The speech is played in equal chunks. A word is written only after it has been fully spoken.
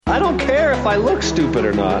I don't care if I look stupid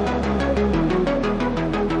or not.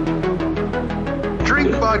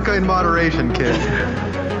 Drink vodka in moderation, kid.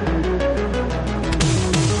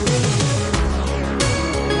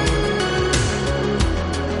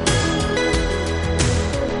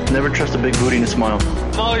 Never trust a big booty and a smile.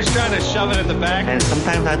 I'm always trying to shove it in the back. And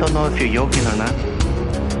sometimes I don't know if you're joking or not.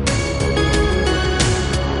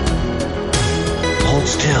 Hold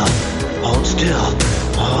still. Hold still.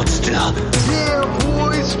 Hold still. Yeah,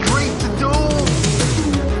 boys, straight to dome.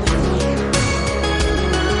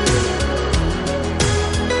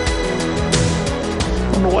 I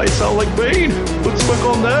don't know why you sound like Bane. Let's look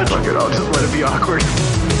on that. Fuck it, I'll just let it be awkward.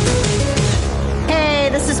 Hey,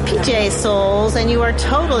 this is PJ Souls, and you are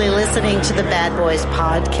totally listening to the Bad Boys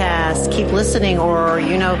podcast. Keep listening, or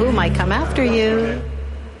you know who might come after you.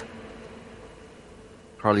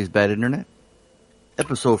 Harley's Bad Internet.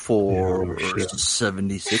 Episode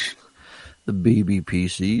 476. The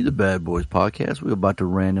BBPC, the Bad Boys podcast. We're about to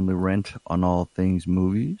randomly rant on all things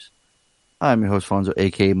movies. I'm your host, Fonzo,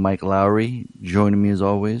 a.k.a. Mike Lowry. Joining me as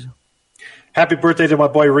always. Happy birthday to my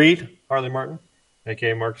boy Reed, Harley Martin,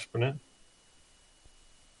 a.k.a. Marcus Burnett.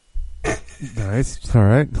 Nice. All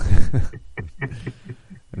right.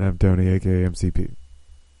 And I'm Tony, a.k.a. MCP.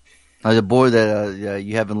 The boy that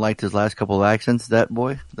you haven't liked his last couple of accents, that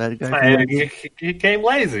boy? That guy? He came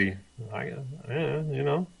lazy.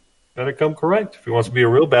 Gotta come correct. If he wants to be a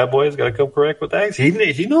real bad boy, he's got to come correct with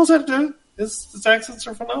accents. He knows how to do it. His accents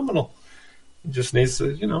are phenomenal. He just needs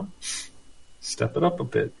to, step it up a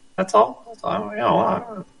bit. That's all.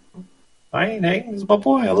 I ain't hating. He's my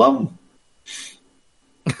boy. I love him.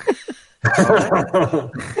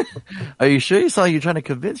 Are you sure? You sound like you're trying to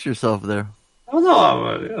convince yourself there. Oh no,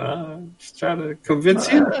 I'm just trying to convince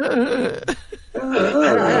you.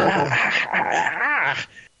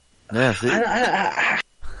 Yeah, see?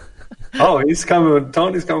 Oh, he's coming.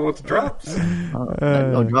 Tony's coming with the drops.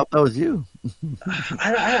 No drop. That was you.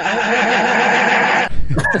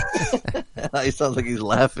 He sounds like he's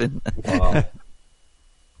laughing. Wow.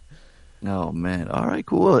 Oh man! All right,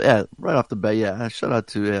 cool. Yeah, right off the bat. Yeah, shout out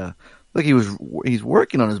to Look, he's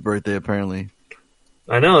working on his birthday apparently.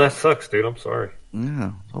 I know, that sucks, dude. I'm sorry.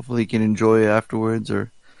 Yeah, hopefully he can enjoy it afterwards,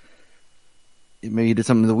 or maybe he did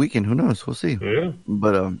something the weekend. Who knows? We'll see. Yeah.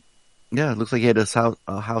 But yeah, it looks like he had a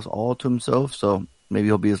house all to himself, so maybe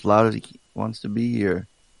he'll be as loud as he wants to be, or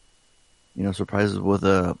surprises with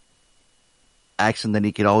a accent that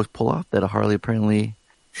he could always pull off that Harley apparently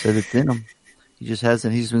said it's in him. He just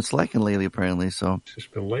hasn't. He's been slacking lately, apparently. So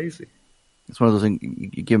just been lazy. It's one of those things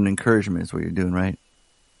you give him encouragement. Is what you're doing, right?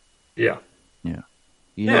 Yeah. Yeah.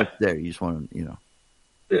 It's there. You just want to,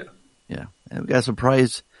 Yeah. Yeah. And we got a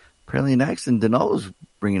surprise. Apparently, an accent. Denal's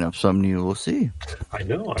bringing up something new. We'll see. I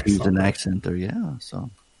know. He's an accent there. Yeah.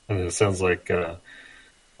 So. And it sounds like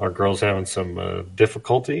our girl's having some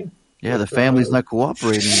difficulty. Yeah, the family's not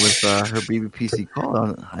cooperating with her BBPC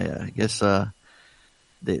call. I guess.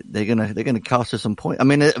 They're gonna cost us some points. I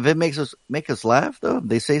mean, if it make us laugh though, if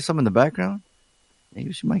they say something in the background,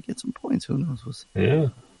 maybe she might get some points. Who knows? We'll see. Yeah.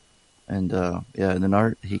 And and then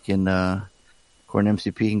Art, he can according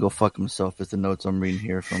to MCP, he can go fuck himself. Is the notes I'm reading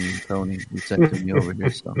here from Tony. He sent to me over here.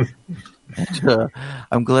 So and,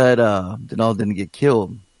 I'm glad Denal didn't get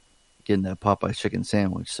killed getting that Popeye chicken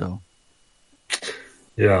sandwich. So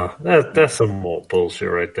yeah, that's some old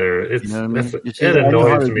bullshit right there. It's it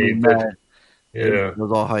annoys me that. Yeah. It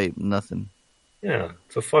was all hype, nothing. Yeah,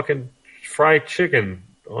 it's a fucking fried chicken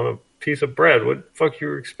on a piece of bread. What the fuck you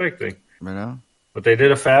were expecting? You know? But they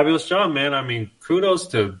did a fabulous job, man. I mean, kudos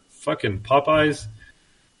to fucking Popeye's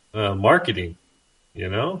marketing,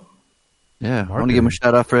 Yeah, I want to give them a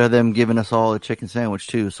shout out for them giving us all a chicken sandwich,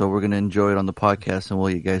 too. So we're going to enjoy it on the podcast, and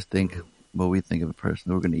what you guys think, what we think of the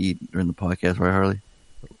person we're going to eat during the podcast, right, Harley?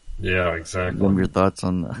 Yeah, exactly. What are your thoughts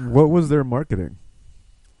on that? What was their marketing?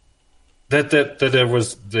 That there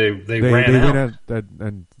was they ran out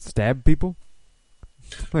and stabbed people.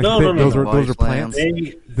 Like no. Those are plans.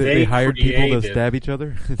 They hired people to stab each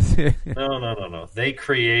other. No. They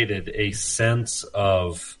created a sense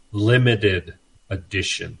of limited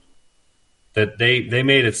edition. That they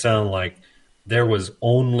made it sound like there was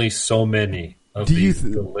only so many of these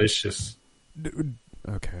delicious.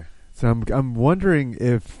 Okay, so I'm wondering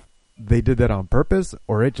if they did that on purpose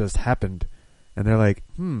or it just happened, and they're like,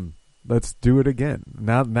 let's do it again.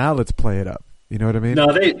 Now let's play it up. You know what I mean? No,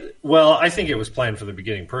 I think it was planned from the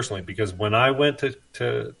beginning, personally, because when I went to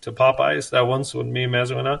Popeyes that once when me and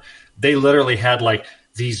Mazza went out, they literally had like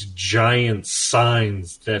these giant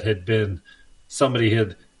signs that had been somebody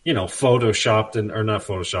had photoshopped or not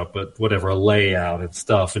photoshopped, but whatever, a layout and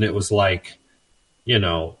stuff, and it was like, it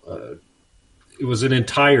it was an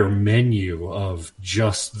entire menu of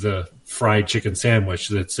just the fried chicken sandwich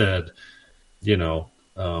that said, you know,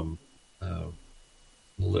 out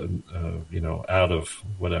of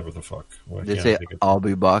whatever the fuck. They say I'll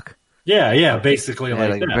be back. Yeah, basically Yeah,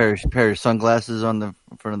 like a that. pair of sunglasses on the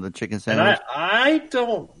front of the chicken And sandwich. I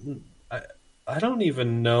don't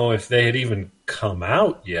even know if they had even come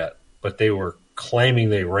out yet, but they were claiming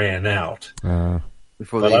they ran out.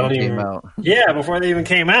 Before But they I don't even came even- out. Yeah, before they even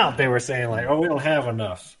came out, they were saying like, "Oh, we don't have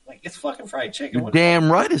enough." Like, it's fucking fried chicken. You're What-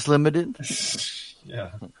 damn right it's limited. Yeah.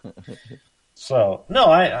 So no,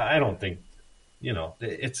 I don't think, you know,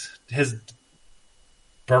 has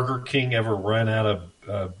Burger King ever run out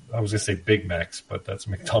of I was gonna say Big Macs, but that's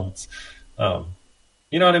McDonald's.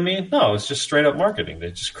 You know what I mean? No, it's just straight up marketing. They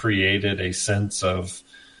just created a sense of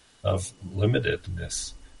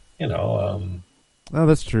limitedness. You know, Oh,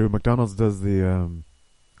 that's true. McDonald's does the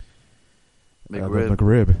McRib.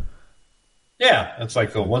 McRib. yeah, it's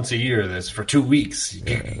like a once a year. That's for 2 weeks. You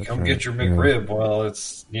that's come right. get your McRib. Well,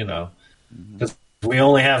 it's, you know, 'cause we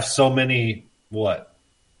only have so many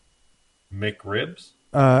McRibs.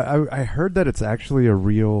 I heard that it's actually a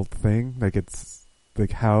real thing. Like it's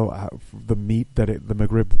like how the meat that the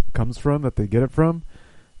McRib comes from, that they get it from,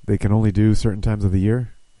 they can only do certain times of the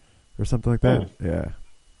year, or something like that. Yeah.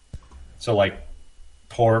 So like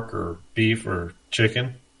pork or beef or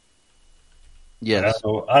chicken. Yes.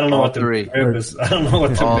 I don't know All what the three. McRib is. I don't know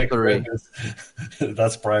what the All McRib three. is.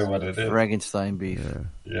 That's probably what it is. Frankenstein beef.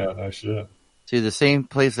 Yeah, no shit. See, the same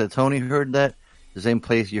place that Tony heard that, the same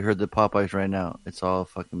place you heard the Popeyes right now. It's all a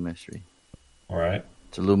fucking mystery. All right.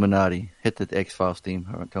 It's Illuminati. Hit the X-Files theme,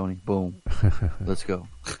 Tony. Boom. Let's go.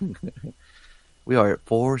 We are at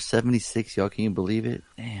 476, y'all. Can you believe it?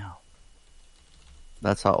 Damn.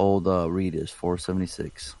 That's how old Reed is,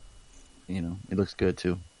 476. You know, it looks good,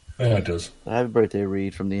 too. Yeah, it does. Happy birthday,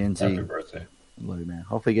 Reed, from the NZ. Happy birthday. Love you, man.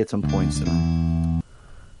 Hopefully get some points tonight.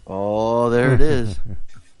 Oh, there it is.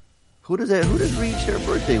 Who does Reed share a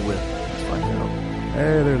birthday with? Let's find out.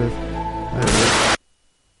 Hey, there it is.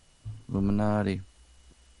 Illuminati.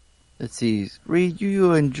 Let's see. Reed,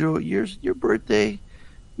 you enjoy your birthday.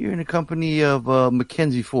 You're in the company of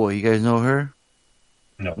Mackenzie Foy. You guys know her?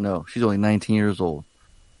 No. No, she's only 19 years old.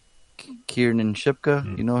 Kiernan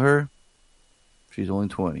Shipka, you know her? She's only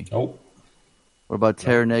 20. Oh. What about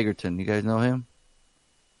Taron Egerton? You guys know him?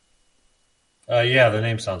 Yeah, the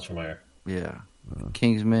name sounds familiar. Yeah.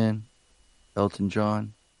 Kingsman, Elton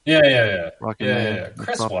John. Yeah. Rocket yeah, Man. yeah. Let's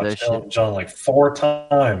Chris pop that watched shit. Elton John like 4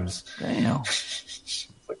 times. Damn.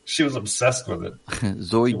 She was obsessed with it.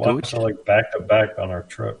 Zoe She watched Deutsch. it like back to back on our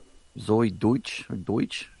trip. Zoe Deutsch,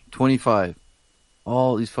 25.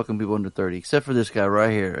 All these fucking people under 30, except for this guy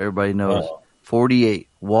right here. Everybody knows. Oh. 48.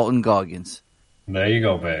 Walton Goggins. There you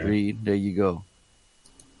go, baby. Reed, there you go.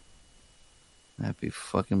 Happy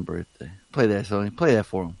fucking birthday. Play that, Sonny. Play that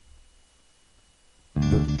for him.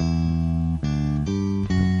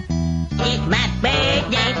 It's my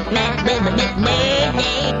birthday, my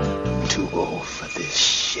birthday. Too old for this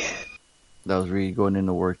shit. That was Reed going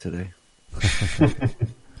into work today.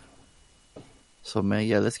 So, man,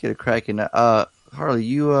 yeah, let's get it cracking. Harley,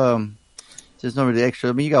 you, just know the extra.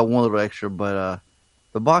 I mean, you got one little extra, but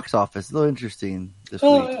the box office is a little interesting this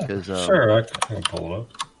week. Yeah. Cause, Sure, I can pull it up.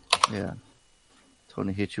 Yeah.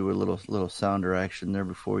 Tony hit you with a little sounder action there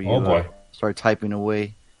before you Oh, boy. start typing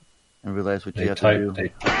away and realize what you They have type, to do. they And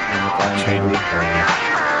with IMDb. change it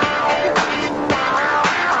around.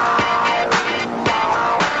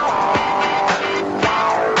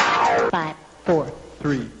 Five, four.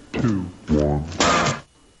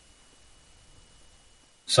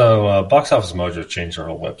 So, Box Office Mojo changed their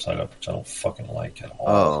whole website up, which I don't fucking like at all.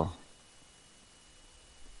 Oh.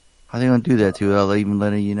 How they gonna do that to you without even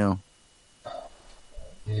letting you know?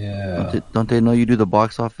 Yeah. Don't they know you do the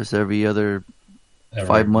box office every other Every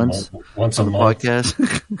 5 months once a on the month.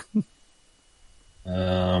 podcast?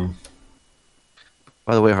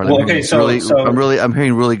 By the way, Harley, Well, okay, so- I'm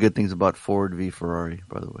hearing really good things about Ford v Ferrari.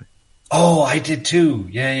 By the way, Oh, I did too.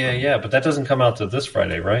 Yeah. But that doesn't come out to this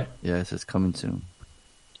Friday, right? yeah, it says coming soon.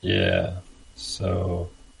 Yeah. So,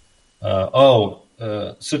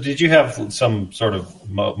 so did you have some sort of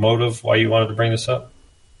motive why you wanted to bring this up?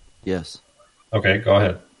 Yes, Okay, go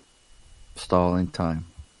ahead. stalling time,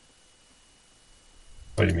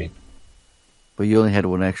 What do you mean? but you only had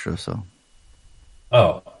one extra, so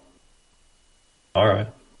Oh, all right.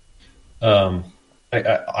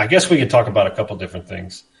 I guess we could talk about a couple different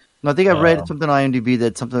things. no, I think I read something on IMDb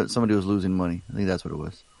that somebody was losing money. I think that's what it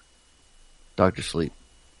was. Doctor Sleep.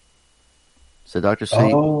 So Doctor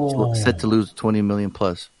Sleep Oh. set to lose $20 million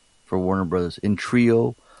plus for Warner Brothers in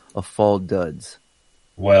trio of fall duds.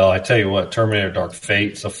 Well, I tell you what, Terminator Dark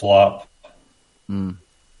Fate's a flop. Mm.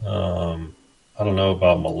 I don't know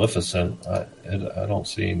about Maleficent. I don't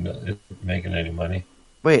see it making any money.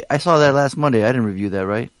 Wait, I saw that last Monday. I didn't review that,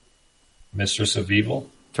 right? Mistress of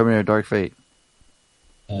Evil? Terminator Dark Fate.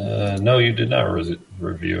 No, you did not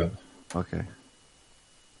review it. Okay.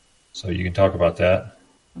 So you can talk about that.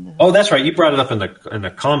 Oh, that's right. You brought it up in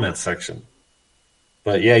the comments section.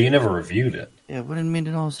 But yeah, you never reviewed it. Yeah, what didn't mean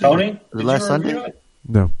to know. Tony? The last you review Sunday? it?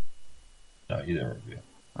 No. No, you didn't review it.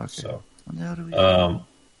 Okay. So, How do we...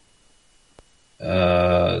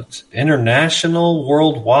 it's international,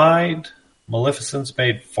 worldwide. Maleficent's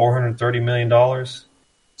made $430 million.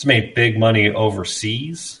 It's made big money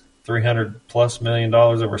overseas, $300+ million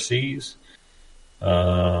overseas.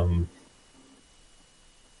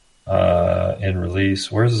 In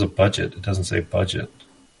release, where's the budget? It doesn't say budget,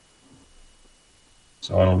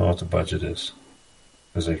 so I don't know what the budget is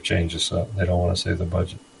because they've changed this up. They don't want to say the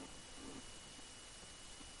budget.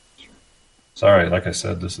 Sorry, like I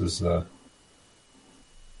said, this is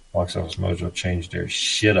Box Office Mojo changed their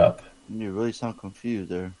shit up. You really sound confused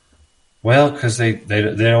there. Well, because they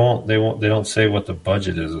don't say what the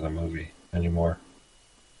budget is of the movie anymore.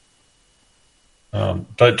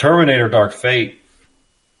 But Terminator Dark Fate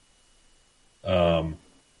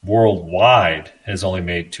worldwide has only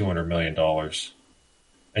made $200 million,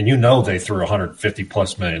 and they threw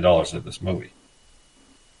 $150+ million at this movie.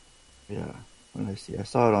 Yeah, let me see. I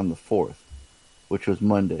saw it on the 4th, which was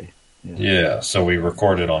Monday. Yeah, so we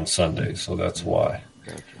recorded on Sunday, so that's why.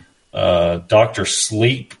 Gotcha. Dr.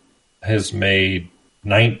 Sleep has made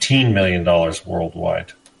 $19 million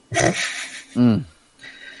worldwide.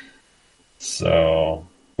 So,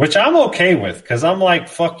 which I'm okay with, because I'm like,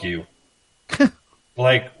 fuck you.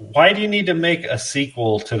 Like, why do you need to make a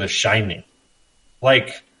sequel to The Shining?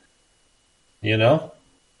 Like,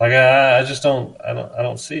 like I just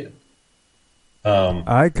don't see it.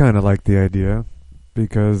 I kind of like the idea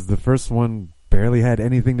because the first one barely had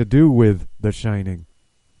anything to do with The Shining.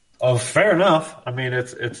 Oh, fair enough. I mean,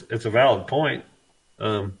 it's a valid point.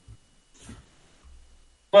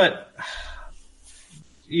 But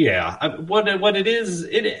yeah, what it is,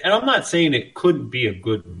 and I'm not saying it couldn't be a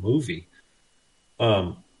good movie.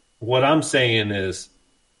 What I'm saying is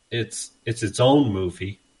it's its own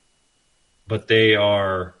movie, but they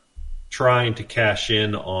are trying to cash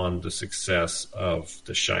in on the success of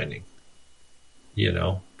The Shining.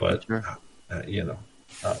 But Sure. I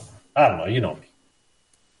don't know. You know me.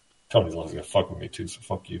 Tony loves to fuck with me too, so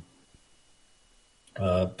fuck you.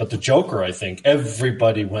 But the Joker, I think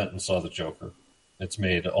everybody went and saw the Joker. It's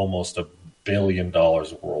made almost $1 billion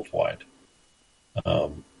worldwide,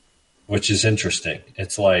 which is interesting.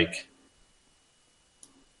 It's like,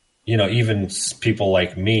 even people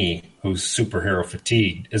like me who's superhero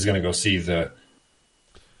fatigued is going to go see the,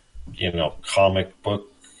 comic book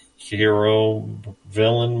hero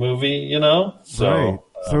villain movie, So,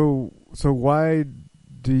 right. So why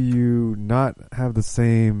do you not have the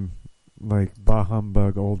same like bah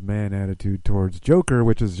humbug old man attitude towards Joker,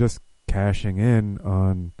 which is just cashing in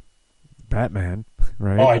on Batman,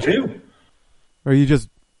 right? Oh, I do. Or you just,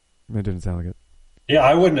 it didn't sound like it. Yeah,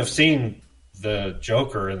 I wouldn't have seen the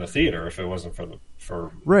Joker in the theater if it wasn't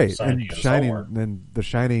for right, signing and his Shining, homework. and The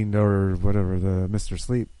Shining or whatever, the Mr.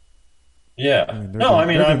 Sleep. Yeah. they're No, doing- I'm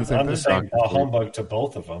they're doing the the same same thing. humbug to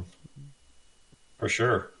both of them. For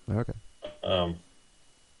sure. Okay.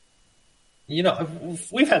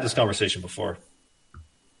 We've had this conversation before.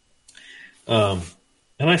 And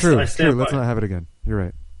I True. I stand Let's by not have it again. You're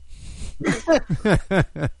right.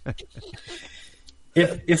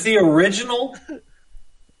 If the original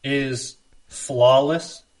is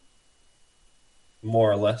flawless,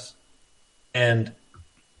 more or less, and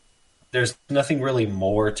there's nothing really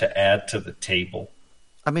more to add to the table.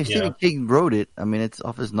 I mean, Stephen King wrote it. I mean, it's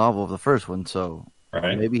off his novel of the first one, so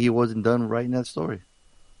Right. maybe he wasn't done writing that story.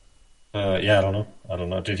 Yeah, I don't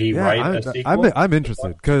know. Did he write a sequel? I'm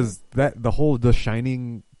interested because the whole The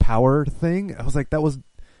Shining power thing. I was like,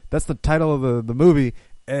 that's the title of the movie,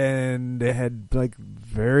 and it had like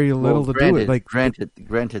very little to do with like.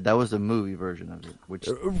 Granted, that was the movie version of it, which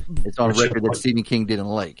it's on record that Stephen King didn't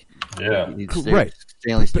like. Yeah, Right.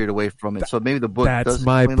 Stanley steered away from it, so maybe the book. That's does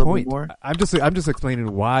my explain a little bit point. more. I'm just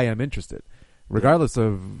explaining why I'm interested, regardless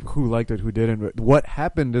of who liked it, who didn't. What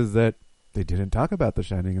happened is that they didn't talk about The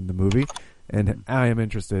Shining in the movie, and I am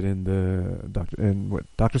interested in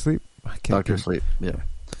Dr. Sleep. Dr. Sleep, yeah.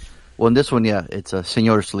 Well, in this one, it's a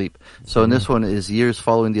Senor Sleep. So in this one is years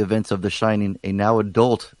following the events of The Shining, a now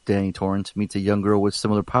adult Danny Torrance meets a young girl with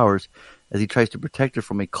similar powers as he tries to protect her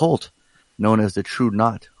from a cult known as the True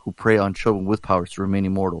Knot, who prey on children with powers to remain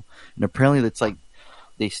immortal. And apparently it's like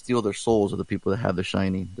they steal their souls of the people that have The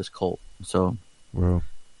Shining, this cult. So, Well,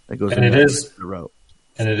 that goes And in it that is- route.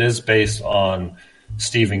 And it is based on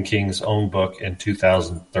Stephen King's own book in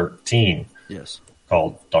 2013 Yes,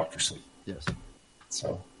 called Dr. Sleep. yes.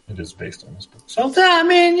 So it is based on this book. So I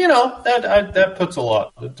mean, that puts a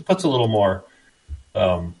lot. It puts a little more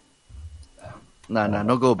No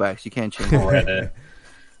go backs. You can't change. credit.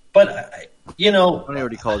 But I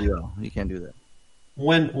already called you out. You can't do that.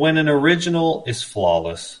 when an original is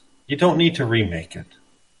flawless, you don't need to remake it.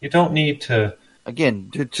 You don't need to.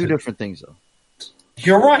 Again, two different things though.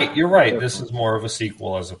 You're right. This is more of a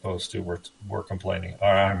sequel as opposed to we're complaining. Or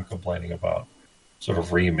I'm complaining about sort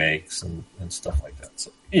of remakes and stuff like that.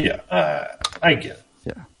 So yeah, I get it.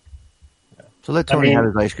 Yeah. So let Tony have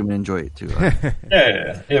his ice cream and enjoy it too. Right?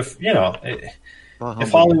 Yeah. If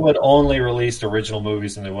if Hollywood only released original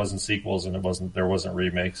movies and there wasn't sequels and there wasn't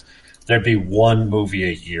remakes, there'd be one movie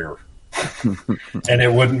a year, and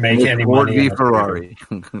it wouldn't make any Ford money. v Ferrari.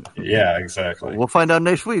 Yeah, exactly. We'll find out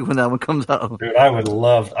next week when that one comes out. Dude, I would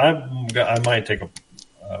love. I might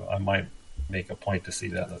I might make a point to see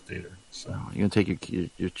that in the theater. So, You gonna take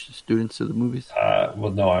your students to the movies?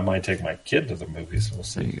 well, no, I might take my kid to the movies. We'll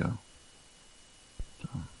see. There you go. So,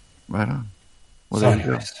 right on. Well, So there you go.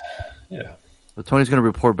 anyways, yeah. So Tony's gonna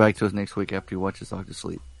report back to us next week after he watches Doctor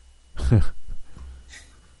Sleep.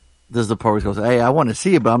 This is the part where he goes, "Hey, I want to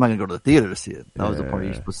see it, but I'm not gonna go to the theater to see it." That was the part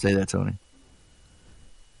you're supposed to say that, Tony.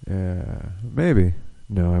 yeah, maybe.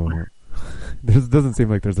 No, I won't. There doesn't seem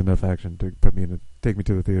like there's enough action to take me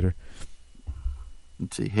to the theater.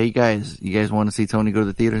 Let's see. Hey guys, you guys want to see Tony go to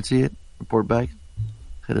the theater and see it? Report back.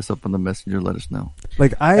 Hit us up on the messenger. Let us know.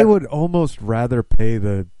 Like, I would almost rather pay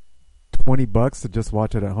the $20 to just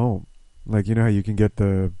watch it at home. Like, you know how you can get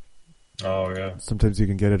Oh yeah. sometimes you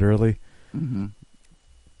can get it early. Mm-hmm.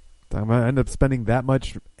 I'm gonna end up spending that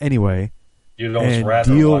much anyway, You'd almost and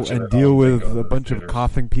rather watch it at deal home than with go to a the bunch of theaters.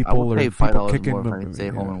 coughing I people would or pay people $5 kicking more if I them. could stay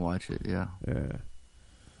home and watch it. Yeah. Yeah.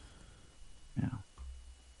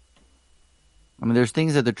 I mean, there's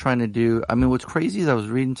things that they're trying to do. I mean, what's crazy is I was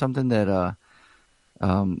reading something that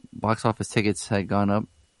box office tickets had gone up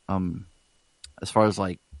as far as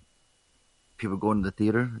like people going to the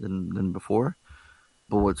theater than before.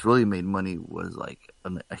 But what's really made money was like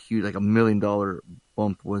a huge, like $1 million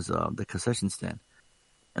bump was the concession stand.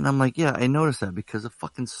 And I'm like, yeah, I noticed that because a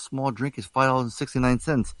fucking small drink is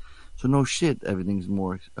 $5.69. So no shit, everything's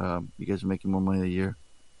more. You guys are making more money a year,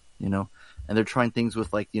 you know. And they're trying things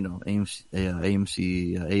with like, you know,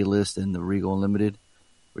 AMC A-List and the Regal Unlimited,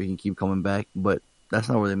 where you can keep coming back. But that's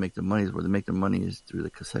not where they make their money. Where they make their money is through the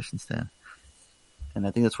concession stand. And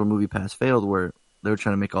I think that's where MoviePass failed, where they were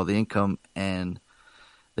trying to make all the income and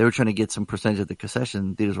they were trying to get some percentage of the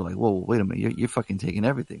concession. Theaters were like, whoa, wait a minute, you're fucking taking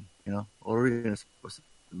everything, you know? What are we supposed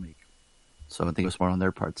to make? So I think it was smart on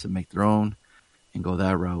their part to make their own and go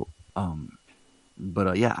that route.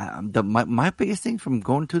 But yeah, my biggest thing from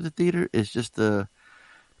going to the theater is just the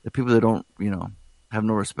people that don't, you know, have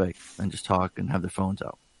no respect and just talk and have their phones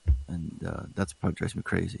out. And that's what drives me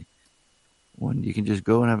crazy. When you can just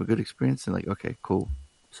go and have a good experience and like, okay, cool.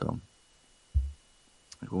 So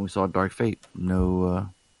like when we saw Dark Fate, no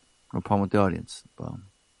problem with the audience.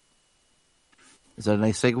 Is that a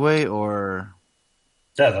nice segue or?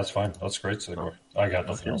 Yeah, that's fine. That's a great segue. I got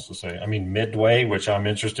nothing else to say. I mean, Midway, which I'm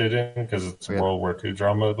interested in because it's a World War II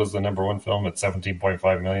drama, was the #1 film at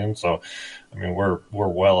 $17.5 million. So, I mean, we're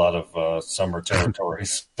well out of summer territory.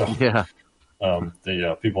 So, yeah,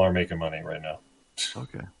 the people are making money right now.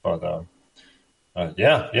 Okay, but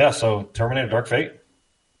yeah. So, Terminator: Dark Fate.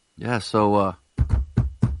 Yeah. So,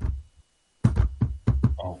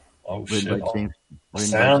 oh shit!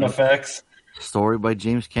 Sound effects. Story by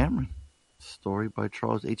James Cameron. Story by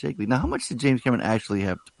Charles H. Egley. Now, how much did James Cameron actually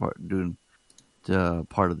have to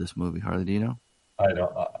part of this movie? Harley, do you know?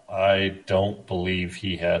 I don't believe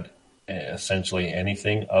he had essentially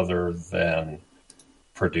anything other than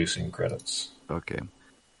producing credits. Okay.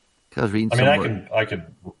 I was reading. I could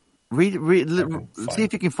read. See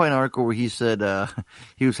if you can find an article where he said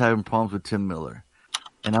he was having problems with Tim Miller,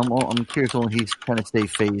 and I'm curious when he's trying to stay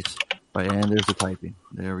face. And there's the typing.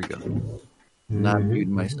 There we go. Not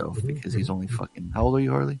muting myself because he's only fucking. How old are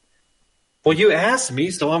you, Harley? Well, you asked me,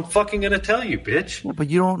 so I'm fucking gonna tell you, bitch. Yeah, but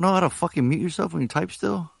you don't know how to fucking mute yourself when you type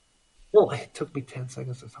still? Well, it took me 10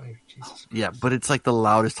 seconds to type. Jesus. Yeah, but it's like the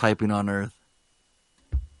loudest typing on earth.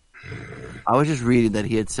 I was just reading that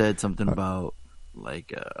he had said something about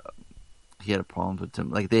like he had a problem with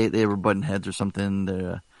him, like they were butting heads or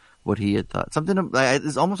something. What he had thought, something like,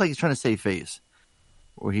 it's almost like he's trying to save face.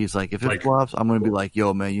 Where he's like, if it flops, I'm going to be like,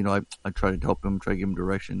 yo, man, you know, I tried to help him, try to give him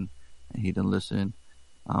direction, and he didn't listen.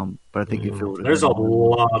 But I think if it would There's a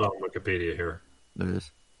lot on Wikipedia here. there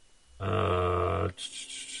is. I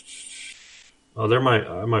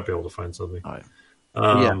might be able to find something. All right. So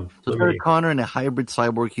let Sarah me- Connor and a hybrid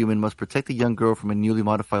cyborg human must protect a young girl from a newly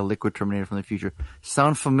modified liquid Terminator from the future.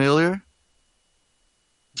 Sound familiar?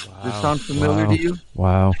 Does this sound familiar to you?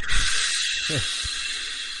 Wow.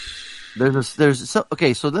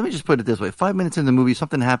 Okay, so let me just put it this way. 5 minutes in the movie,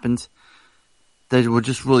 something happens that will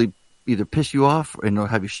just really either piss you off or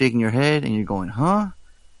have you shaking your head and you're going, huh?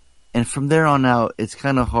 And from there on out, it's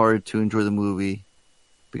kind of hard to enjoy the movie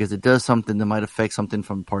because it does something that might affect something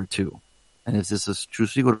from part 2. And if this is a true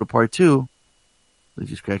sequel to part 2, leave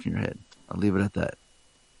you scratching your head. I'll leave it at that.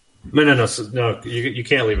 No. You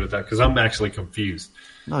can't leave it at that because I'm actually confused.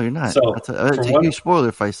 No, you're not. So, It's a huge spoiler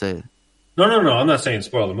if I say it. No. I'm not saying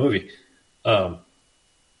spoil the movie.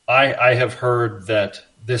 I have heard that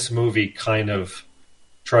this movie kind of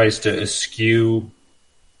tries to eschew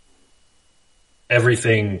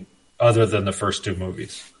everything other than the first 2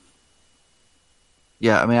 movies.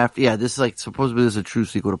 Yeah, I mean, this is like supposedly this is a true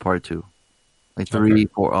sequel to part 2. Like 3,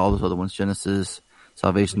 4, all those other ones, Genesis,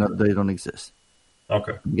 Salvation, they don't exist.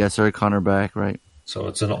 Okay. You got Sarah Connor back, right? So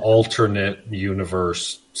it's an alternate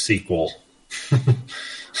universe sequel.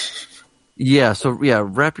 Yeah, so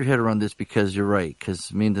wrap your head around this because you're right.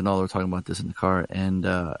 Because me and Denalo were talking about this in the car, and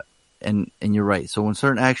you're right. So when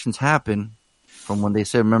certain actions happen, from when they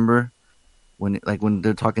say, remember when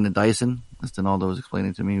they're talking to Dyson, as Denaldo was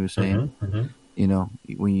explaining to me, he was saying, you know,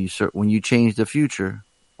 when you change the future,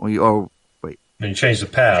 when you change the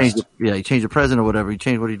past, you change the present or whatever, you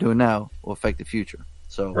change what you're doing now will affect the future.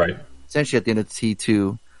 So right. Essentially, at the end of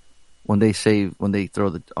T2, when they throw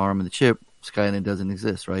the arm and the chip, Skynet doesn't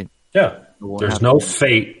exist, right? Yeah. There's no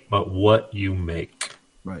fate but what you make.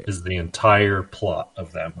 Right. Is the entire plot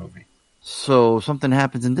of that movie. So something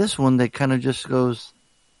happens in this one that kind of just goes,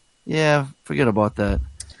 yeah, forget about that.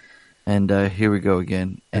 And here we go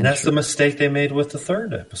again. And that's the mistake they made with the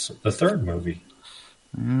third movie.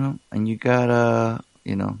 You know, and you got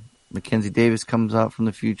Mackenzie Davis comes out from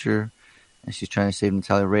the future, and she's trying to save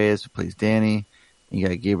Natalia Reyes, who plays Danny. And you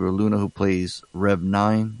got Gabriel Luna, who plays Rev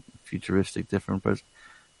 9, futuristic, different person.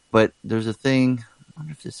 But there's a thing. I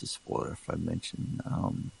wonder if this is a spoiler. If I mention,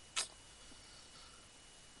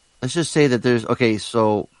 let's just say that there's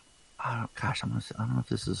So, I don't know if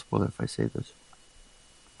this is a spoiler. If I say this,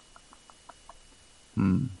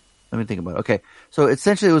 let me think about it. Okay, so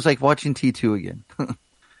essentially, it was like watching T2 again.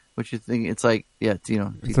 Which you think it's like, yeah,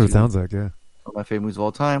 T2. That's what it sounds like, yeah. One of my favorite movies of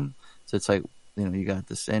all time. So it's like, you got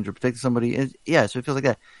this Sandra protecting somebody. And so it feels like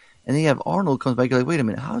that. And then you have Arnold comes back. You're like, wait a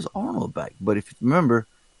minute, how is Arnold back? But if you remember,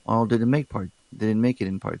 Arnold didn't make it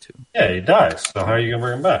in part 2. Yeah, he dies. So how are you gonna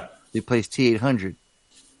bring him back? He plays T-800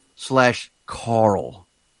 / Carl.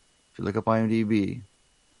 If you look up IMDb, it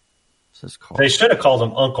says Carl. They should have called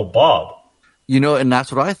him Uncle Bob. And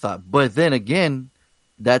that's what I thought. But then again,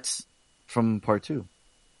 that's from part 2,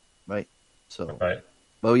 right? So, right.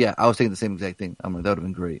 Well, yeah, I was thinking the same exact thing. I'm like, that would have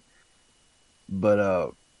been great.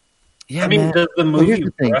 But yeah, I mean, man. does the movie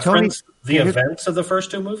reference the Tony, events of the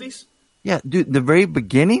first 2 movies? Yeah, dude, the very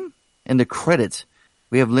beginning and the credits,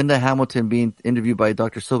 we have Linda Hamilton being interviewed by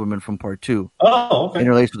Dr. Silverman from part 2. Oh, okay.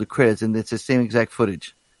 Interlaced with the credits, and it's the same exact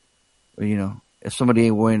footage. If somebody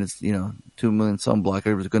ain't wearing 2 million sunblock,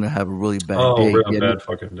 everybody's going to have a really bad day. Real bad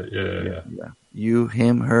fucking day. Yeah. You,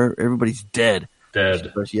 him, her, everybody's dead. Dead. She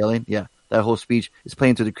starts yelling. Yeah, that whole speech is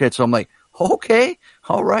playing through the credits. So I'm like, okay,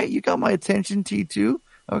 all right, you got my attention, T2.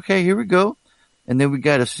 Okay, here we go. And then we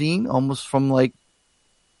got a scene almost from like,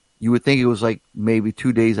 you would think it was like maybe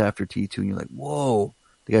 2 days after T2, and you're like, whoa,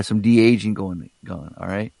 they got some de-aging going. All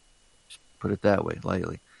right, just put it that way,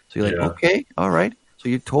 lightly. So you're like, okay, all right. So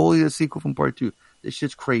you're totally the sequel from part 2. This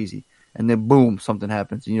shit's crazy. And then boom, something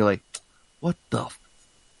happens, and you're like, what the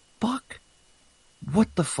fuck?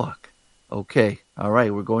 What the fuck? Okay, all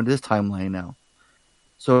right, we're going to this timeline now.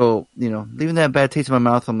 So, leaving that bad taste in my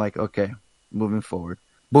mouth, I'm like, okay, moving forward.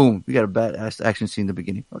 Boom, we got a bad action scene in the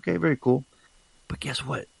beginning. Okay, very cool. But guess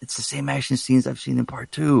what? It's the same action scenes I've seen in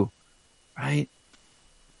part 2, right?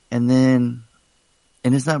 And then,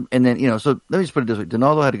 so let me just put it this way.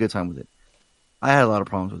 Donaldo had a good time with it. I had a lot of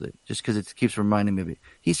problems with it just because it keeps reminding me of it.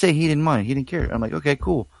 He said he didn't mind. He didn't care. I'm like, okay,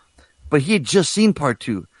 cool. But he had just seen part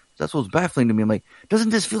 2. That's what was baffling to me. I'm like, doesn't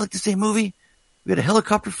this feel like the same movie? We had a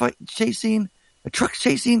helicopter fight chase scene, a truck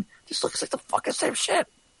chase scene. This looks like the fucking same shit.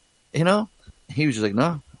 He was just like,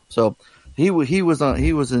 no. So he was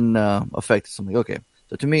affected. So I'm like, okay.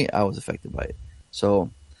 So to me, I was affected by it. So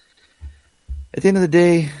at the end of the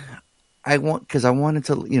day, I wanted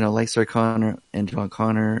to, like Sarah Connor and John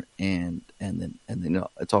Connor and then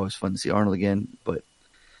it's always fun to see Arnold again. But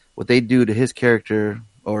what they do to his character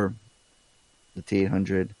or the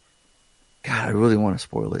T-800. God, I really want to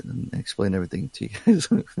spoil it and explain everything to you guys.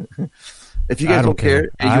 If you guys don't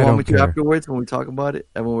care and you want me to afterwards when we talk about it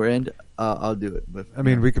and when we're end, I'll do it. But I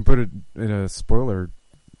mean, we can put it in a spoiler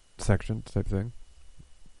section type thing.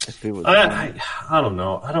 I don't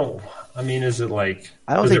know. I mean, is it like?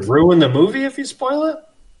 Does think it ruin the movie if you spoil it?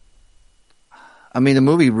 I mean, the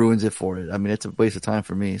movie ruins it for it. I mean, it's a waste of time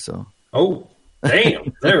for me. So. Oh,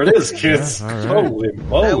 damn! There it is, kids. Yeah, right. Holy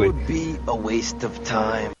moly! That would be a waste of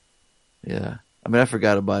time. Yeah. I mean, I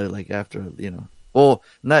forgot about it, like, after, well,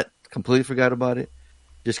 not completely forgot about it,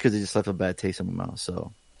 just because it just left a bad taste in my mouth.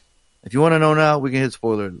 So, if you want to know now, we can hit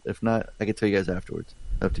spoiler. If not, I can tell you guys afterwards.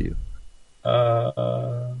 Up to you.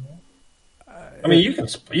 I mean, you can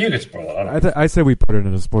spoil it. I say we put it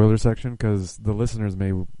in a spoiler section because the listeners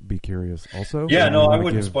may be curious also. Yeah, no, I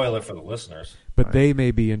wouldn't spoil it for the listeners. But they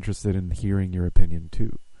may be interested in hearing your opinion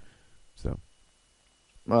too. So.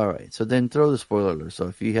 All right. So then throw the spoiler alert. So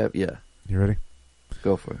if you have, You ready?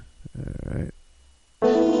 Go for it. All right.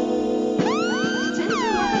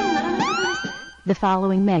 The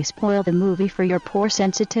following may spoil the movie for your poor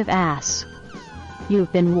sensitive ass.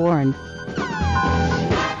 You've been warned.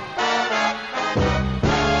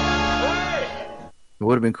 It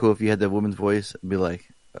would have been cool if you had that woman's voice and be like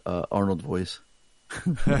Arnold's voice.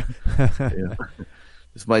 Yeah.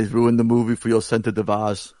 This might ruin the movie for your sensitive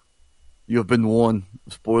ass. You have been warned.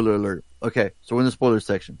 Spoiler alert. Okay, so we're in the spoiler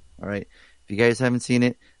section. All right. If you guys haven't seen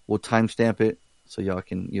it, we'll timestamp it so y'all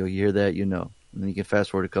can hear that, and then you can fast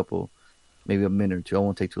forward a couple, maybe a minute or two. I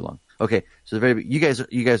won't take too long. Okay. So you guys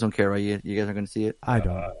don't care, right? You guys aren't going to see it. I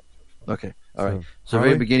don't. Okay. All right. So Harley,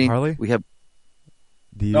 very beginning, Harley? we have.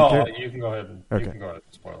 You can go ahead and you can go ahead and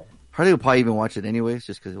spoil it. Harley will probably even watch it anyways,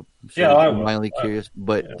 just because I'm mildly curious.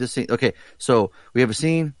 But this scene, okay, so we have a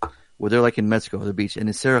scene where they're like in Mexico, the beach, and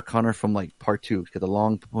it's Sarah Connor from like part 2. She's got the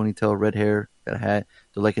long ponytail, red hair, got a hat.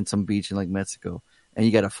 They're like in some beach in like Mexico, and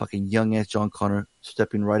you got a fucking young ass John Connor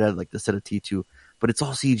stepping right out of like the set of T2, but it's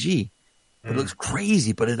all CG. But it looks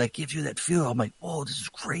crazy, but it like gives you that feel. I'm like, whoa, this is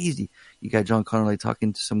crazy. You got John Connor like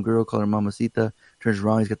talking to some girl called her Mamacita. Turns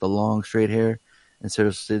around, he's got the long straight hair, and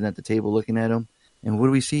Sarah's sitting at the table looking at him. And what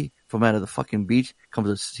do we see? From out of the fucking beach comes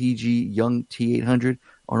a CG young T-800,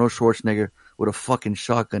 Arnold Schwarzenegger, with a fucking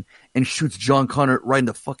shotgun and shoots John Connor right in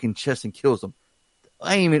the fucking chest and kills him.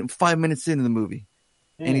 I ain't even 5 minutes into the movie.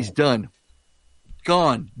 And he's done.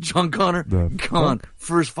 Gone. John Connor, gone.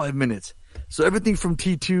 First 5 minutes. So everything from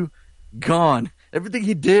T2, gone. Everything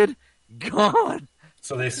he did, gone.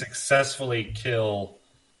 So they successfully kill.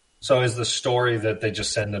 So is the story that they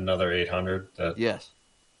just send another 800? Yes.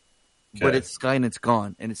 Okay. But it's Skynet's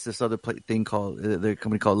gone, and it's this other thing called their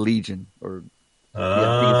company called Legion or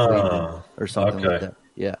something like that.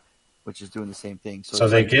 Yeah, which is doing the same thing. So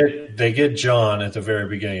they get John at the very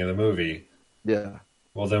beginning of the movie. Yeah.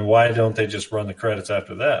 Well, then why don't they just run the credits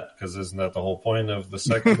after that? Because isn't that the whole point of the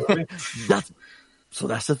second movie? That's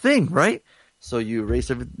the thing, right? So you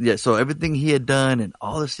erase everything. Yeah. So everything he had done and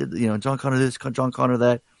all this shit, John Connor this, John Connor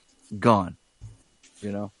that, gone.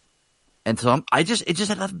 And so it just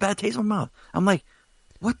had a bad taste in my mouth. I'm like,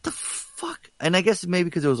 what the fuck? And I guess maybe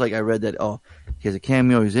because it was like I read that he has a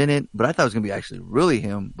cameo, he's in it, but I thought it was gonna be actually really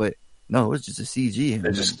him. But no, it was just a CG him.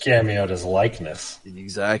 They just cameoed his likeness.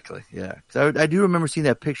 Exactly, yeah. Because I do remember seeing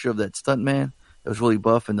that picture of that stuntman that was really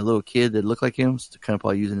buff and the little kid that looked like him, kind of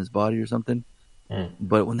probably using his body or something.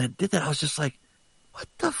 But when they did that, I was just like, what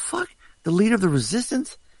the fuck? The leader of the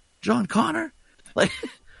resistance, John Connor, like.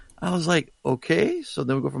 I was like, okay, so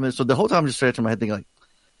then we go from there. So the whole time I'm just scratching my head thinking like,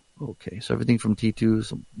 okay, so everything from T2 is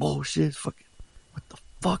some bullshit, fucking, what the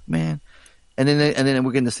fuck, man? And then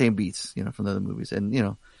we're getting the same beats, from the other movies. And,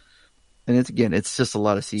 and it's just a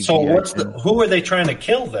lot of CG. So who are they trying to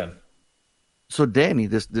kill then? So Danny,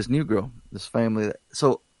 this new girl, this family.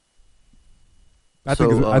 So I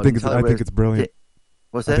think it's brilliant.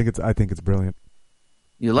 What's that? I think it's brilliant.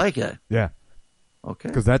 You like it? Yeah. Okay.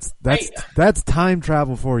 Because that's time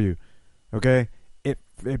travel for you. Okay? It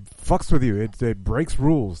fucks with you. It breaks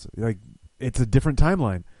rules. Like, it's a different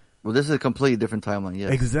timeline. Well, this is a completely different timeline,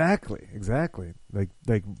 yes. Exactly. Like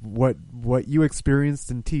what you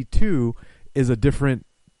experienced in T2 is a different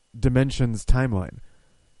dimensions timeline.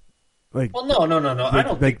 Like, well, no. I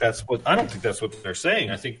don't think that's what they're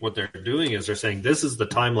saying. I think what they're doing is they're saying this is the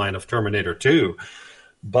timeline of Terminator 2.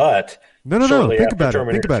 But no. Think about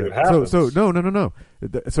it. So no.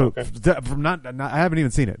 So from not, I haven't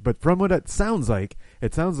even seen it, but from what it sounds like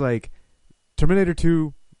Terminator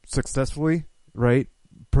 2 successfully, right,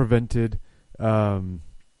 prevented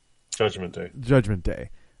Judgment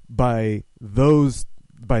Day by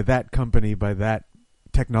that company, by that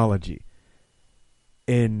technology.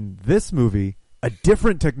 In this movie, a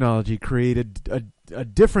different technology created a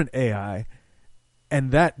different AI,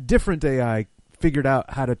 and that different AI figured out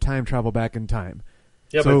how to time travel back in time.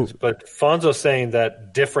 Yeah, So- but Fonzo's saying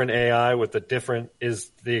that different AI with the different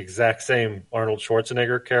is the exact same Arnold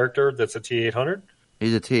Schwarzenegger character that's a T-800?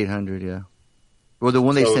 He's a T-800, yeah. Well, the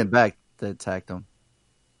one they So- sent back that attacked him.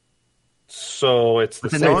 So it's the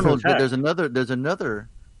But then same Arnold, attack. there's another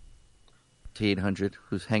T-800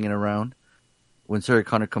 who's hanging around when Sarah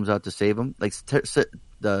Connor comes out to save him. Like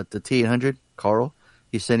the T-800, Carl,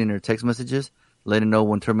 he's sending her text messages, letting her know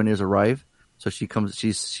when Terminators arrive. So she comes,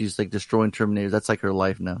 she's like destroying Terminators. That's like her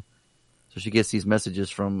life now. So she gets these messages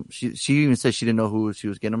from, she even said she didn't know who she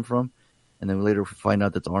was getting them from. And then we later find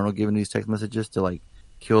out that's Arnold giving these text messages to like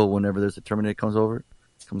kill whenever there's a Terminator comes over.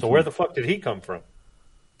 So where the fuck did he come from?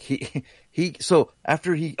 So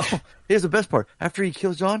after here's the best part. After he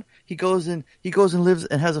kills John, he goes and lives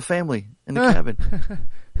and has a family in the cabin.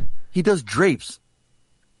 He does drapes.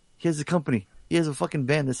 He has a company. He has a fucking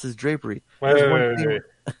band that says drapery. Wait.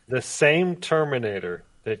 The same Terminator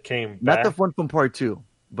that came back. Not the one from part 2,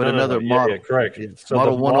 but No, another yeah, model. Yeah, correct. Yeah. So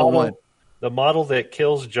model the 101. The model that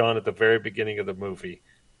kills John at the very beginning of the movie.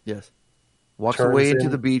 Yes. Walks Turns away into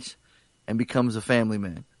in- the beach and becomes a family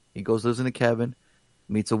man. He goes, lives in a cabin,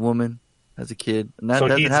 meets a woman, has a kid. So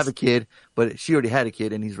Doesn't he's- have a kid, but she already had a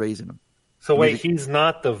kid and he's raising him. So wait, he's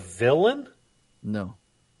not the villain? No.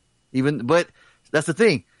 But that's the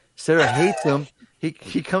thing. Sarah hates him. He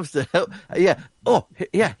comes to help. Yeah. Oh,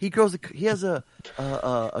 yeah. He has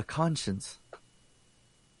a conscience.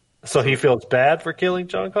 So he feels bad for killing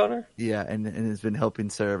John Connor? Yeah, and has been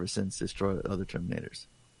helping Sarah ever since destroy other Terminators.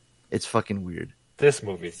 It's fucking weird. This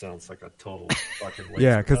movie sounds like a total fucking waste.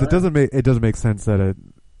 Yeah, of because time. it doesn't make sense that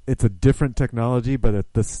it's a different technology, but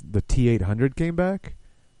the T-800 came back.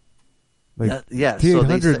 Like Yeah.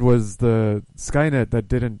 T-800 was the Skynet that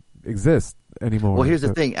didn't exist anymore. Well, here's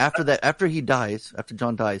the thing. After he dies, after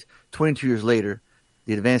John dies, 22 years later,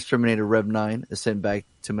 the advanced Terminator Rev 9 is sent back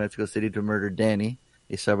to Mexico City to murder Danny,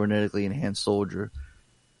 a cybernetically enhanced soldier.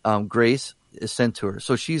 Grace is sent to her.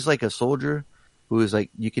 So she's like a soldier who is like,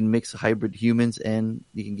 you can mix hybrid humans and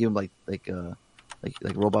you can give them like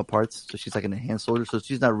robot parts. So she's like an enhanced soldier. So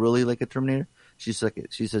she's not really like a Terminator. She's a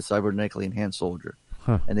cybernetically enhanced soldier.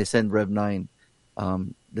 Huh. And they send Rev 9.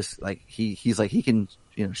 This like he's like he can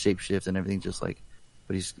shapeshift and everything just like,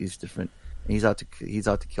 but he's different. And he's out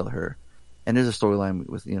to kill her. And there's a storyline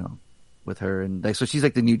with her and like so she's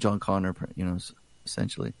like the new John Connor,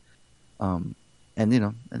 essentially. And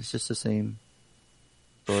it's just the same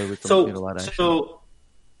story with a lot of action.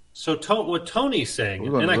 What Tony's saying, We're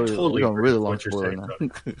going and really, I totally we're going agree really with long what you're spoiler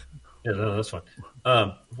saying. now. Yeah, no, that's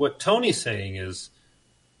fine. What Tony's saying is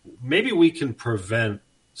maybe we can prevent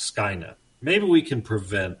Skynet. Maybe we can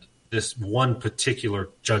prevent this one particular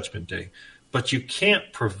Judgment Day, but you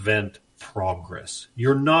can't prevent progress.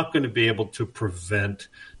 You're not going to be able to prevent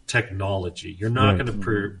technology. You're not Right. going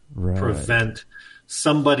to Right. prevent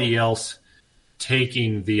somebody else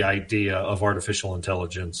taking the idea of artificial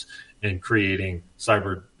intelligence and creating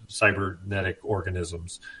cybernetic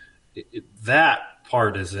organisms. That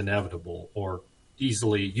part is inevitable, or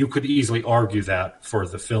you could easily argue that for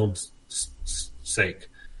the film's sake.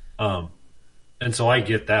 And so I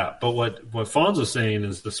get that. But what Fonzo's saying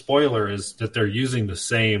is the spoiler is that they're using the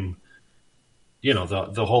same,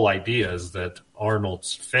 the whole idea is that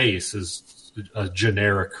Arnold's face is a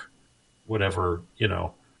generic, whatever,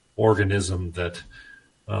 organism that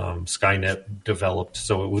Skynet developed.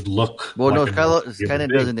 So it would look Well, no, like a human Skynet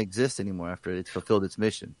being. doesn't exist anymore after it's fulfilled its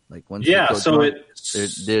mission. Like once Yeah, they killed so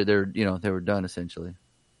John, they were done essentially.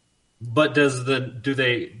 But do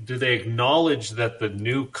they acknowledge that the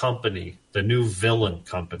new company, the new villain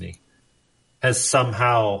company, has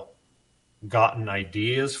somehow gotten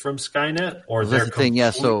ideas from Skynet, or That's the thing. Yeah.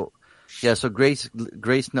 complete- So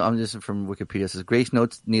Grace. No, I'm just from Wikipedia. It says Grace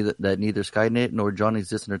notes that neither Skynet nor John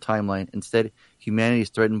exist in her timeline. Instead, humanity is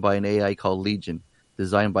threatened by an AI called Legion,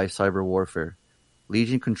 designed by cyber warfare.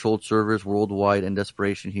 Legion controlled servers worldwide, and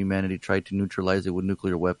desperation humanity tried to neutralize it with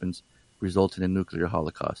nuclear weapons, resulting in nuclear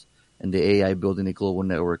holocaust. And the AI building a global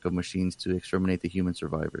network of machines to exterminate the human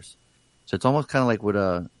survivors. So it's almost kind of like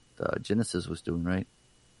what Genesis was doing, right?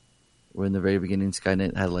 Where in the very beginning,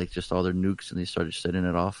 Skynet had like just all their nukes, and they started setting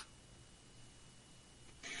it off.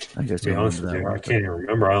 I guess To be honest with you, I can't even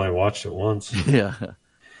remember. I only watched it once. Yeah.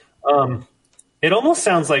 It almost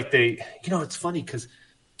sounds like they, it's funny because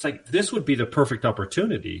it's like this would be the perfect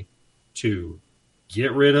opportunity to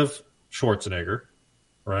get rid of Schwarzenegger,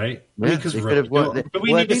 right? Yeah, Because they really, could've- well, do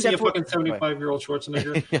we well, I need to think see a that's what- fucking 75-year-old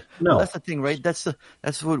Schwarzenegger? Yeah. No. Well, that's the thing, right? That's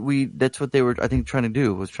what they were, I think, trying to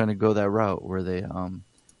do, was trying to go that route where they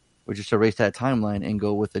would just erase that timeline and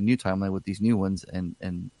go with a new timeline with these new ones and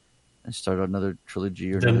start another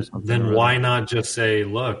trilogy or another something. Then or why other. not just say,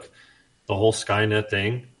 look, the whole Skynet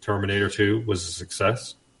thing, Terminator 2 was a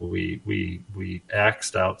success. We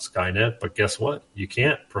axed out Skynet, but guess what? You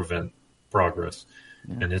can't prevent progress,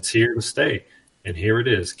 and it's here to stay. And here it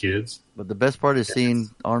is, kids. But the best part is seeing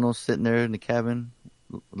Arnold sitting there in the cabin,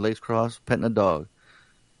 legs crossed, petting a dog,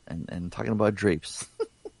 and talking about drapes.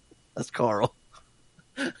 That's Carl.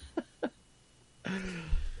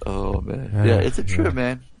 Oh man, yeah, it's a trip,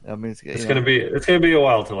 man. I mean, It's gonna be a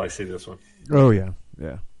while till I see this one. Oh yeah.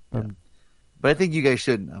 But I think you guys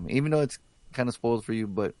should. I mean, even though it's kind of spoiled for you,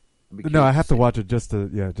 but No, I have to watch it just to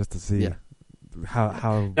see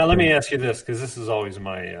how. Now let me ask you this, because this is always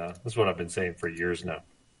my this is what I've been saying for years now.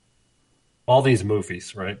 All these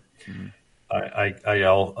movies, right? Mm-hmm.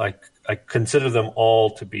 I consider them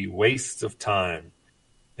all to be wastes of time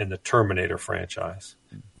in the Terminator franchise.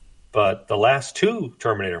 But the last two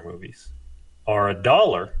Terminator movies are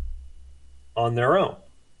 $1 on their own.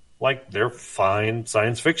 Like, they're fine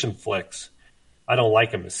science fiction flicks. I don't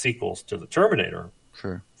like them as sequels to the Terminator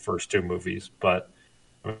first two movies, but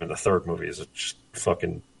I mean, the third movie is just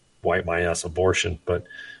fucking wipe my ass abortion. But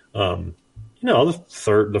the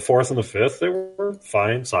fourth and the fifth, they were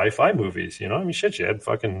fine sci-fi movies. You know, I mean, shit, you had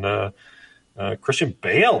fucking Christian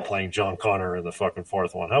Bale playing John Connor in the fucking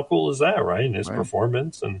fourth one. How cool is that, right? And his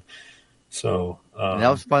performance, and so and that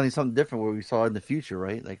was finally something different where we saw in the future,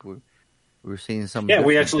 right? Like we were seeing something. Yeah,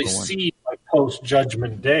 we actually see like post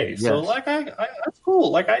Judgment Day. So like, I that's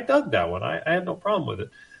cool. Like, I dug that one. I had no problem with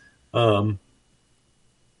it.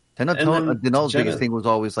 Denal's biggest thing was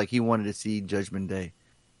always like he wanted to see Judgment Day.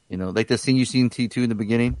 You know, like the scene you see in T2 in the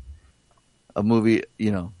beginning, a movie,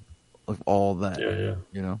 you know, of all that. Yeah.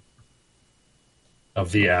 You know,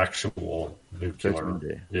 of the actual nuclear, Judgment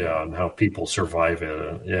Day. Yeah, and how people survive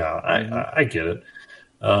it. Yeah, I get it.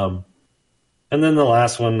 And then the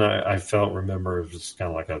last one I remember it was kind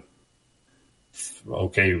of like a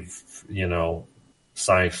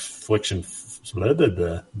science fiction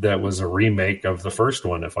that was a remake of the first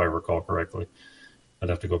one, if I recall correctly. I'd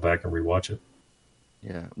have to go back and rewatch it.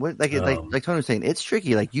 Yeah, like Tony was saying, it's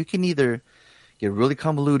tricky. Like, you can either get really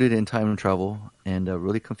convoluted in time travel and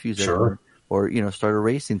really confuse everyone, or start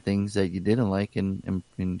erasing things that you didn't like and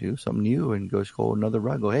do something new and go another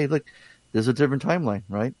route. Go, hey, look, there's a different timeline,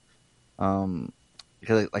 right?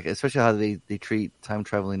 Because like especially how they treat time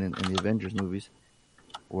traveling in the Avengers movies,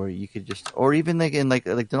 where you could just, or even like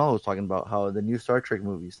Donald was talking about how the new Star Trek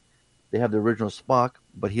movies, they have the original Spock,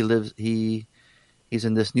 but he's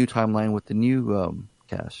in this new timeline with the new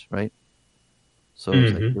cast, right? So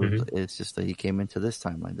it's just that he came into this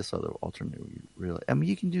timeline, this other alternate. Really, I mean,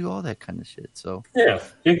 you can do all that kind of shit. So yeah,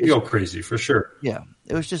 you can go crazy for sure. Yeah,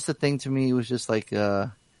 it was just a thing to me. It was just like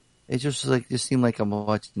it just seemed like I'm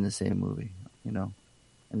watching the same movie, you know.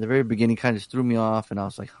 And the very beginning kind of just threw me off, and I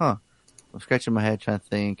was like, huh. I'm scratching my head trying to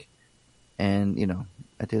think, and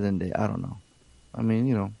at the end of the day, I don't know. I mean,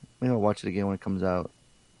 maybe I'll watch it again when it comes out,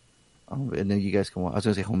 and then you guys can watch. I was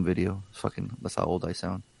gonna say home video. That's how old I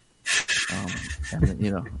sound. And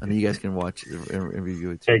then, and then you guys can watch and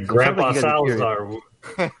review it too. Hey, Grandpa Salazar.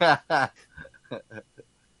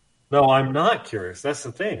 No, I'm not curious. That's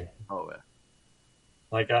the thing. Oh yeah.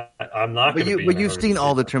 Like, I'm not going to be. But you've seen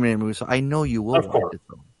all the Terminator movies, so I know you will. Of course. It,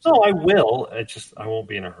 no, I will. I won't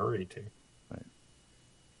be in a hurry to. Right.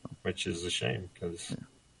 Which is a shame because,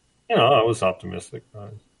 I was optimistic.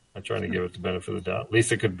 I'm trying to give it the benefit of the doubt. At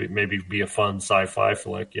least it could be a fun sci-fi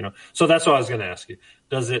flick, So that's what I was going to ask you.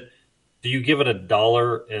 Do you give it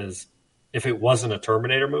 $1 as if it wasn't a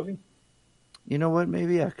Terminator movie? You know what?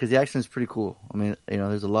 Maybe, yeah, because the action is pretty cool. I mean,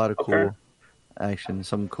 there's a lot of cool action,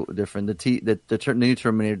 some cool, different. The new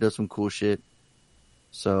Terminator does some cool shit.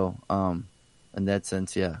 So, in that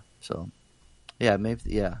sense, yeah. So, yeah, maybe,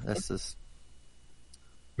 yeah, that's just.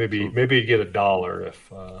 Maybe you get $1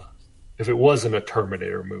 if it wasn't a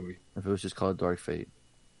Terminator movie. If it was just called Dark Fate.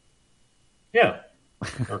 Yeah.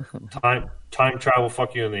 Or time travel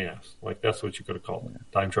fuck you in the ass. Like, that's what you could have called it.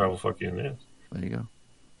 Time travel fuck you in the ass. There you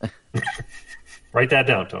go. Write that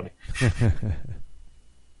down, Tony.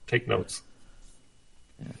 Take notes.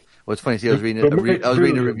 Yeah. Well, it's funny. See, I was reading a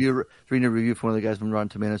review from one of the guys from Rotten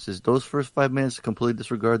Tomatoes. Says those first 5 minutes completely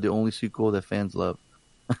disregard the only sequel that fans love.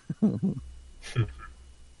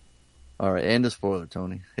 All right, and the spoiler,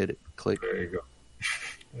 Tony. Hit it. Click. There you go.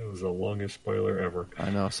 It was the longest spoiler ever. I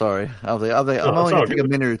know. Sorry. I'm only gonna take a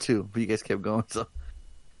minute or two, but you guys kept going. So.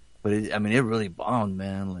 But it really bombed,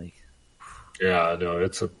 man. Like, Yeah, no,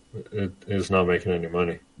 it is not making any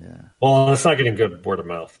money. yeah. Well, it's not getting good word of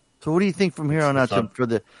mouth. So what do you think from here on out not- for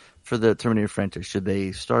the Terminator franchise? Should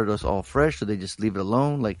they start us all fresh? Should they just leave it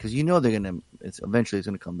alone? Like, because eventually it's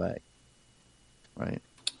gonna come back, right?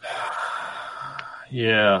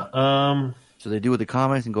 Yeah. So they do with the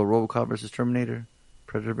comics and go RoboCop versus Terminator,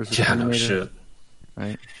 Predator versus Terminator. No shit.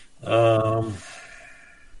 Right? Um.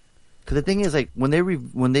 Because the thing is, like, when they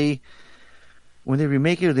remake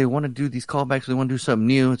it, or they want to do these callbacks, or they want to do something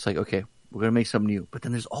new. It's like, okay, we're gonna make something new. But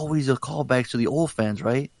then there's always a callbacks to the old fans,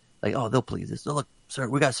 right? Like, oh, they'll please this. Oh, look, sir,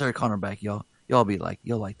 we got Sarah Connor back, y'all. Y'all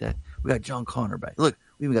like that. We got John Connor back. Look,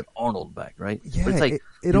 we even got Arnold back, right? Yeah, but it's like it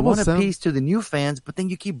you almost want to sounds... appease to the new fans, but then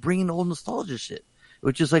you keep bringing old nostalgia shit,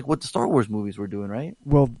 which is like what the Star Wars movies were doing, right?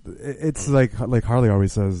 Well, it's like Harley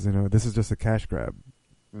always says, this is just a cash grab.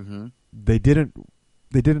 Mm-hmm. They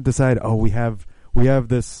didn't decide. Oh, we have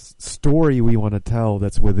this story we want to tell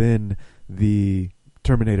that's within the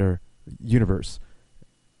Terminator universe.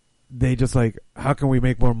 They just like, how can we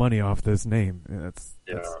make more money off this name? That's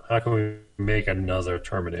how can we make another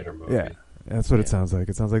Terminator movie? Yeah, that's what it sounds like.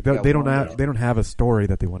 It sounds like they don't have a story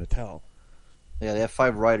that they want to tell. Yeah, they have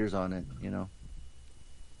 5 writers on it,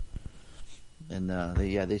 and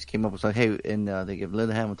they just came up with like, hey, and they give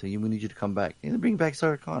Linda Hamilton, we need you to come back, and they bring back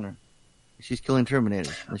Sarah Connor. She's killing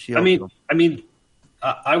Terminators.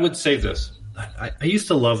 I would say this. I used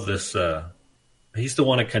to love this. I used to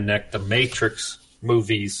want to connect the Matrix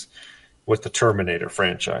movies with the Terminator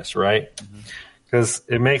franchise, right? Because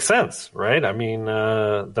it makes sense, right? I mean,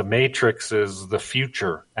 the Matrix is the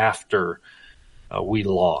future after we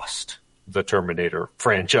lost the Terminator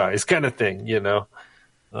franchise, kind of thing,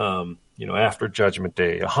 after Judgment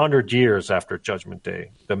Day, 100 years after Judgment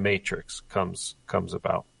Day, the Matrix comes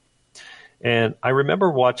about. And I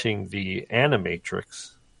remember watching the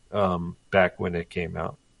Animatrix back when it came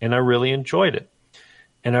out, and I really enjoyed it.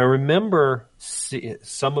 And I remember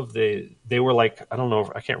some of they were like, I don't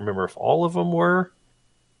know, I can't remember if all of them were.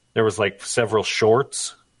 There was like several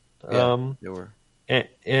shorts. Yeah, they were.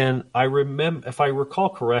 And I remember, if I recall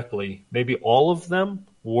correctly, maybe all of them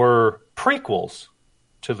were prequels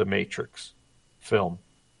to the Matrix film,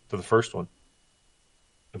 to the first one,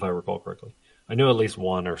 if I recall correctly. I knew at least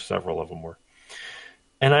one or several of them were.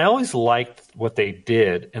 And I always liked what they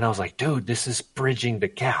did, and I was like, dude, this is bridging the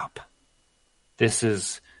gap. This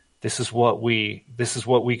is what we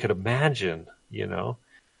could imagine,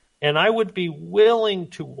 And I would be willing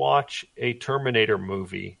to watch a Terminator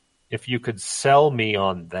movie if you could sell me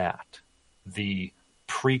on that, the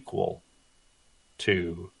prequel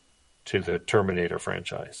to the Terminator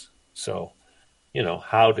franchise. So,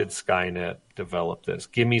 how did Skynet develop this?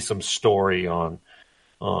 Give me some story on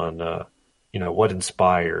what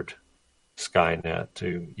inspired Skynet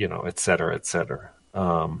to, et cetera, et cetera.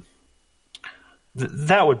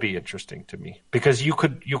 That would be interesting to me, because you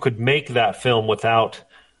could make that film without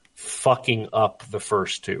fucking up the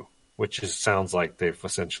first two, which sounds like they've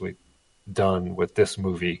essentially done with this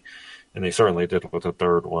movie, and they certainly did with the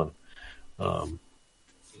third one. And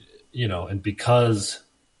because,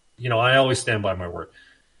 I always stand by my word.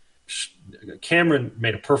 Cameron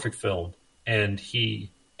made a perfect film, and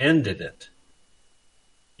he ended it.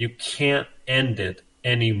 You can't end it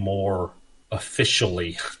any more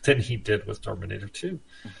officially than he did with Terminator 2.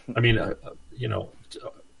 I mean,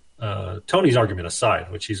 Tony's argument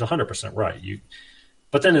aside, which he's 100% right.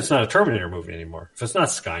 But then it's not a Terminator movie anymore. If it's not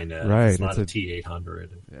Skynet, right, it's not a T-800.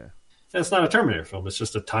 Yeah. It's not a Terminator film. It's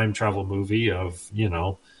just a time travel movie of,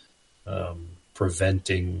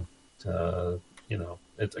 preventing,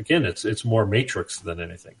 it's more Matrix than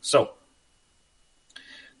anything. So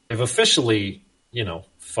they've officially,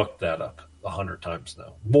 fucked that up 100 times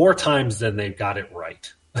now. More times than they've got it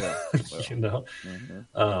right. Yeah, well.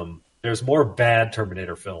 Mm-hmm. There's more bad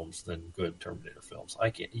Terminator films than good Terminator films.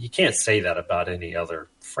 You can't say that about any other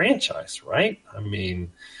franchise, right? I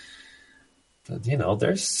mean,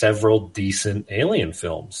 there's several decent Alien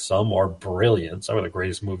films. Some are brilliant. Some are the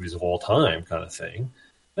greatest movies of all time, kind of thing.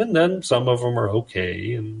 And then some of them are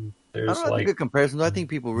okay. And there's I don't know, a good comparison. I think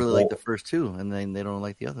people really like the first two, and then they don't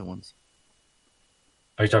like the other ones.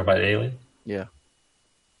 Are you talking about Alien? Yeah.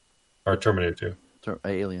 Or Terminator 2?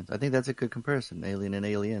 Aliens. I think that's a good comparison. Alien and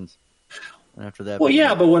Aliens. And after that, well,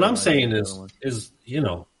 yeah, but what I'm saying is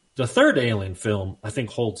the third Alien film I think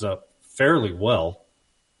holds up fairly well.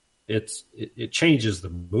 It changes the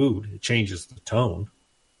mood, it changes the tone,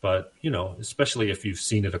 but especially if you've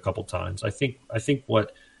seen it a couple times, I think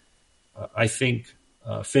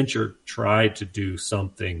Fincher tried to do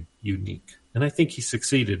something unique, and I think he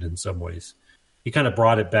succeeded in some ways. He kind of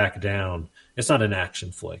brought it back down It's not an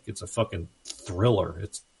action flick. It's a fucking thriller.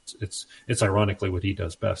 It's ironically what he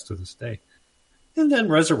does best to this day. And then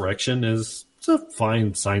Resurrection it's a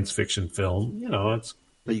fine science fiction film. You know, it's.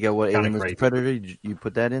 But you got what, kinda Alien vs. crazy. Predator? You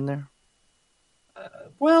put that in there?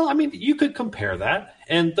 Well, I mean, you could compare that,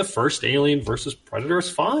 and the first Alien versus Predator is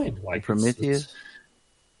fine. Like Prometheus?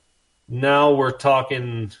 Now we're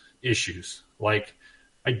talking issues. Like,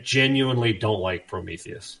 I genuinely don't like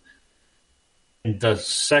Prometheus. And the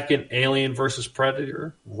second Alien versus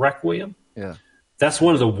Predator, Requiem, Yeah. that's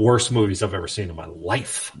one of the worst movies I've ever seen in my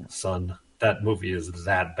life, son. That movie is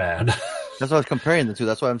that bad. That's why I was comparing the two.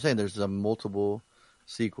 That's why I'm saying there's multiple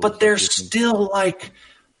sequels. But there's still like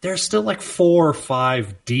 4 or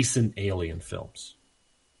 5 decent Alien films.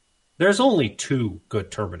 There's only 2 good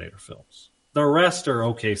Terminator films. The rest are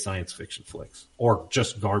okay science fiction flicks or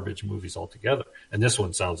just garbage movies altogether. And this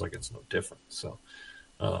one sounds like it's no different. So,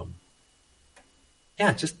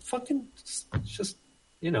 yeah, just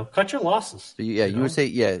cut your losses. So you would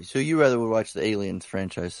say, so you rather would watch the Aliens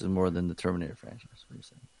franchises more than the Terminator franchise. What are you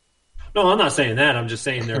saying? No, I'm not saying that. I'm just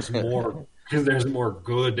saying there's more because there's more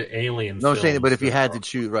good Alien films. No, I'm saying, but if you had to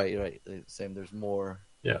choose, right. Same, there's more.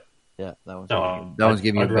 Yeah. Yeah, that one's I'd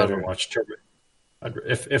giving you I'd better. rather watch Terminator.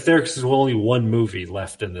 If there's only one movie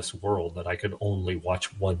left in this world that I could only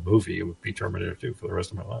watch one movie, it would be Terminator 2 for the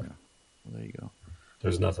rest of my life. Yeah. Well, there you go.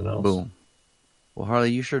 There's nothing else. Boom. Well,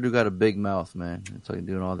 Harley, you sure do got a big mouth, man. It's like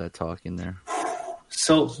doing all that talking there.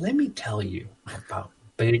 So let me tell you about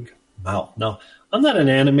Big Mouth. No, I'm not an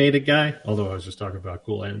animated guy, although I was just talking about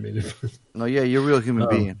cool animated. No, yeah, you're a real human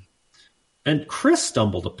being. And Chris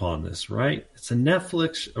stumbled upon this, right? It's a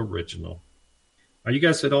Netflix original. Are you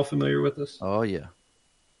guys at all familiar with this? Oh, yeah.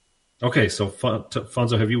 Okay, so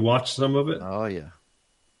Fonzo, have you watched some of it? Oh, yeah.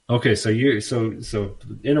 Okay, so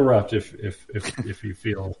interrupt if you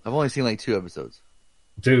feel. I've only seen like 2 episodes.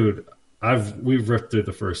 Dude, we've ripped through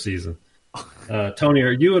the first season. Tony,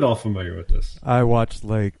 are you at all familiar with this? I watched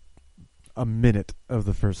like a minute of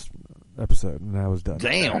the first episode and I was done.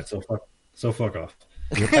 Damn. Right, so fuck off.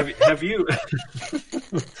 Have you?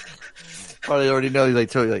 Probably already know. He's like,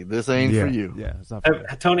 tell you, like, this ain't for you. Yeah, it's not for me.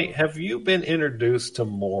 Tony, have you been introduced to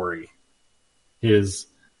Maury? The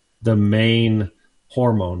main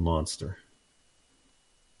hormone monster.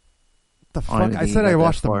 The fuck? I said I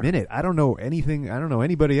watched a minute. I don't know anything. I don't know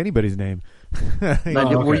anybody's name.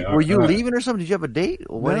 Were you leaving or something? Did you have a date?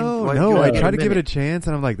 No. I tried to give it a chance,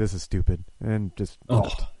 and I'm like, this is stupid, and just.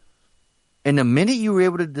 In a minute, you were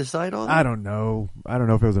able to decide all that? I don't know. I don't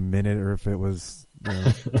know if it was a minute or if it was.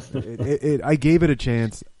 I gave it a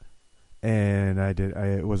chance, and I did.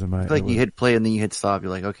 It wasn't my. It's like you hit play and then you hit stop. You're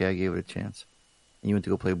like, okay, I gave it a chance. And you went to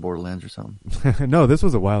go play Borderlands or something. No, this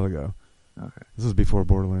was a while ago. Okay, this was before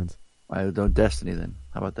Borderlands. I don't Destiny then.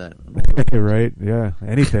 How about that? Right? Yeah.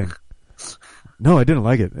 Anything. No, I didn't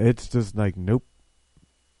like it. It's just like, nope.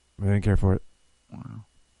 I didn't care for it. Wow.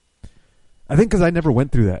 I think because I never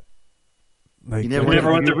went through that. Like, you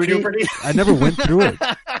never went through puberty? I never went through it.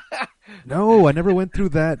 No, I never went through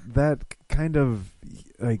that kind of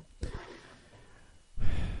like.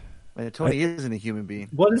 Man, Tony isn't a human being.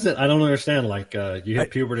 What is it? I don't understand. Like you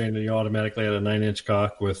hit puberty and then you automatically had a 9-inch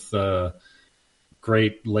cock with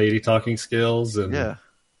great lady talking skills and yeah.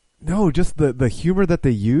 No, just the humor that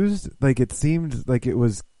they used. Like it seemed like it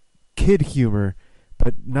was kid humor,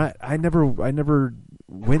 but not. I never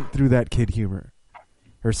went through that kid humor.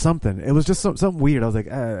 Or something. It was just something weird. I was like,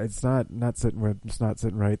 it's not sitting right. It's not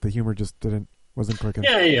sitting right. The humor just wasn't clicking.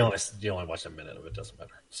 Yeah, you only watch a minute of it. Doesn't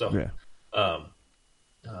matter. So, yeah.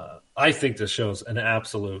 I think this show's an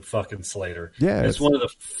absolute fucking slater. Yeah, it's one of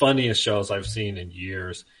the funniest shows I've seen in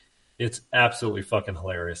years. It's absolutely fucking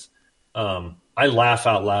hilarious. I laugh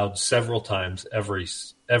out loud several times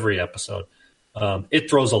every episode. It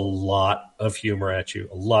throws a lot of humor at you,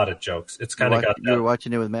 a lot of jokes. It's kind of got that. You were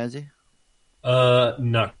watching it with Mazzy?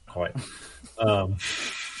 Not quite.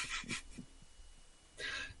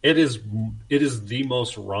 It is the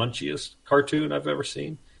most raunchiest cartoon I've ever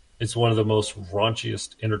seen. It's one of the most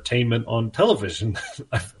raunchiest entertainment on television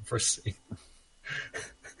I've ever seen.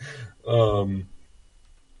 And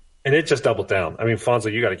it just doubled down. I mean,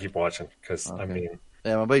 Fonzo, you got to keep watching because I mean,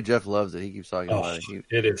 yeah, my buddy Jeff loves it. He keeps talking about it.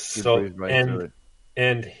 It is so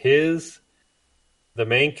and the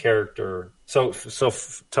main character. So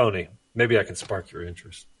Tony. Maybe I can spark your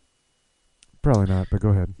interest. Probably not, but go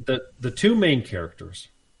ahead. The 2 main characters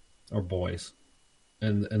are boys,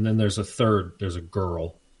 and then there's a third. There's a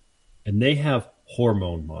girl, and they have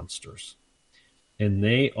hormone monsters, and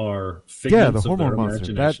they are figments of their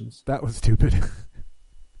imaginations. That was stupid.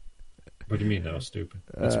 What do you mean that was stupid?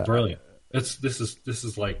 It's brilliant. This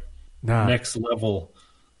is like next level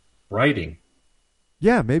writing.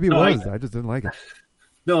 Yeah, maybe it No, was. I just didn't like it.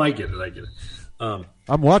 No, I get it.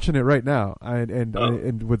 I'm watching it right now,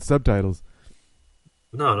 and with subtitles.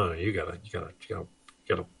 No, you gotta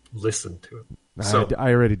listen to it. So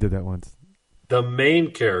I already did that once. the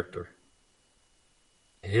main character,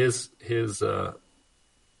 his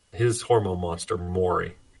hormone monster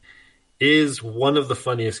Maury, is one of the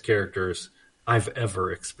funniest characters I've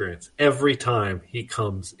ever experienced. Every time he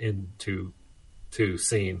comes into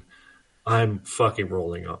scene, I'm fucking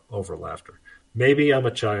rolling up over laughter. Maybe I'm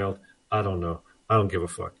a child. I don't know. I don't give a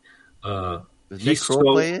fuck. Does Nick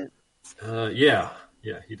Kroll play it? Yeah,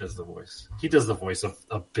 he does the voice. He does the voice of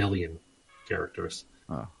a billion characters.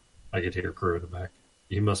 Oh. I could hear Crew in the back.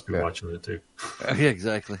 He must be watching it too. Yeah,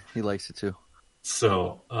 exactly. He likes it too.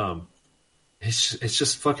 So, it's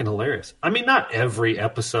just fucking hilarious. I mean, not every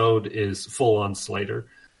episode is full on Slater,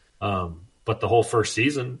 but the whole first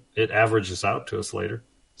season it averages out to a Slater.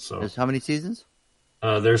 So, there's how many seasons?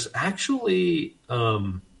 There's actually,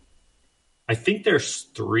 I think there's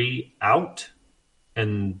 3 out,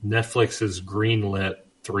 and Netflix has greenlit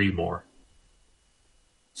 3 more.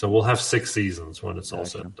 So we'll have 6 seasons when it's all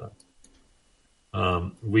said and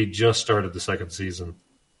done. We just started the 2nd season.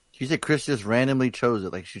 She said Chris just randomly chose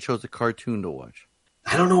it. Like she chose a cartoon to watch.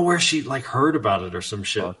 I don't know where she heard about it or some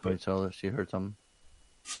shit. Oh, but tell her she heard something.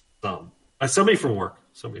 Somebody from work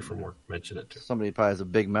mentioned it too. Somebody probably has a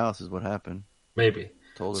big mouth is what happened. Maybe.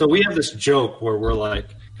 So we have this joke where we're like,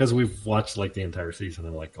 because we've watched like the entire season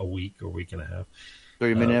in like a week or week and a half.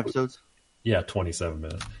 30-minute episodes? Yeah, 27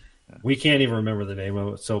 minutes. Yeah. We can't even remember the name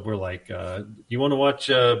of it. So we're like, you want to watch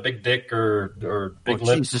Big Dick or Big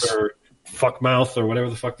Lips Jesus. Or Fuck Mouth or whatever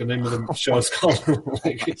the fuck the name of the show is called?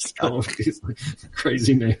 Like, it's called these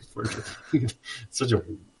crazy names for such a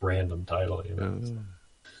random title, you know.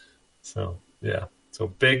 So yeah. So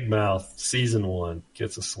Big Mouth season 1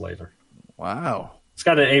 gets a Slater. Wow. It's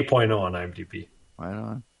got an 8.0 on IMDb. Right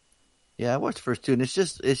on. Yeah, I watched the first 2, and it's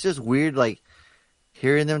just weird, like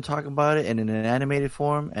hearing them talk about it and in an animated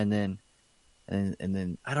form, and then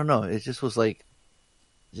I don't know. It just was like,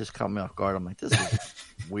 it just caught me off guard. I'm like, this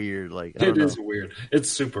is weird. Like it is weird. It's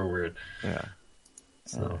super weird. Yeah.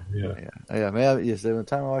 So yeah. Yes. The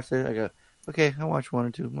time I watched it, I go, okay, I watched 1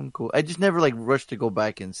 or 2. I'm cool. I just never like rushed to go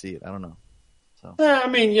back and see it. I don't know. So I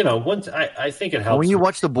mean, once I think it helps when you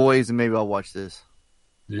watch The Boys, and maybe I'll watch this.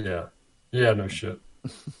 Yeah. No shit. I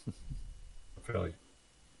feel like.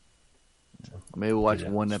 Maybe we'll watch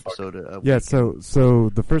one episode. So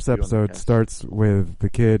the first episode starts with the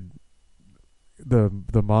kid,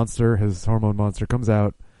 the monster, his hormone monster comes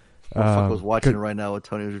out. I was watching it right now with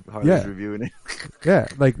Tony Harley's reviewing it. Yeah,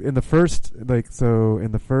 like in the first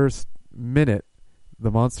minute, the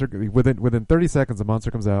monster within 30 seconds, the monster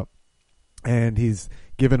comes out, and he's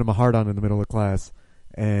giving him a hard on in the middle of class,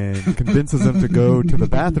 and convinces him to go to the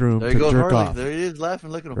bathroom to jerk off. There he is, laughing,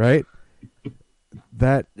 look at him. Right.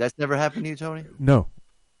 That's never happened to you, Tony? No.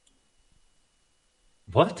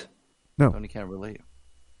 What? No. Tony can't relate.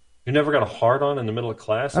 You never got a hard on in the middle of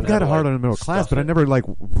class? I've got a hard on in the middle of class, but I never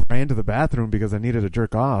ran to the bathroom because I needed to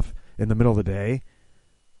jerk off in the middle of the day.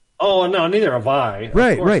 Oh no, neither have I.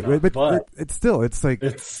 Right. But it's still, it's like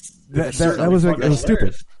it was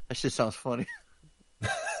stupid. That shit sounds funny.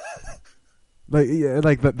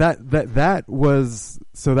 That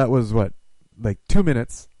was what, like 2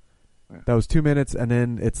 minutes. That was 2 minutes, and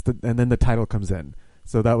then the title comes in.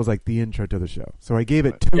 So that was like the intro to the show. So I gave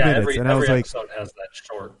it 2 minutes, and I was like, every episode has that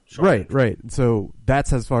short right. So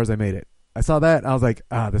that's as far as I made it. I saw that, and I was like,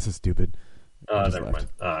 this is stupid. Never mind.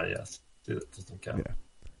 Yes, it doesn't count. Yeah.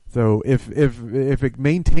 So if it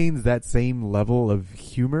maintains that same level of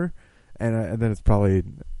humor, and then it's probably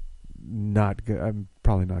not good. I'm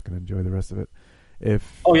probably not going to enjoy the rest of it.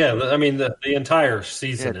 I mean the entire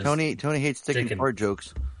season. Yeah, Tony hates taking fart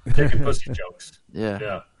jokes. Taking pussy jokes.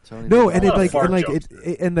 Yeah. No, and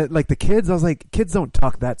the kids. I was like, kids don't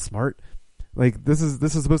talk that smart. Like this is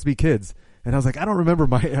supposed to be kids, and I was like, I don't remember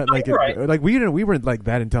my we weren't like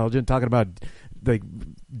that intelligent talking about like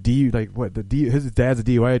his dad's a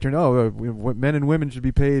DUI attorney. Men and women should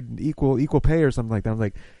be paid equal pay or something like that. I was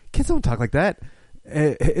like, kids don't talk like that.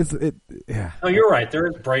 Yeah. No, you're right. There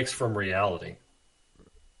is breaks from reality.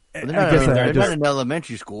 Well, they're not in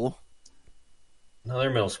elementary school. No,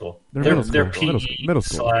 they're middle school. They're PE middle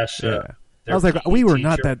school. / I was like, we were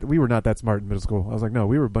not that smart in middle school. I was like, no,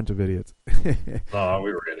 we were a bunch of idiots. No,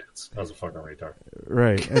 we were idiots. I was a fucking retard.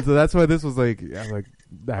 Right, and so that's why this was like, I'm like,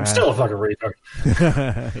 I'm still a fucking retard.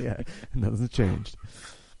 Yeah, nothing's changed.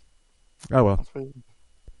 Oh well.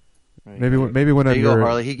 Right. Maybe when there you go,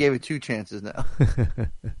 Harley. He gave it 2 chances now.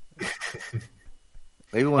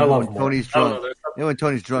 Maybe when Tony's drunk. Maybe when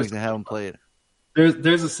Tony's drunk, they have him play it.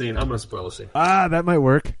 There's a scene. I'm going to spoil a scene. That might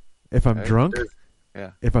work if I'm drunk.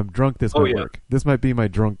 Yeah. If I'm drunk, this might work. This might be my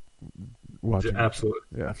drunk watching. Absolutely.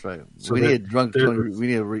 Yeah. That's right. So we need a drunk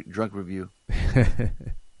drunk review.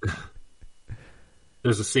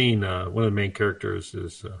 There's a scene. One of the main characters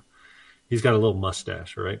is he's got a little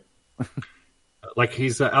mustache, right? Like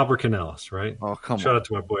he's Albert Canales, right? Oh, come on. Shout out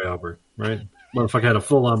to my boy Albert, right? Motherfucker had a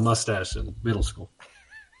full-on mustache in middle school.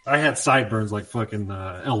 I had sideburns like fucking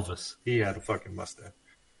Elvis. He had a fucking mustache.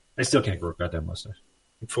 I still can't grow a goddamn mustache.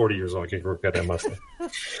 I'm 40 years old. I can't grow a goddamn mustache.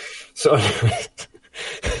 So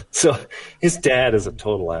his dad is a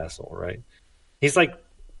total asshole, right? He's like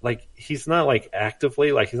he's not like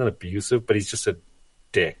actively, like he's not abusive, but he's just a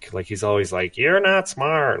dick. Like he's always like, you're not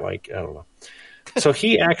smart. Like, I don't know. So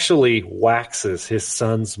he actually waxes his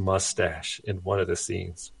son's mustache in one of the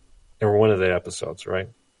scenes, or one of the episodes, right?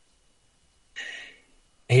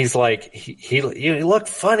 He's like, you look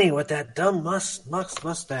funny with that dumb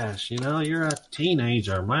mustache. You know, you're a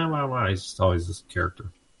teenager. He's just always this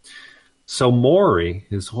character. So Maury,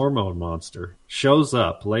 his hormone monster, shows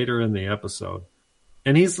up later in the episode,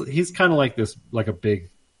 and he's kind of like this, like a big.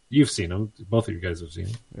 You've seen him. Both of you guys have seen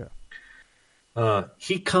him. Yeah.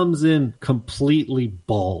 He comes in completely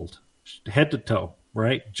bald, head to toe,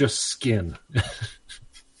 right? Just skin.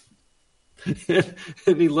 And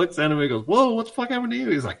he looks at him and he goes, whoa, what the fuck happened to you?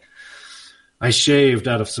 He's like, I shaved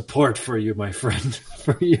out of support for you, my friend,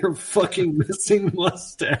 for your fucking missing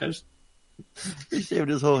mustache. He shaved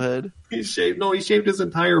his whole head. He shaved his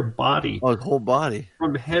entire body. Oh, his whole body.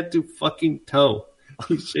 From head to fucking toe.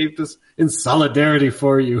 He shaved us in solidarity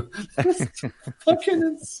for you. It's fucking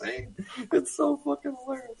insane. It's so fucking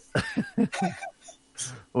hilarious.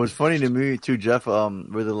 What's funny to me too, Jeff,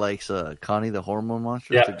 really likes Connie, the hormone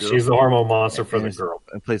monster. Yeah, she's the hormone monster for the girl.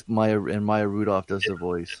 And plays Maya Rudolph does the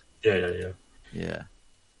voice. Yeah. Yeah.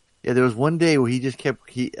 There was one day where he just kept.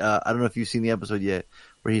 I don't know if you've seen the episode yet,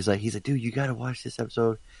 where he's like, dude, you got to watch this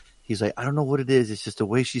episode. He's like, I don't know what it is. It's just the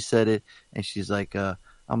way she said it, and she's like, I'm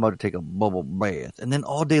about to take a bubble bath, and then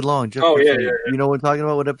all day long, Jeff. Yeah. You know what I'm talking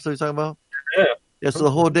about? What episode you're talking about? Yeah. Yeah, so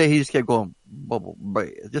the whole day he just kept going bubble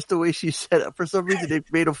bath. Just the way she said it. For some reason, it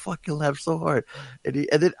made him fucking laugh so hard. And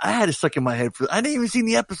then I had it stuck in my head. I didn't even see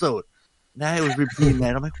the episode. Now I was repeating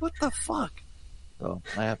that. I'm like, what the fuck? So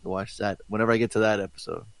I have to watch that. Whenever I get to that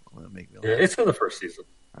episode, it'll make me laugh. Yeah, it's in the first season.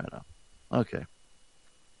 I know. Okay.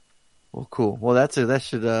 Well, cool. Well, that's it. That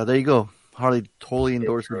should, there you go. Harley totally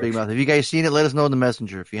endorsing Big Mouth. Have you guys seen it? Let us know in the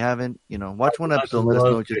messenger. If you haven't, watch one episode. Let us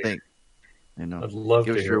know what you think. I'd love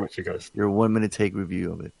to hear what you guys. Your 1 minute take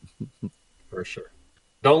review of it. For sure.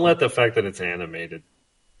 Don't let the fact that it's animated.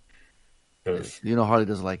 Harley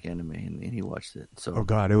doesn't like anime, and he watched it. So. Oh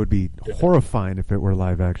God, it would be horrifying if it were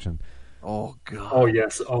live action. Oh God. Oh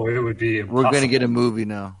yes. Oh, it would be. Impossible. We're gonna get a movie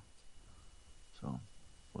now. So.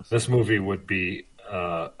 This movie would be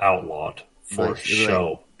outlawed for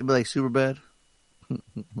show. It'd be like Superbad.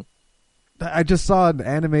 I just saw an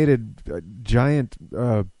animated giant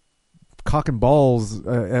cock and balls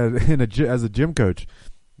as a gym coach.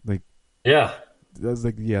 Like, yeah, I was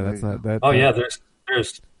like, yeah, that's not that. Oh yeah, there's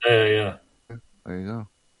yeah. There you go.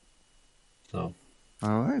 So,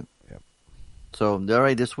 all right. Yep. So, all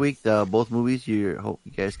right, this week, both movies, hope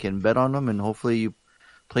you guys can bet on them, and hopefully you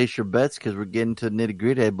place your bets because we're getting to nitty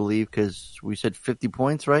gritty, I believe, because we said 50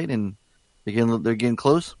 points, right? And they're getting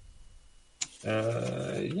close.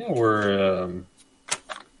 Yeah, we're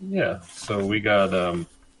So we got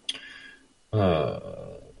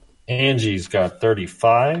Angie's got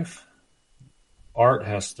 35, Art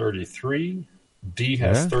has 33, D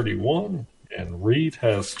has 31, and Reed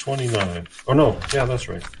has 29. Oh no, yeah, that's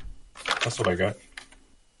right. That's what I got.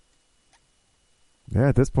 Yeah,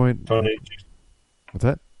 at this point. Tony, what's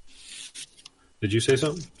that? Did you say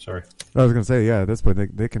something? Sorry. I was going to say, yeah, at this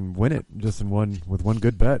point they can win it just with one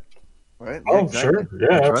good bet. Right? Oh, exactly. Sure.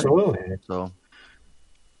 Yeah, that's absolutely. Right. So,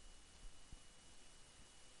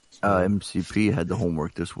 MCP had the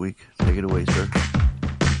homework this week. Take it away, sir.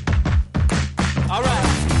 All right.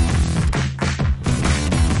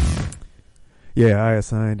 Yeah, I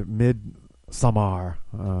assigned Midsommar,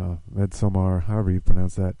 however you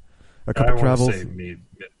pronounce that. A couple travels. I want to say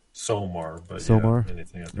Midsommar, but Somar. Yeah,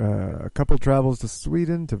 anything a couple travels to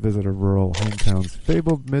Sweden to visit a rural hometown's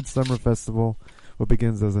fabled midsummer festival. What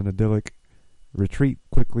begins as an idyllic retreat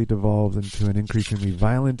quickly devolves into an increasingly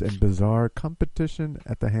violent and bizarre competition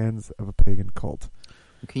at the hands of a pagan cult.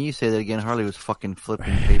 Can you say that again? Harley was fucking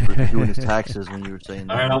flipping papers, doing his taxes when you were saying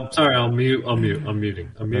that. All right, I'm sorry. I'm muting. I'm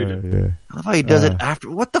muted. I love how he does it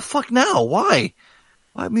after. What the fuck now? Why?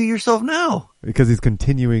 Why mute yourself now? Because he's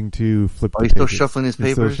continuing to flip. Oh, the he's still pages. shuffling his He's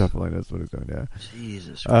papers? still shuffling. That's what he's doing. Yeah.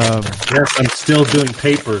 Jesus. Yes, I'm still doing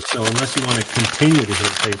papers, so unless you want to continue to hear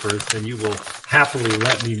papers, then you will happily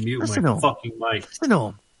let me mute Listen my to him. fucking mic. Listen to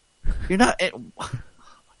him. You're not.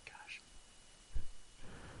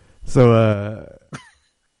 So,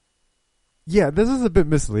 yeah, this is a bit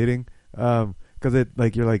misleading. Because it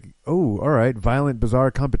like you're like, oh, all right, violent,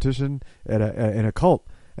 bizarre competition at in a cult,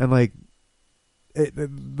 and like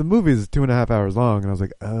the movie is 2.5 hours long, and I was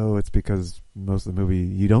like, oh, it's because most of the movie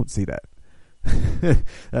you don't see that.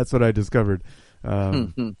 That's what I discovered.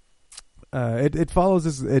 It follows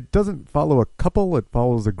this. It doesn't follow a couple. It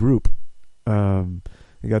follows a group. You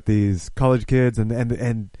got these college kids, and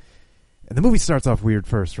the movie starts off weird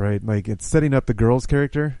first, right? Like it's setting up the girl's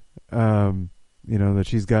character. You know that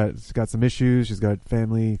she's got some issues. She's got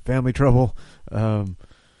family trouble,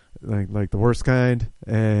 like the worst kind.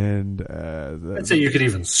 And I'd say you could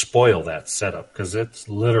even spoil that setup because it's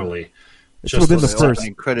literally just within the first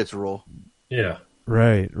credits roll. Yeah,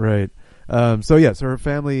 right. So her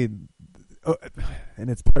family, and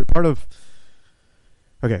it's part of.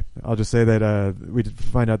 Okay, I'll just say that we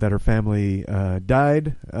find out that her family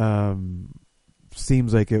died.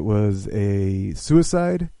 Seems like it was a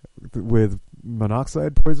suicide with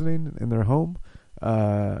monoxide poisoning in their home.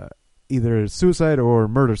 Either suicide or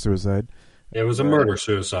murder-suicide. It was a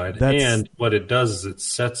murder-suicide. And what it does is it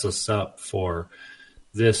sets us up for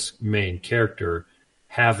this main character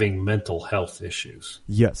having mental health issues.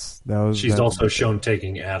 Yes. She's also shown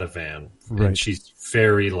taking Ativan. Right. And she's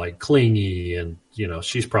very clingy, and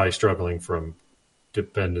she's probably struggling from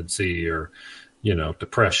dependency or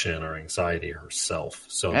depression or anxiety herself.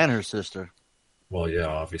 So and her sister. Well, yeah,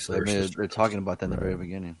 obviously they're talking about that in the very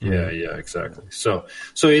beginning. Yeah, exactly. So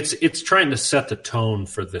it's trying to set the tone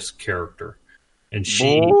for this character, and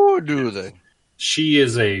she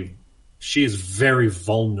is very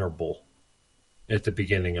vulnerable at the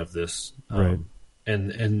beginning of this, right?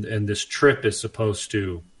 And this trip is supposed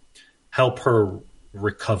to help her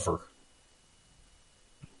recover.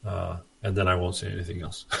 And then I won't say anything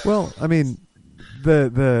else. Well, I mean,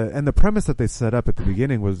 the premise that they set up at the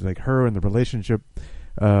beginning was like her and the relationship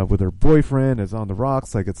with her boyfriend is on the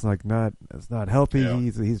rocks. Like it's not healthy. Yeah.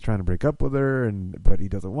 He's trying to break up with her, but he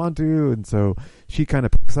doesn't want to, and so she kind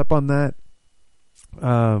of picks up on that.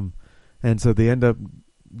 And so they end up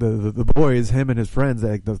the boys, him and his friends.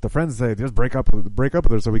 Like the friends say, just break up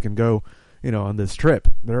with her so we can go, on this trip.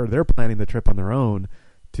 They're planning the trip on their own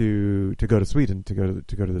to go to Sweden to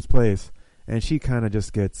go to this place, and she kind of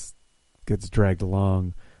just gets dragged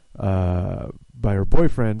along by her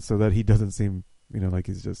boyfriend so that he doesn't seem like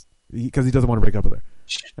he's just because he doesn't want to break up with her.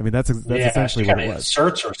 I mean that's essentially what it was. She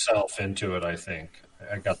inserts herself into it. I think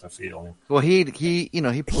I got the feeling. Well, he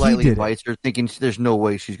politely invites her, thinking there's no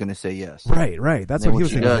way she's going to say yes. Right. That's what he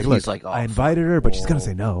was saying. He's like, I invited her, but she's going to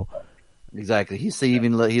say no. Exactly. He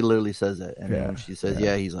literally says that, and then when she says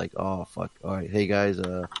yeah, he's like, oh fuck, all right, hey guys,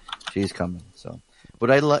 she's coming. So, but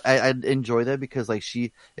I enjoy that because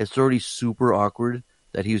it's already super awkward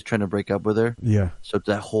that he was trying to break up with her. Yeah. So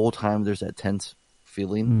that whole time there's that tense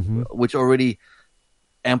feeling, which already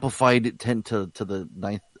amplified it to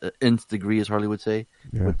the nth degree, as Harley would say,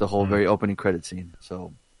 with the whole very opening credit scene.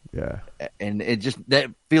 So yeah, and it just that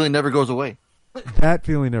feeling never goes away. That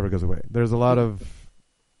feeling never goes away. There's a lot of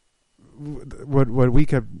what we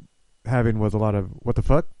kept having was a lot of what the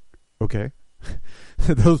fuck. Okay,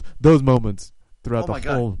 those moments throughout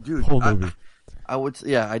whole movie. I would,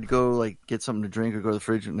 I'd go get something to drink or go to the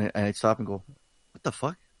fridge and I'd stop and go, what the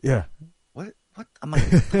fuck? Yeah. What? I'm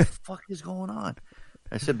like, what the fuck is going on?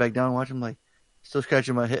 I sit back down and watch him still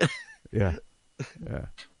scratching my head. Yeah.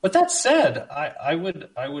 But that said, I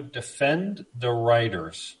would defend the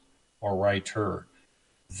writers or writer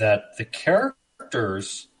that the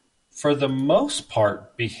characters, for the most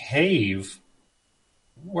part, behave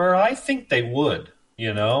where I think they would.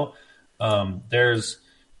 There's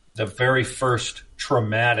the very first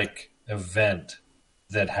traumatic event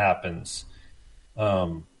that happens.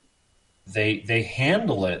 They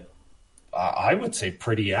handle it, I would say,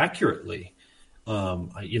 pretty accurately.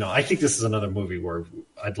 I think this is another movie where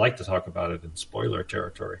I'd like to talk about it in spoiler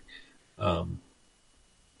territory. Because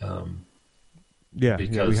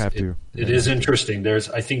we have to. It is interesting.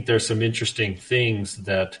 I think there's some interesting things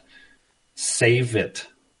that save it.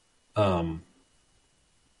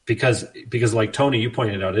 Because like Tony, you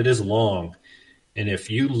pointed out, it is long. And if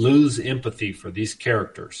you lose empathy for these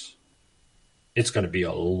characters, it's going to be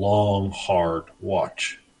a long, hard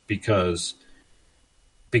watch because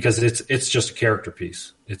it's just a character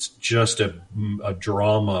piece. It's just a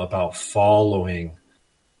drama about following,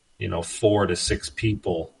 4 to 6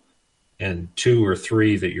 people and 2 or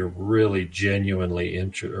 3 that you're really genuinely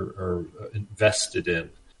or invested in.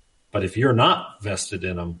 But if you're not vested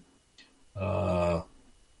in them,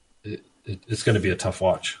 it's going to be a tough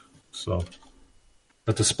watch. So,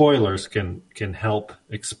 but the spoilers can help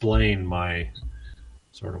explain my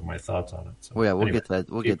thoughts on it. So, Well, yeah, we'll anyway, get that.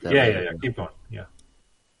 We'll get that. Yeah. Keep going. Yeah.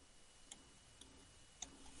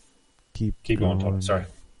 Keep going, Tom. Sorry.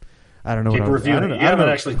 I don't know. Keep reviewing it. You haven't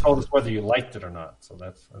know. actually told us whether you liked it or not, so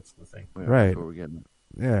that's the thing. Yeah, Right. that's what we're getting.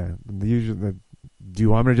 Yeah. Do you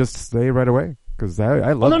want me to just say right away? Because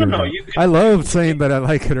I love. No. I love saying that I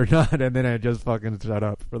like it or not, and then I just fucking shut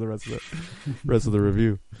up for the rest of the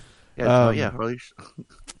review. Yeah, really.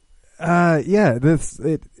 Yeah.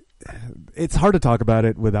 It's hard to talk about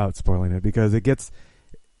it without spoiling it because it gets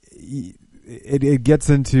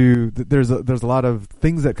into there's a lot of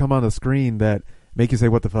things that come on the screen that make you say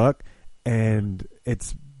what the fuck, and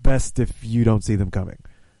it's best if you don't see them coming.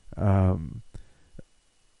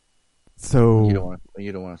 So you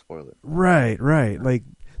don't want to spoil it. Right. Like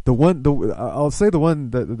I'll say the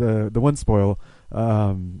one spoil.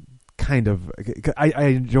 Kind of. I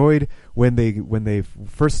enjoyed when they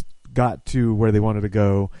first got to where they wanted to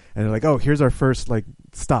go, and they're like, "Oh, here's our first like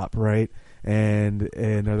stop," right? And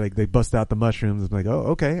they're like, they bust out the mushrooms. I'm like,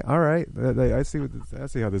 "Oh, okay, all right, I see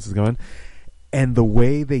how this is going." And the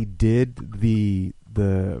way they did the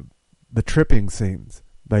tripping scenes,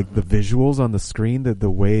 like the visuals on the screen,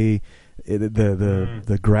 the way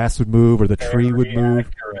the grass would move or the tree would move,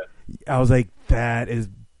 I was like, that is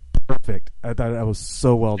perfect. I thought that was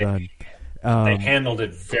so well done. They handled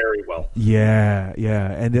it very well. Yeah,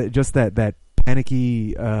 and just that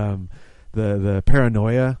panicky, the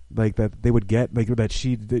paranoia like that they would get, like that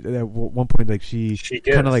she did, at one point, like she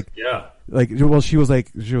kind of like she was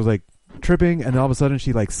like tripping, and all of a sudden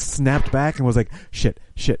she like snapped back and was like shit,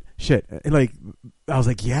 and like I was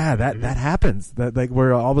like, yeah, that happens, that like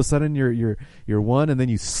where all of a sudden you're one and then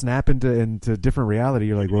you snap into different reality.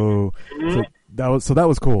 You're like, whoa. So that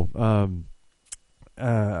was cool.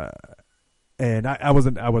 And I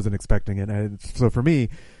wasn't expecting it. And so for me,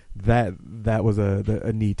 that was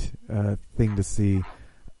a neat thing to see.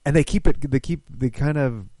 And they kind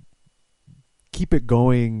of keep it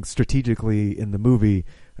going strategically in the movie,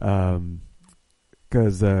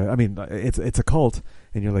 because I mean it's a cult,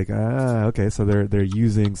 and you're like, okay, so they're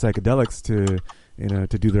using psychedelics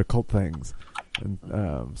to do their cult things, and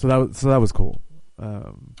so that was cool.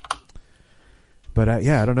 But I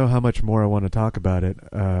don't know how much more I want to talk about it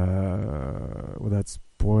without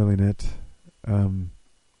spoiling it,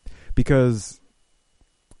 because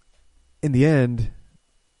in the end,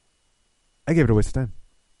 I gave it a waste of time.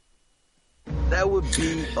 That would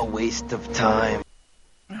be a waste of time.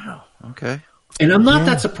 Oh, okay. And I'm not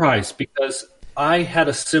that surprised, because I had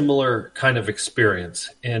a similar kind of experience,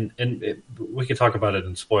 and we can talk about it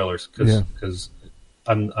in spoilers because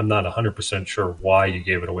I'm not 100% sure why you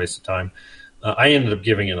gave it a waste of time. I ended up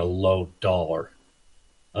giving it a low dollar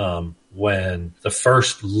when the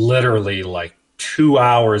first literally like 2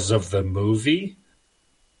 hours of the movie,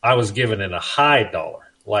 I was giving it a high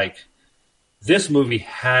dollar. Like, this movie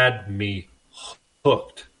had me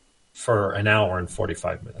hooked for an hour and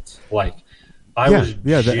 45 minutes. Like, I was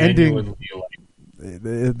the ending. Like,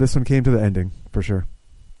 this one came to the ending for sure.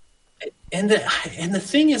 And the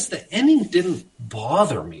thing is, the ending didn't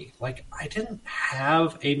bother me. Like, I didn't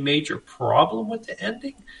have a major problem with the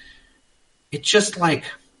ending. It just like,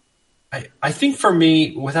 I think for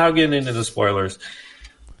me, without getting into the spoilers,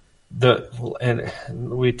 and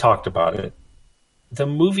we talked about it, the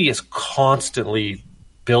movie is constantly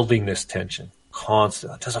building this tension.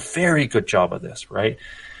 Constantly does a very good job of this, right?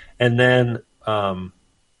 And then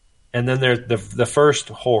there's the first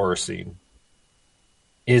horror scene.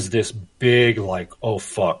 Is this big, like, oh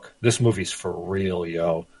fuck, this movie's for real,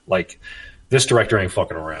 yo. Like, this director ain't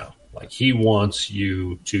fucking around. Like, he wants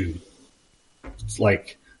you to,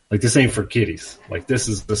 like this ain't for kiddies. Like, this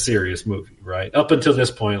is the serious movie, right? Up until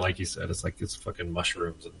this point, like you said, it's like it's fucking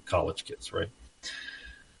mushrooms and college kids, right?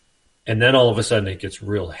 And then all of a sudden it gets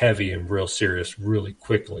real heavy and real serious really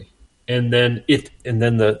quickly. And then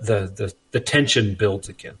the tension builds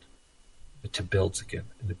again. It builds again,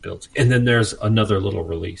 and it builds again. And then there's another little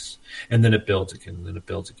release, and then it builds again, and then it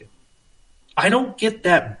builds again. I don't get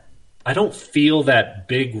that. I don't feel that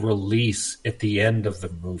big release at the end of the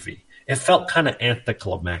movie. It felt kind of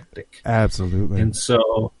anticlimactic. Absolutely. And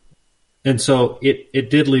so it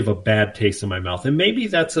did leave a bad taste in my mouth. And maybe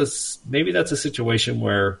that's a situation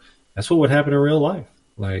where that's what would happen in real life.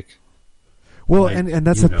 Like, well, and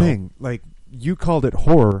that's the thing. Like, you called it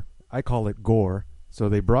horror, I call it gore. So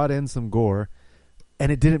they brought in some gore,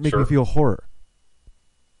 and it didn't make me feel horror.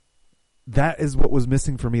 That is what was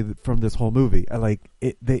missing for me from this whole movie. I like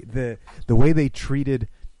it. The way they treated,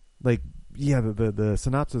 like, the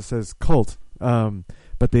synopsis says cult,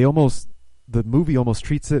 but the movie almost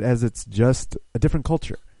treats it as it's just a different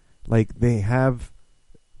culture. Like, they have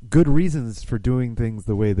good reasons for doing things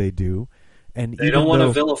the way they do, and they don't want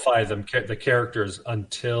to vilify the characters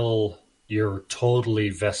until you're totally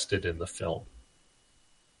vested in the film.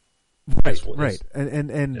 Right.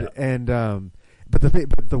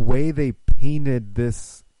 But the way they painted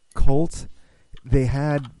this cult, they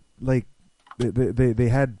had they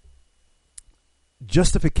had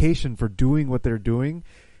justification for doing what they're doing.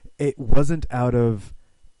 It wasn't out of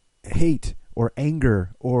hate or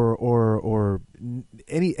anger or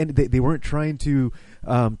any, and they weren't trying to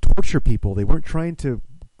torture people. They weren't trying to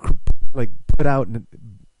put out and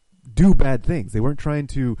do bad things. They weren't trying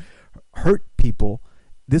to hurt people.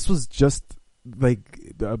 This was just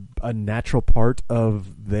like a natural part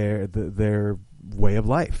of their way of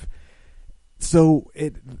life. So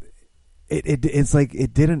it's like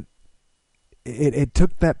it didn't. It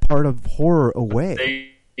took that part of horror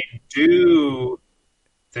away.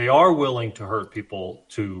 They are willing to hurt people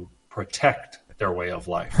to protect their way of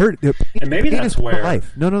life. And maybe that's where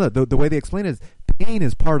life. No. The way they explain it is pain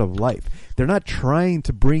is part of life. They're not trying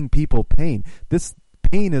to bring people pain. This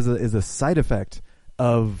pain is a side effect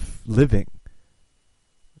of living.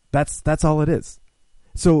 That's all it is.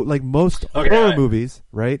 So, like most horror movies,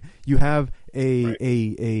 right? You have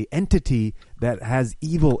a entity that has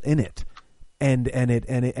evil in it, and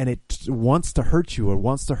it wants to hurt you or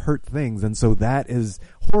wants to hurt things, and so that is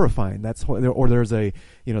horrifying. Or there's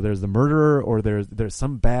there's the murderer, or there's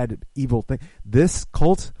some bad evil thing. This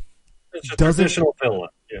cult it's a traditional villain,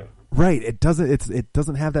 yeah. Right. It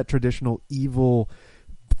doesn't have that traditional evil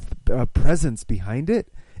presence behind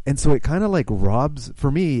it. And so it kind of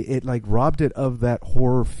robbed it of that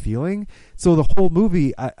horror feeling. So the whole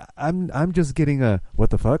movie, I'm just getting a what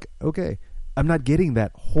the fuck? Okay, I'm not getting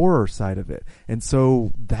that horror side of it, and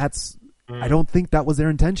so I don't think that was their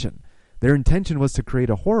intention. Their intention was to create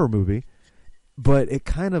a horror movie, but it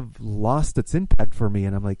kind of lost its impact for me,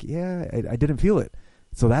 and I'm like, I didn't feel it.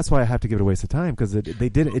 So that's why I have to give it a waste of time, because it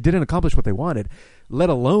didn't accomplish what they wanted, let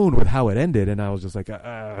alone with how it ended. And I was just like,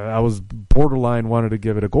 I was borderline wanted to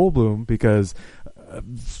give it a Goldblum because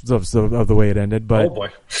of the way it ended. But, oh boy,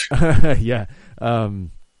 yeah.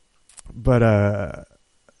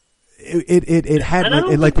 It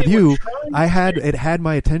had like with you, it had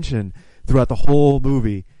my attention throughout the whole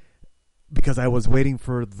movie because I was waiting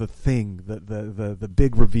for the thing, the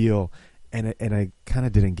big reveal, and I kind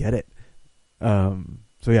of didn't get it.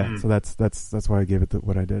 So that's why I gave it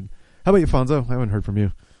what I did. How about you, Fonzo? I haven't heard from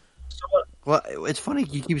you. Well, it's funny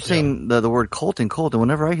you keep saying the word cult, and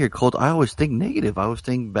whenever I hear cult, I always think negative. I always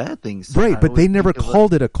think bad things. Right, but they never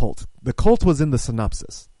called it a cult. The cult was in the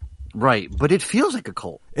synopsis. Right, but it feels like a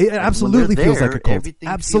cult. It absolutely feels like a cult.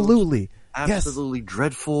 Absolutely. Absolutely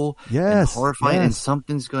dreadful. Yes. And horrifying, and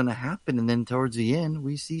something's going to happen, and then towards the end,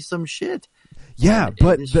 we see some shit. Yeah,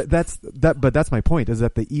 but that's my point. Is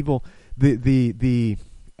that the evil, the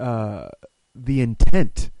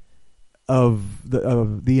intent of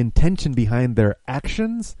the intention behind their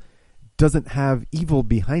actions doesn't have evil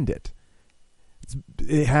behind it.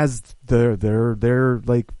 It has their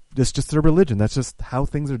like it's just their religion. That's just how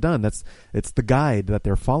things are done. It's the guide that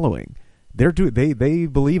they're following. They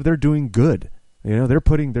believe they're doing good. You know, they're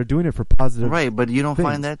doing it for positive. Right, but you don't things.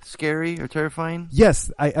 find that scary or terrifying?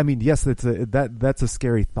 Yes, I mean, yes, that's a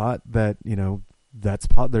scary thought. That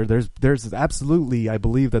there's absolutely, I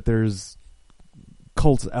believe that there's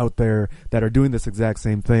cults out there that are doing this exact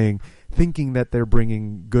same thing, thinking that they're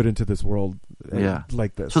bringing good into this world. Yeah,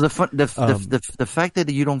 like this. So the fact that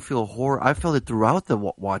you don't feel horror, I felt it throughout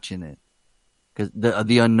watching it, because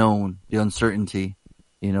the unknown, the uncertainty,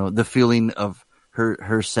 the feeling of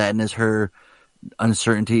her sadness, her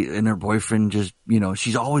uncertainty, and her boyfriend just,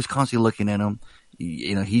 she's always constantly looking at him.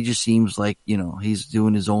 He just seems like, he's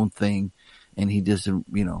doing his own thing, and he doesn't,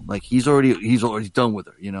 like he's already done with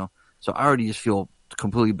her, So I already just feel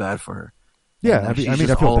completely bad for her. Yeah, I feel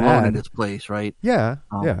all bad. alone in this place, right? Yeah,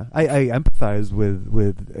 yeah. I empathize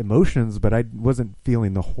with emotions, but I wasn't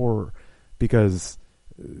feeling the horror because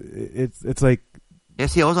it's like. Yeah,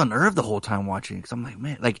 see, I was unnerved the whole time watching because I'm like,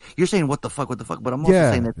 man, like you're saying what the fuck, but I'm also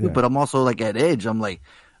saying that too. Yeah. But I'm also like at edge. I'm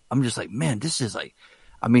just like, man, this is like,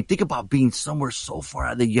 I mean, think about being somewhere so far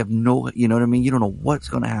out that you have no, you know what I mean? You don't know what's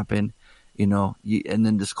going to happen, and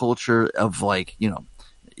then this culture of like,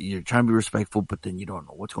 you're trying to be respectful, but then you don't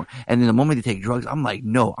know what's going on. And then the moment they take drugs, I'm like,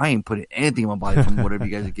 no, I ain't putting anything in my body from whatever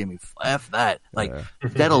you guys are giving me. F that. Like,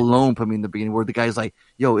 that alone put me in the beginning where the guy's like,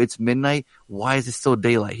 yo, it's midnight. Why is it still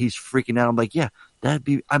daylight? He's freaking out. I'm like, yeah,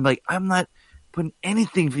 I'm like, I'm not putting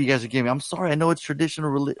anything for you guys are giving me. I'm sorry. I know it's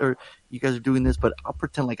traditional or you guys are doing this, but I'll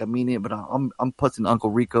pretend like I mean it, but I'm putzing Uncle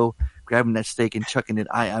Rico, grabbing that steak and chucking it.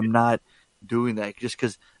 I'm not doing that just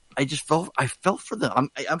because I felt for them.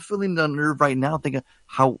 I'm feeling the nerve right now thinking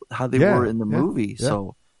how they were in the movie. Yeah.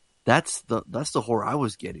 So that's the horror I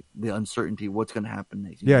was getting, the uncertainty, what's going to happen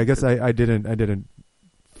next. Yeah, I guess I didn't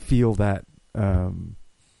feel that.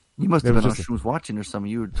 You must have been on shrooms watching or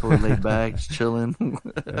something. You were totally laid back, just chilling.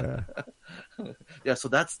 Yeah. So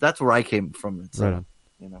that's where I came from. So, right on.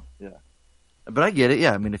 Yeah. But I get it.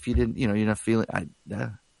 Yeah. I mean, if you didn't, you're not feeling,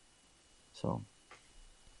 So.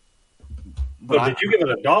 But did you give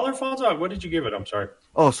it $1, Fonzo? What did you give it? I'm sorry.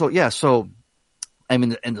 Oh, so yeah. So, I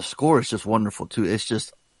mean, and the score is just wonderful too. It's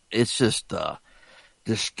just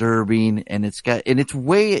disturbing, and it's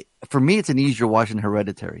way, for me, it's an easier watch than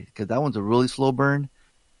Hereditary, because that one's a really slow burn,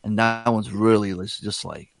 and that one's really just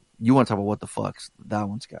like, you want to talk about what the fucks. That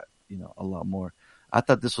one's got a lot more. I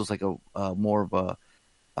thought this was like a more of a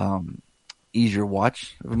easier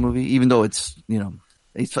watch of a movie, even though it's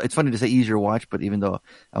it's funny to say easier watch, but even though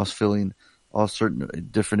I was feeling all certain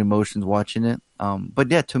different emotions watching it.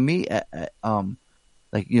 But yeah, to me,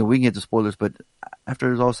 like, we can get to spoilers, but after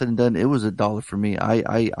it was all said and done, it was $1 for me.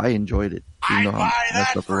 I enjoyed it. I'd buy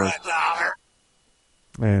that for $1.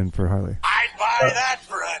 And for Harley, I'd buy that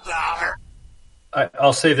for $1.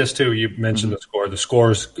 I'll say this too. You mentioned the score. The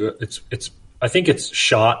score is good. It's. I think it's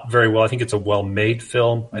shot very well. I think it's a well-made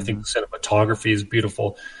film. I think the cinematography is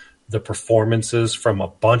beautiful. The performances from a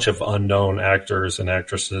bunch of unknown actors and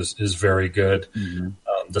actresses is very good.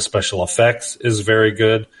 The special effects is very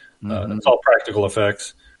good. It's all practical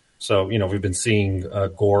effects. So, we've been seeing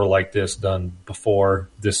gore like this done before.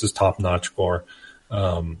 This is top-notch gore.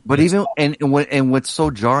 But even and what's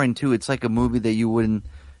so jarring too, it's like a movie that you wouldn't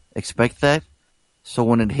expect that. So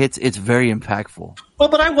when it hits, it's very impactful. Well,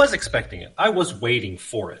 but I was expecting it. I was waiting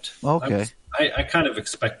for it. Okay. I kind of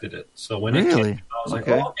expected it. So when it Really? came, I was like,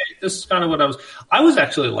 okay, this is kind of what I was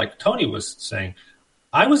actually, like Tony was saying,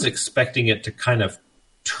 I was expecting it to kind of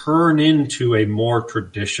turn into a more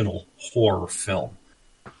traditional horror film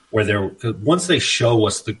where once they show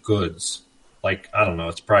us the goods, like, I don't know,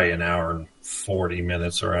 it's probably an hour and 40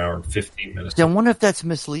 minutes or hour and 15 minutes. Yeah, I wonder if that's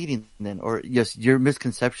misleading then, or yes, your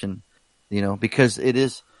misconception, because it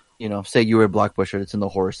is, say you were a Blockbuster, it's in the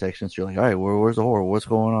horror section, so you're like, all right, where's the horror? What's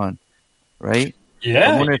going on? Right?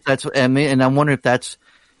 Yeah. I wonder if that's, and I wonder if that's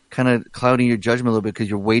kind of clouding your judgment a little bit because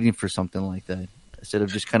you're waiting for something like that instead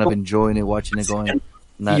of just kind of enjoying it, watching it, going.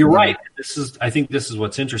 You're right. I think this is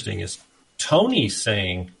what's interesting is Tony's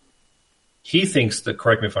saying he thinks that,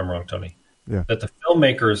 correct me if I'm wrong, Tony, that the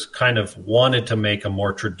filmmakers kind of wanted to make a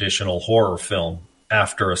more traditional horror film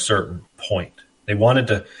after a certain point. They wanted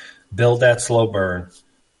to build that slow burn,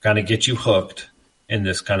 kind of get you hooked in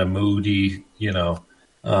this kind of moody, You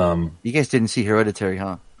guys didn't see Hereditary,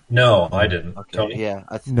 huh? No, I didn't. Okay. Tony? Yeah.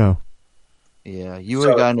 no. Yeah, you would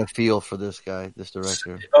have gotten a feel for this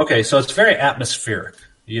director. Okay, so it's very atmospheric.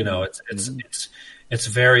 It's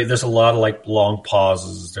very. There's a lot of like long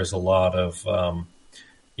pauses. There's a lot of,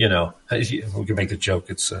 we can make the joke.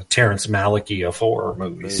 It's Terrence Malick of horror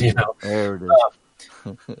movies. There it is.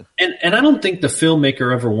 And I don't think the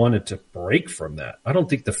filmmaker ever wanted to break from that. I don't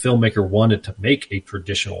think the filmmaker wanted to make a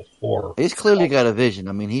traditional horror. He's clearly got a vision.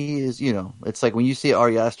 I mean, he is, it's like when you see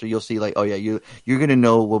Ari Aster, you'll see like, oh yeah, you're going to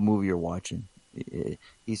know what movie you're watching.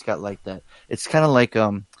 He's got like that. It's kind of like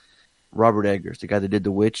Robert Eggers, the guy that did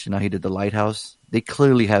The Witch, and now he did The Lighthouse. They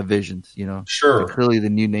clearly have visions, Sure. They're clearly the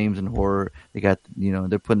new names in horror. They got,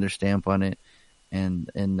 they're putting their stamp on it. And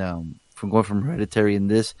from going from Hereditary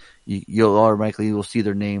and this, you'll automatically will see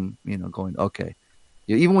their name, going, okay.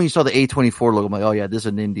 Even when you saw the A24 logo, I'm like, oh yeah, this is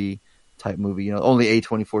an indie type movie. Only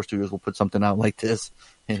A24 studios will put something out like this,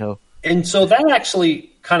 And so that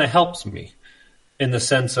actually kind of helps me in the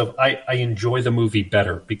sense of I enjoy the movie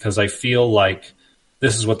better because I feel like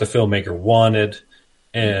this is what the filmmaker wanted.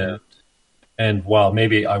 And while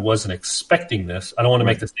maybe I wasn't expecting this, I don't want to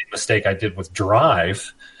make the same mistake I did with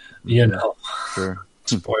Drive, Sure.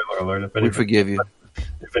 Spoiler alert. We forgive you.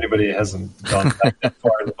 If anybody hasn't gone back that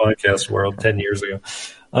far in the podcast world 10 years ago.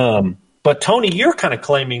 But Tony, you're kind of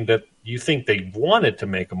claiming that you think they wanted to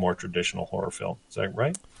make a more traditional horror film. Is that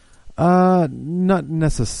right? Not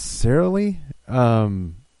necessarily.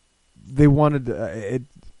 They wanted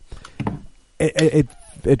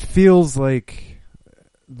it feels like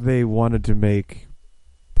they wanted to make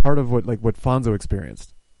part of what Fonzo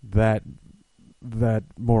experienced. that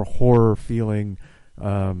more horror feeling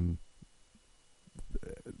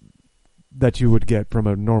that you would get from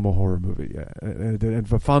a normal horror movie. Yeah. And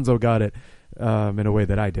Fonzo got it in a way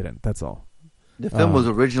that I didn't. That's all. The film was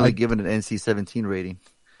originally given an NC-17 rating.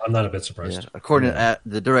 I'm not a bit surprised. Yeah. According to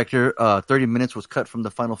the director, 30 minutes was cut from the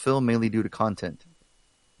final film mainly due to content.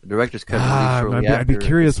 The director's cut shortly after. I'd be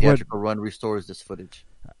curious the theatrical run restores this footage.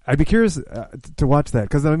 I'd be curious to watch that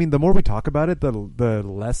because I mean, the more we talk about it, the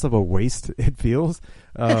less of a waste it feels.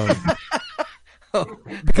 Because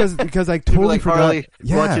I totally forgot. Harley,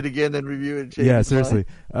 watch it again, then review it. Yeah, seriously.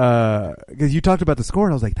 Because you talked about the score,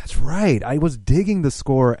 and I was like, "That's right." I was digging the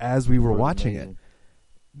score as we were watching it.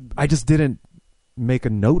 I just didn't make a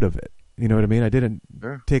note of it. You know what I mean? I didn't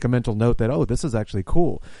take a mental note that this is actually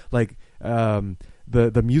cool. Like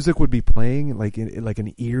the music would be playing like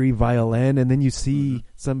an eerie violin, and then you see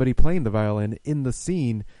somebody playing the violin in the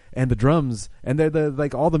scene, and the drums, and the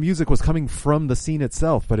like all the music was coming from the scene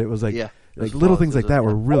itself, but it was like little things like that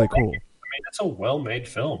were really cool. I mean, it's a well-made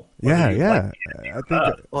film. Yeah. I think.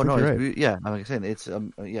 Like I said, it's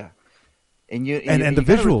And you the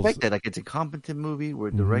visuals, respect that. Like, it's a competent movie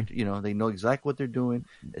where director, they know exactly what they're doing.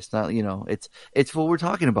 It's not, it's what we're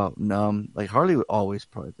talking about. Like Harley would always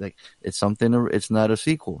probably like, it's something. It's not a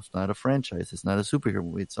sequel. It's not a franchise. It's not a superhero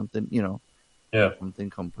movie. It's something, something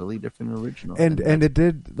completely different and original. And it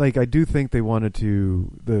did, like, I do think they wanted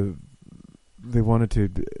to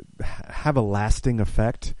have a lasting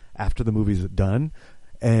effect after the movie's done,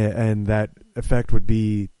 and that effect would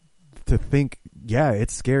be to think,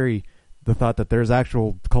 it's scary. The thought that there's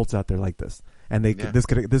actual cults out there like this, and this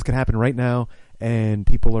could happen right now, and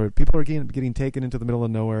people are getting taken into the middle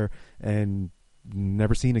of nowhere and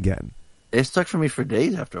never seen again. It stuck for me for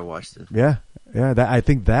days after I watched it. Yeah. I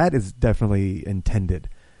think that is definitely intended.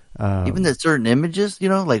 Even the certain images,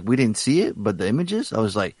 like we didn't see it, but the images, I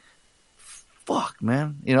was like, "Fuck,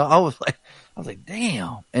 man!" I was like,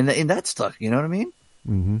 "Damn!" And that stuck. You know what I mean?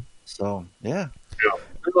 Mm-hmm. So yeah.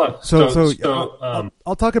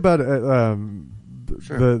 I'll talk about sure.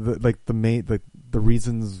 the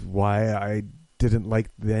reasons why I didn't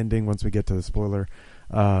like the ending once we get to the spoiler.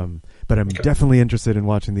 But I'm definitely interested in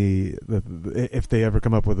watching the if they ever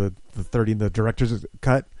come up with the director's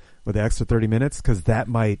cut with the extra 30 minutes, because that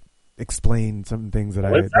might explain some things that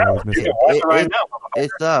I was missing.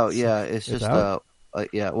 It's out. Yeah, it's just out?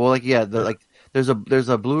 There's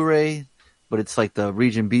a Blu-ray, but it's like the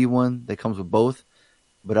Region B one that comes with both.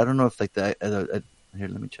 But I don't know if like here,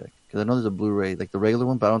 let me check, because I know there's a Blu-ray, like the regular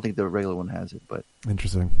one, but I don't think the regular one has it. But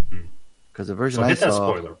interesting, because the version I saw. That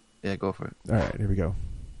spoiler. Yeah, go for it. All right, here we go.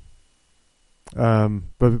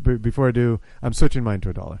 But before I do, I'm switching mine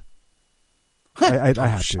to $1. I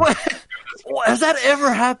have to. Has that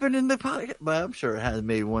ever happened in the podcast? But I'm sure it has,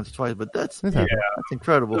 maybe once, twice. But that's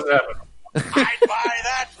incredible. I'd buy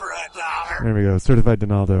that for $1. There we go. Certified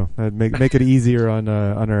Donaldo. Make it easier on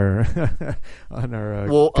our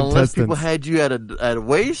unless people had you at a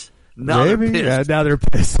waist. Now they're pissed. Yeah, now they're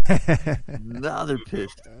pissed. Now they're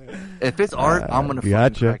pissed. If it's art, I'm gonna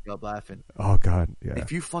fucking crack up laughing. Oh God, yeah.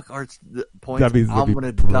 If you fuck Art's points, I'm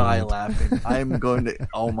gonna die laughing. I'm going to.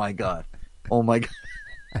 Oh my God.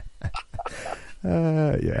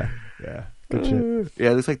 Yeah. Good shit.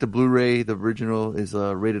 Yeah, it looks like the Blu-ray, the original, is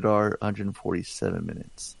rated R, 147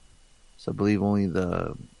 minutes. So I believe only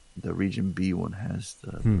the Region B one has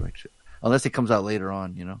the direction, unless it comes out later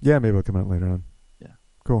on. Yeah, maybe it'll come out later on. Yeah.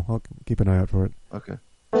 Cool. I'll keep an eye out for it. Okay.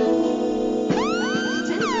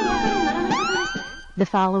 The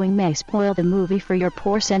following may spoil the movie for your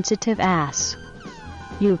poor sensitive ass.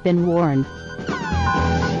 You've been warned.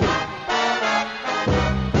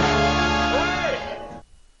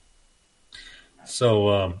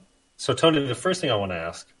 So Tony, the first thing I want to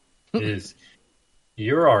ask is,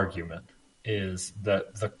 your argument is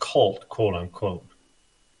that the cult, quote unquote,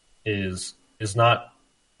 is not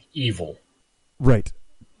evil, right?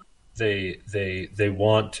 They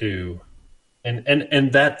want to,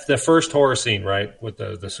 and that the first horror scene, right, with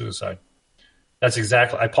the suicide. That's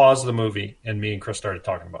exactly. I paused the movie and me and Chris started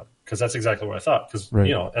talking about it because that's exactly what I thought. Because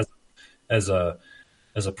as a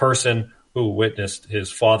person who witnessed his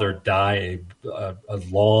father die a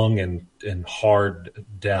long and hard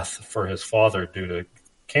death for his father due to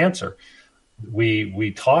cancer,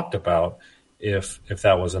 we talked about if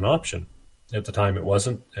that was an option. At the time, it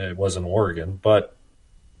wasn't. It was in Oregon, but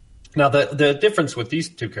now the difference with these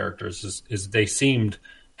two characters is they seemed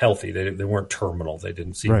healthy. They weren't terminal. They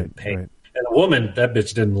didn't seem in pain. Right. And a woman, that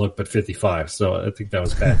bitch didn't look but 55, so I think that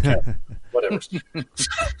was bad. Whatever.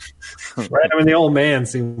 Right? I mean, the old man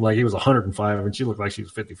seemed like he was 105. I mean, she looked like she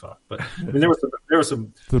was 55. But I mean, there was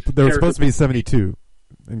some. There was supposed to be 72.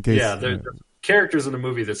 in case. Yeah, there are characters in the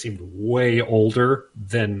movie that seemed way older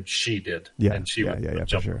than she did. Yeah, and she would for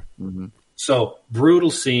jump. sure. Mm-hmm. So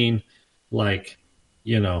brutal scene, like,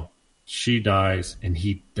 you know, she dies and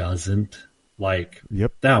he doesn't. Like,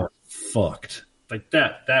 Yep. that was fucked. Like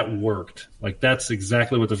that worked. Like, that's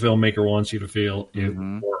exactly what the filmmaker wants you to feel. It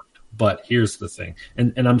worked. But here's the thing,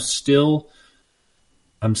 and I'm still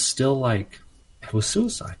like, it was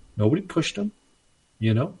suicide. Nobody pushed him,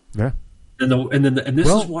 you know. Yeah. And this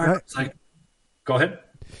is why it's like, go ahead.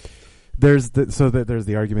 There's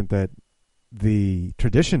the argument that the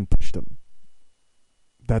tradition pushed him.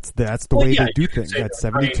 That's the way they do things. At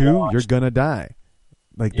 72, you're gonna die.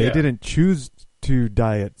 Like, they didn't choose to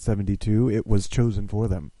die at 72; it was chosen for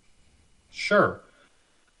them. Sure.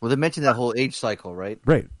 Well, they mentioned that whole age cycle, right?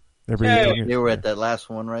 Right. Every year. They were at that last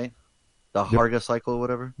one, right? The Harga cycle or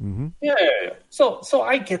whatever. Mm-hmm. Yeah. So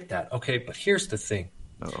I get that. Okay, but here's the thing.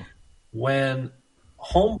 Oh. When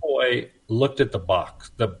Homeboy looked at the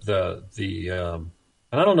box, the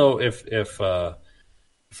and I don't know if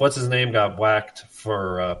what's his name got whacked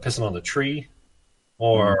for pissing on the tree,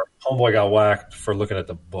 or Homeboy got whacked for looking at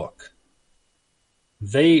the book.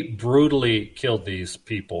 They brutally killed these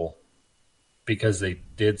people because they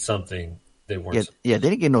did something they weren't. Yeah, they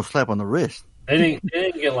didn't get no slap on the wrist. They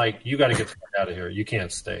didn't get like, you got to get the fuck out of here. You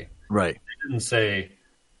can't stay. Right. They didn't say.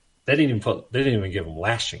 They didn't even give them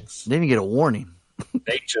lashings. They didn't get a warning.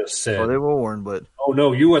 They just said, well, they were warned, but "Oh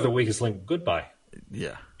no, you are the weakest link. Goodbye."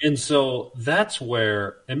 Yeah. And so that's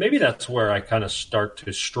where, and maybe that's where I kind of start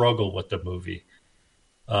to struggle with the movie,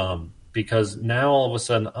 because now all of a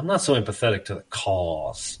sudden I'm not so empathetic to the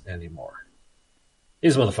cause anymore.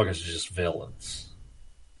 These motherfuckers are just villains.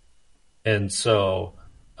 And so,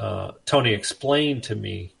 Tony, explain to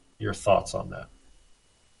me your thoughts on that.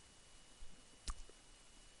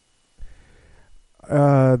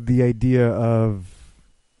 The idea of,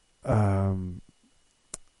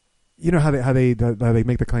 you know how they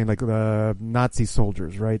make the claim, like the Nazi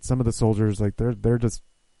soldiers, right? Some of the soldiers, like, they're just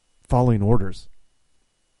following orders.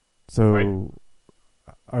 So, right.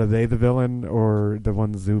 Are they the villain or the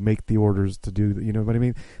ones who make the orders to do? You know what I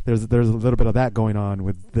mean? There's a little bit of that going on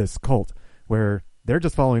with this cult, where they're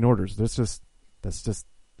just following orders. That's just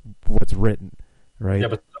what's written, right? Yeah,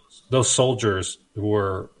 but those soldiers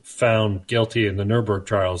were found guilty in the Nuremberg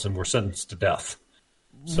trials and were sentenced to death.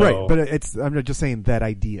 So, right, but I'm just saying that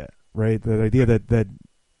idea, right? The idea that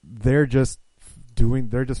they're just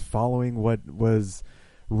following what was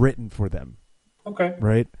written for them. Okay.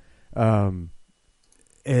 Right?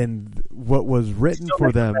 And what was written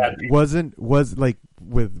for them was like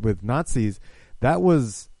with Nazis, there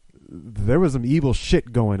was some evil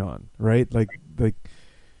shit going on, right? Like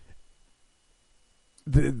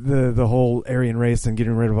the whole Aryan race and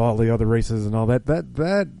getting rid of all the other races and all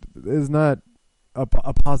that is not a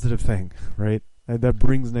positive thing, right? That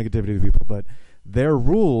brings negativity to people, but their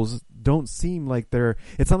rules don't seem like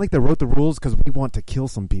it's not like they wrote the rules because we want to kill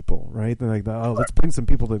some people, right? They're like, let's bring some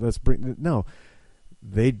people no.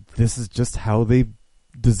 This is just how they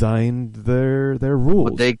designed their rules.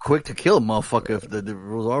 But they quick to kill a motherfucker if the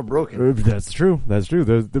rules are broken. That's true.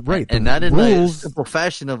 Right. And not in a simple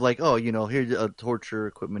fashion of like, oh, you know, here's a torture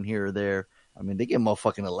equipment here or there. I mean, they get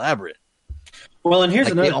motherfucking elaborate. Well, and here's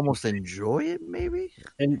like another. They almost enjoy it, maybe.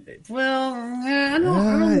 And I don't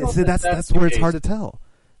know. See, that's where it's hard to tell.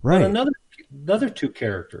 Right. But another two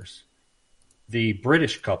characters, the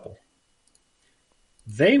British couple,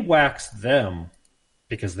 they waxed them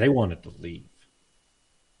because they wanted to leave.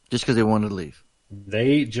 Just because they wanted to leave.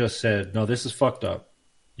 They just said, "No, this is fucked up.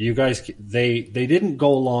 You guys." They didn't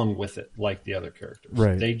go along with it like the other characters.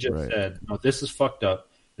 Right. They just said, "No, this is fucked up."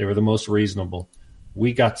 They were the most reasonable.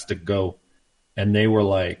 We got to go, and they were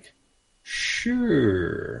like,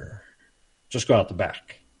 "Sure, just go out the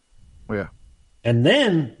back." Yeah. And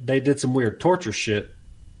then they did some weird torture shit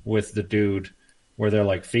with the dude, where they're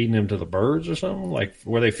like feeding him to the birds or something. Like,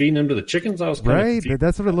 were they feeding him to the chickens? I was right.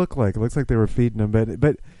 That's what it looked like. It looks like they were feeding him,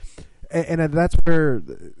 but that's where,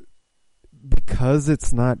 because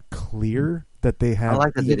it's not clear that they have. I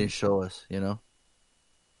like that they didn't show us. You know,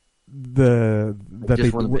 when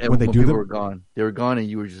people were gone, they were gone, and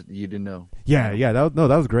you didn't know. Yeah. That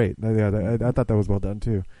was great. Yeah, I thought that was well done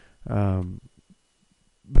too.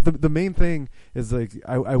 But the main thing is, like,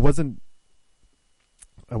 I wasn't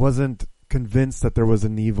convinced that there was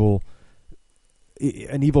an evil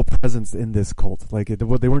presence in this cult. Like, they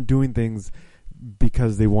weren't doing things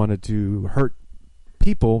because they wanted to hurt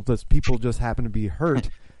people. People just happened to be hurt.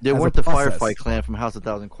 They weren't the Firefly clan from House of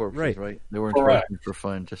Thousand Corpses, right? They weren't working for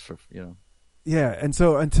fun, just for, you know. Yeah, and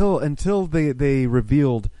so until they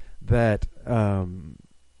revealed that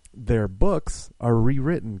their books are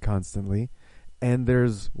rewritten constantly, and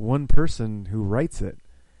there's one person who writes it,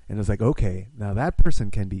 and it's like, okay, now that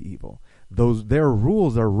person can be evil. Their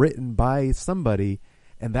rules are written by somebody,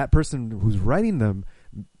 and that person who's writing them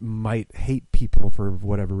might hate people for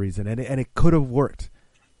whatever reason, and it could have worked.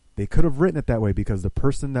 They could have written it that way because the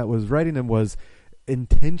person that was writing them was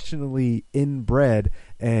intentionally inbred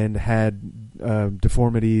and had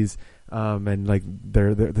deformities, and like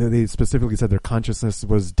they specifically said their consciousness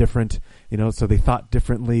was different, so they thought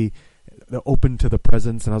differently, open to the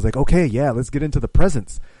presence. And I was like, okay, yeah, let's get into the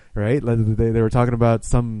presence, right? They were talking about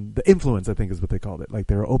the influence, I think is what they called it. Like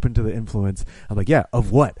they were open to the influence. I'm like, yeah,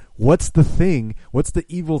 of what? What's the thing? What's the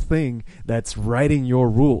evil thing that's writing your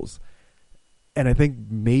rules? And I think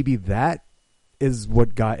maybe that is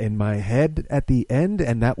what got in my head at the end,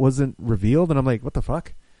 and that wasn't revealed. And I'm like, what the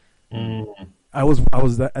fuck? I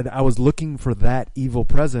was looking for that evil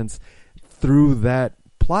presence through that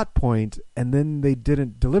plot point, and then they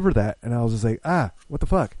didn't deliver that, and I was just like, what the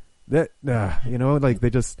fuck? That like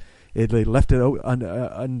they left it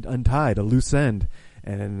untied, a loose end,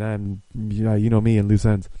 and I'm you know me and loose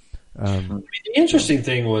ends. The interesting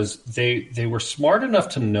thing was they were smart enough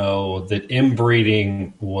to know that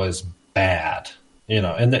inbreeding was bad,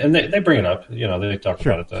 and they bring it up. They talk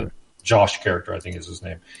about it. The Josh character, I think is his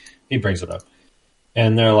name. He brings it up,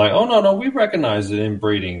 and they're like, "Oh no, we recognize that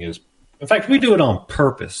inbreeding is. In fact, we do it on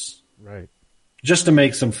purpose, right? Just to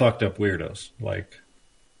make some fucked up weirdos, like,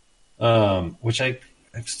 which I'm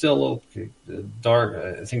still a little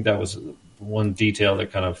dark. I think that was one detail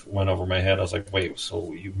that kind of went over my head. I was like, wait,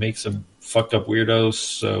 so you make some fucked up weirdos,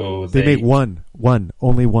 so they make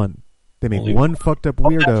only one. They make one fucked up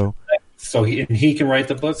weirdo. So he can write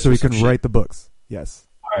the books? So he can write the books, yes.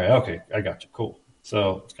 All right, okay, I got you, cool.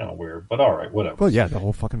 So it's kind of weird, but all right, whatever. Well, yeah, the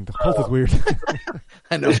whole is weird.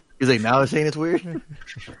 I know. He's like, now they're saying it's weird?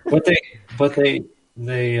 But they what's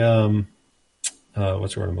the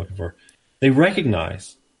word I'm looking for? They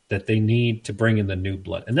recognize that they need to bring in the new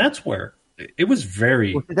blood. And that's where it was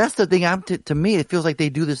very... Well, that's the thing. To me, it feels like they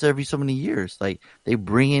do this every so many years. Like, they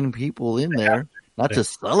bring in people in there, not to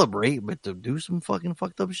celebrate, but to do some fucking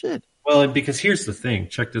fucked up shit. Well, because here's the thing.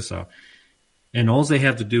 Check this out. And all they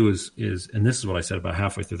have to do is, and this is what I said about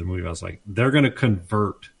halfway through the movie, I was like, they're going to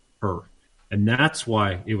convert her. And that's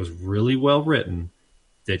why it was really well written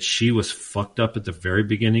that she was fucked up at the very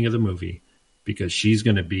beginning of the movie, because she's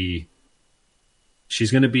going to be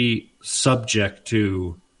subject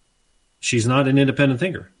to, she's not an independent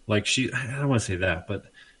thinker. Like I don't want to say that, but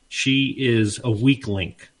she is a weak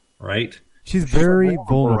link, right? She's very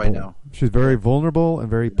vulnerable right now. She's very vulnerable and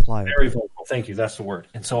very pliable. Very vulnerable. Thank you. That's the word.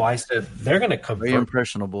 And so I said, they're going to convert. Very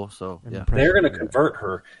impressionable. So yeah, they're going to convert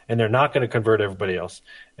her, and they're not going to convert everybody else,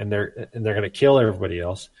 and they're going to kill everybody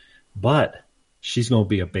else. But she's going to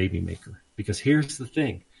be a baby maker, because here's the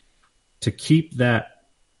thing: to keep that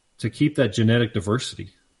genetic diversity,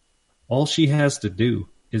 all she has to do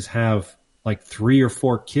is have like 3 or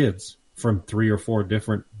 4 kids from 3 or 4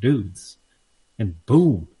 different dudes, and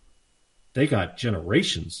boom, they got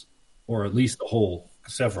generations, or at least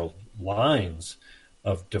several lines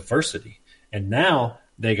of diversity. And now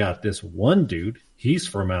they got this one dude, he's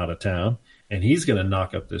from out of town, and he's going to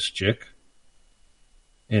knock up this chick.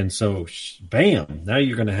 And so, bam, now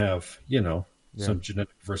you're going to have, some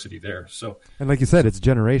genetic diversity there. So, and like you said, it's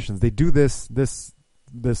generations. They do this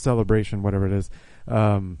celebration, whatever it is,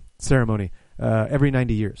 ceremony, every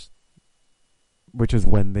 90 years. Which is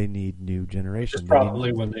when they need new generation.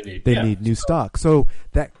 When they need new stock. So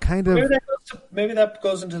that kind of maybe that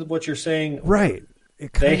goes into what you're saying, right?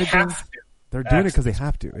 They have to. They're doing it because they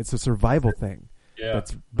have to. It's a survival thing. Yeah.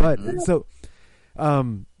 So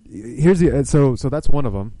here's so that's one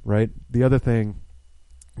of them, right? The other thing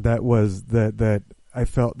that was that I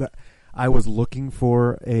felt that I was looking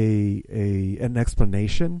for an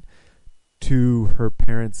explanation to her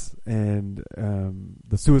parents and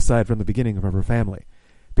the suicide from the beginning of her family,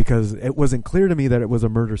 because it wasn't clear to me that it was a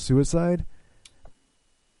murder-suicide,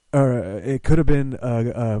 or it could have been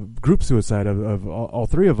a group suicide of all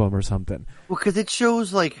 3 of them or something. Well, because it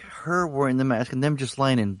shows like her wearing the mask and them just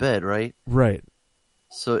lying in bed, right? Right.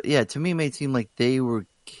 So yeah, to me, it made it seem like they were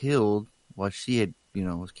killed while she had,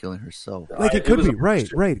 was killing herself. Like it could be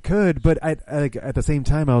right, could, but at the same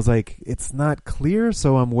time, I was like, it's not clear,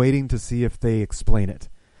 so I'm waiting to see if they explain it.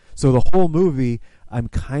 So the whole movie, I'm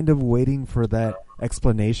kind of waiting for that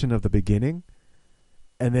explanation of the beginning,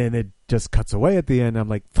 and then it just cuts away at the end. I'm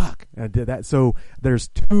like, fuck, I did that. So there's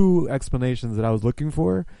 2 explanations that I was looking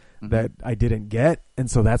for that I didn't get, and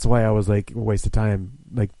so that's why I was like, a waste of time,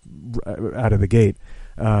 like out of the gate.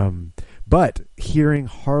 But hearing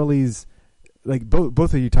Harley's like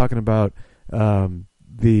both of you talking about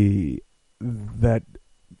that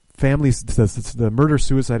family, the murder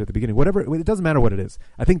suicide at the beginning, whatever, it doesn't matter what it is.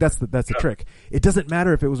 I think that's the trick. It doesn't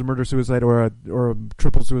matter if it was a murder suicide or a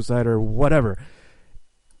triple suicide or whatever.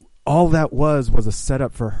 All that was a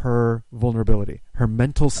setup for her vulnerability, her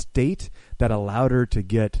mental state that allowed her to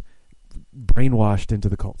get brainwashed into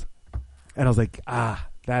the cult. And I was like,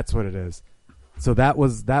 that's what it is. So that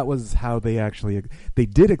was how they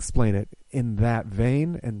did explain it in that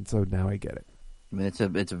vein, and so now I get it. I mean, it's a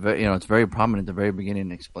very, it's very prominent at the very beginning.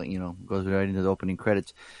 Goes right into the opening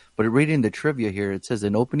credits. But reading the trivia here, it says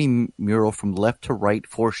an opening mural from left to right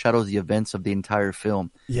foreshadows the events of the entire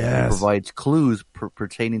film. Yes. It provides clues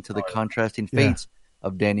pertaining to the contrasting fates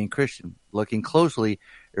of Danny and Christian. Looking closely,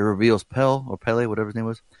 it reveals Pele, whatever his name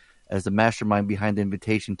was, as the mastermind behind the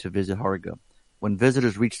invitation to visit Harga. When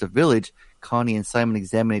visitors reach the village, Connie and Simon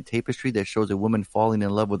examine a tapestry that shows a woman falling in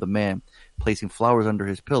love with a man, placing flowers under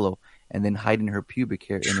his pillow, and then hiding her pubic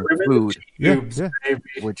hair in her food,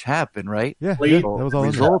 which happened, right? Yeah, So that was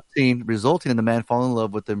all resulting in the man falling in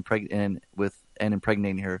love with and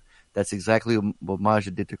impregnating her. That's exactly what Maja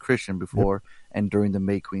did to Christian before and during the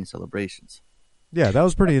May Queen celebrations. Yeah, that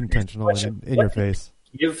was pretty intentional in your face.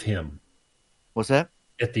 Give him. What's that?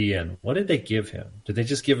 At the end, what did they give him? Did they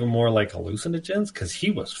just give him more like hallucinogens? Because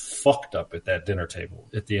he was fucked up at that dinner table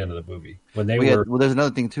at the end of the movie when they were. Well, there's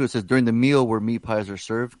another thing too. It says during the meal where meat pies are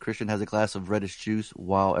served, Christian has a glass of reddish juice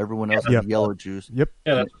while everyone else has yellow juice. Yep.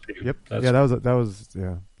 Yeah. That was.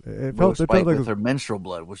 It felt like with her menstrual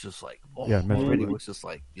blood was just like. Menstrual was just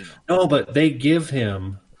like No, but they give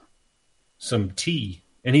him some tea.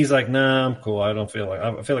 And he's like, "Nah, I'm cool. I feel like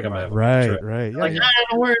I'm having a trip." Right. Like,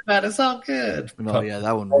 don't worry about it. It's all good. No,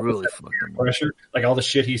 that one really fucked him. Pressure, like all the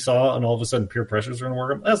shit he saw, and all of a sudden peer pressure is going to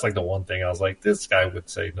work. That's like the one thing I was like, this guy would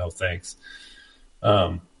say no thanks.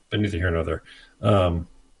 But neither here nor there. But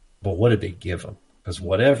what did they give him? Because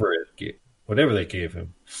whatever they gave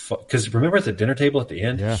him, because remember at the dinner table at the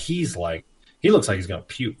end, he looks like he's going to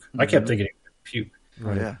puke. I kept thinking he would puke.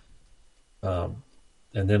 Right.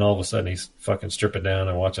 And then all of a sudden he's fucking stripping down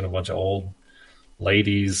and watching a bunch of old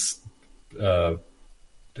ladies have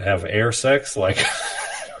air sex. Like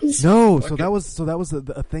no, so that was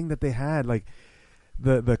a thing that they had, like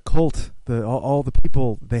the cult, all the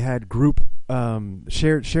people, they had group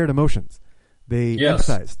shared emotions. They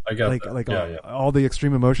emphasized all the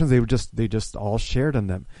extreme emotions. They just all shared in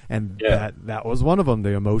them, and that was one of them.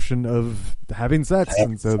 The emotion of having sex,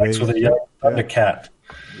 and so sex with a cat.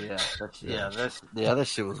 That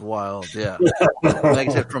shit was wild. Yeah, like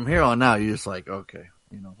I said, from here on out, you're just like, okay,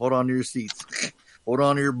 hold on to your seats, hold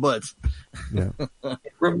on to your butts. Yeah,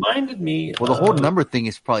 it reminded me. Well, the whole number thing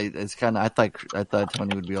is it's kind of. I thought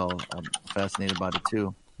Tony would be all fascinated about it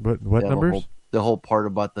too. But what numbers? The whole part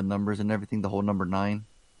about the numbers and everything. The whole number 9.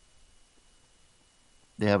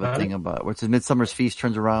 They have a thing about where it says Midsummer's Feast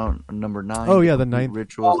turns around number 9. Oh yeah, the 9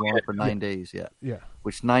 rituals long for 9 days. Yeah.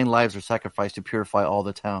 Which 9 lives are sacrificed to purify all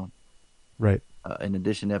the town. Right. In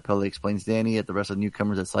addition, Pele explains Danny at the rest of the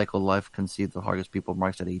newcomers that cycle of life conceived the Hargis people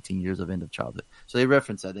marks at 18 years of end of childhood. So they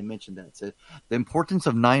reference that. They mentioned that. So the importance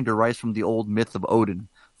of 9 derives from the old myth of Odin,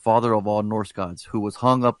 father of all Norse gods, who was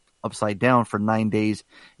hung upside down for 9 days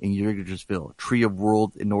in Yggdrasil, tree of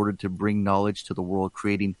world, in order to bring knowledge to the world,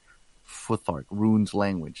 creating Futhark, runes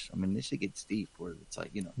language. I mean, this shit gets deep where it's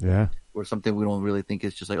like, or something we don't really think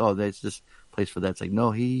is just like, oh, that's just place for that. It's like,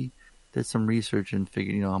 no, he did some research and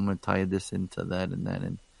figured, I'm going to tie this into that and that.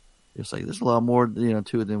 And it's like, there's a lot more,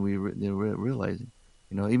 to it than we're realizing.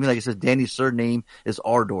 Even like it says, Danny's surname is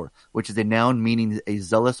Ardor, which is a noun meaning a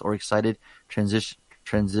zealous or excited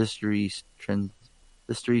transitory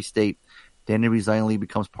state. Danny resignedly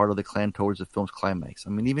becomes part of the clan towards the film's climax. I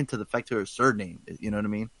mean, even to the fact of her surname, you know what I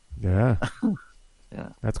mean? Yeah. Yeah.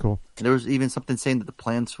 That's cool. And there was even something saying that the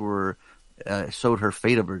plants were showed her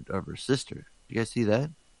fate of her sister. You guys see that?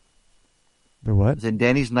 The what? In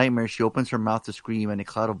Danny's nightmare, she opens her mouth to scream, and a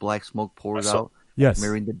cloud of black smoke pours out,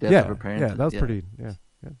 mirroring the death of her parents. Yeah, that was pretty. Yeah.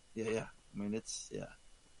 I mean, it's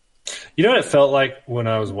You know what it felt like when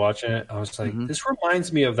I was watching it? I was like, this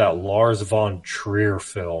reminds me of that Lars von Trier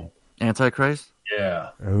film, Antichrist. Yeah.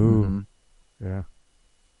 Oh. Yeah.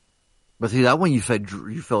 But see, that one you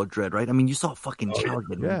felt dread, right? I mean, you saw a fucking child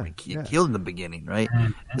get killed in the beginning, right?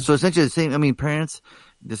 Mm-hmm. So essentially the same. I mean, parents,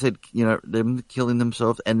 they said, them killing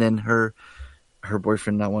themselves, and then her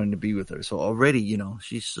boyfriend not wanting to be with her. So already,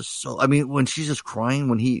 she's just so. I mean, when she's just crying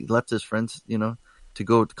when he left his friends, to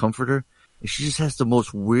go comfort her, and she just has the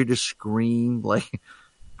most weirdest scream, like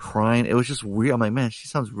crying. It was just weird. I'm like, man, she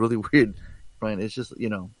sounds really weird crying. It's just,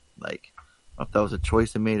 like, if that was a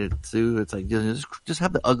choice they made it too. It's like just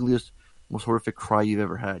have the ugliest. most horrific cry you've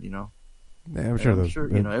ever had. You know. Yeah, I'm sure And those.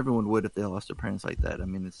 you know, everyone would if they lost their parents like that. I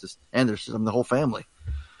mean, it's just, and there's the whole family.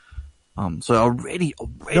 So already,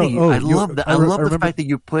 I love that. I love the fact that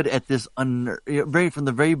you put at this from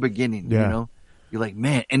the very beginning. Yeah. You know, you're like,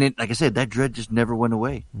 man, and it, like I said, that dread just never went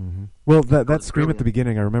away. Mm-hmm. Well, that scream at the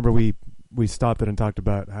beginning, I remember we stopped it and talked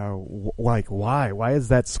about how, like, why is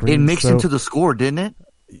that scream? It mixed into the score, didn't it?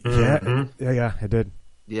 Yeah, yeah, it did.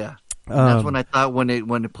 Yeah. That's when I thought when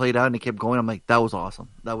it played out and it kept going, I'm like, that was awesome.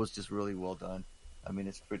 That was just really well done. I mean,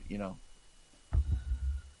 it's pretty, you know.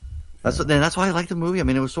 That's why I like the movie. I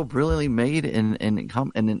mean, it was so brilliantly made and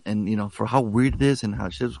you know, for how weird it is and how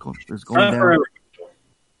shit was going down.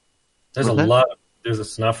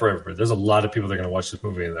 It's not for everybody. There's a lot of people that are going to watch this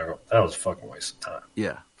movie and they're that was a fucking waste of time.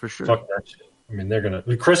 Yeah, for sure. Fuck that shit. I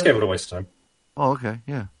mean, Chris gave it a waste of time. Oh, okay,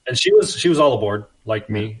 yeah. And she was all aboard, like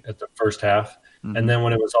me, at the first half. Mm-hmm. And then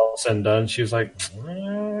when it was all said and done, she was like,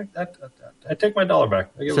 I take my $1 back.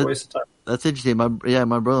 I give it a waste of time. That's interesting. My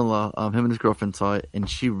brother-in-law, him and his girlfriend saw it, and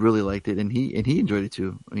she really liked it, and he enjoyed it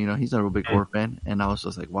too. You know, he's not a real big horror fan, and I was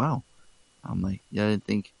just like, wow. I'm like, yeah, I didn't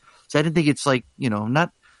think it's like, you know,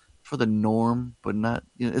 not for the norm, but not,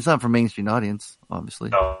 you know, it's not for mainstream audience, obviously.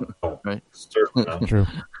 No, right? Certainly not. True.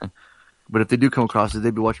 But if they do come across it,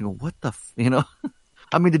 they'd be watching, what the, you know?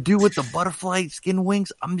 I mean, the dude with the butterfly skin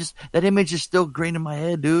wings, that image is still grained in my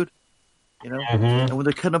head, dude. You know? Mm-hmm. And when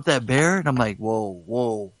they're cutting up that bear, and I'm like, whoa.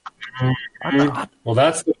 Well,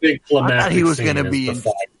 that's the big climactic. I thought he was going to be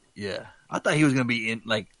I thought he was going to be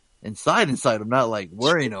inside him, not like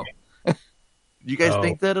wearing him. You guys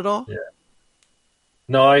think that at all? Yeah.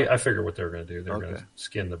 No, I figured what they were going to do. They're going to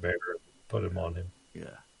skin the bear and put him on him.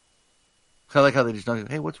 Yeah. I like how they just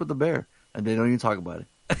don't, hey, what's with the bear? And they don't even talk about it.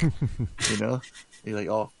 You know? You're like,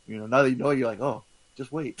 oh, you know, now that you know, you're like, oh,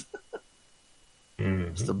 just wait.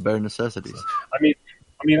 Mm-hmm. It's the bare necessities. I mean,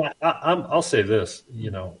 I'll say this,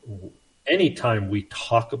 you know, anytime we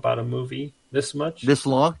talk about a movie this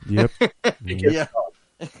long, yep, yeah,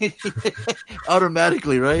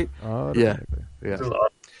 automatically, right? Automatically. Yeah.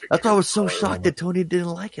 That's why I was so shocked that Tony didn't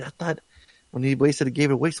like it. I thought when he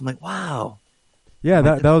gave it a waste, I'm like, wow. Yeah,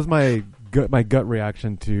 that was my gut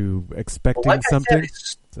reaction to expecting something.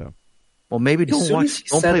 So. Well, maybe don't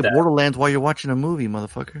play Borderlands while you're watching a movie,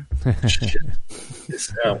 motherfucker.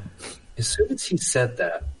 As soon as he said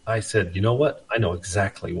that, I said, you know what? I know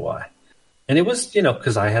exactly why. And it was, you know,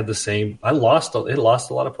 because I had the same. It lost a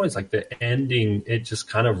lot of points. Like the ending, it just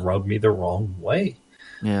kind of rubbed me the wrong way.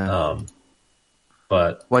 Yeah.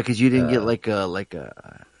 But why? Because you didn't get like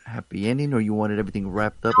a happy ending, or you wanted everything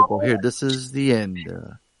wrapped up and go, here, this is the end.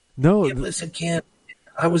 No, listen, Ken.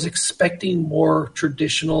 I was expecting more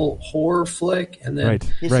traditional horror flick, and then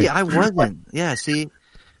see, I wasn't. Yeah, see,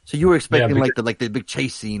 so you were expecting like the big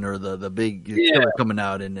chase scene or the big killer coming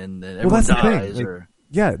out and everyone dies. Or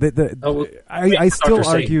I still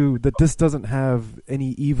argue that this doesn't have any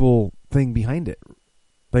evil thing behind it.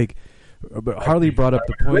 Like, but Harley brought up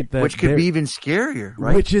the point that which could be even scarier,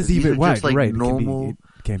 right? Which is even just like right. Normal.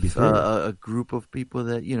 It can be scary. A group of people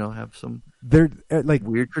that have some they're like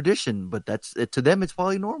weird tradition, but that's to them it's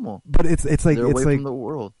probably normal. But it's like they're away from the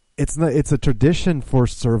world. It's not. It's a tradition for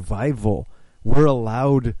survival. We're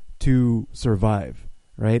allowed to survive,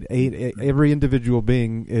 right? Every individual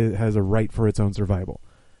being has a right for its own survival,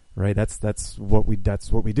 right? That's what we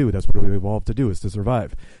do. That's what we evolved to do, is to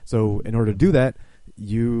survive. So in order to do that,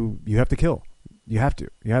 you have to kill. You have to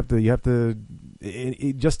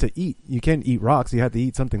just to eat. You can't eat rocks. You have to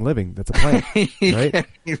eat something living. That's a plant, right?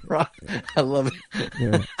 Eat rock. I love it.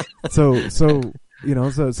 Yeah. So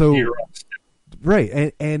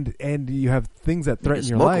right, and you have things that threaten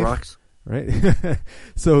your life. Rocks. Right.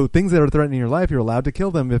 So things that are threatening your life, you're allowed to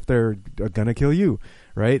kill them if they're gonna kill you,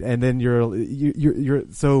 right? And then you're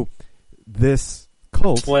so this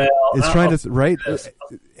cult is trying to right.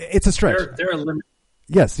 It's a stretch.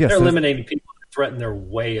 Yes. They're eliminating people that threaten their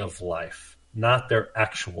way of life, not their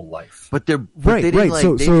actual life. But they're right. They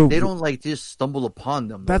they don't like just stumble upon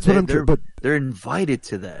them. That's what I'm. But they're invited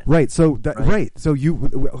to that. Right. So right. So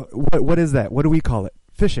what is that? What do we call it?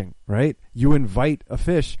 Fishing. Right. You invite a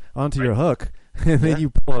fish onto your hook, and then you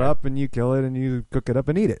pull it up and you kill it and you cook it up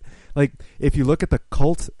and eat it. Like if you look at the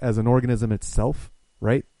cult as an organism itself,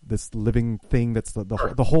 right? This living thing that's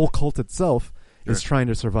the whole cult itself is trying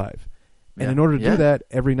to survive. And in order to do that,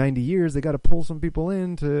 every 90 years they got to pull some people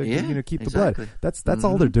in to keep the blood. That's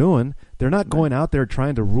all they're doing. They're not going out there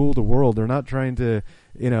trying to rule the world. They're not trying to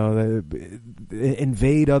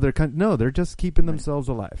invade other countries. No, they're just keeping themselves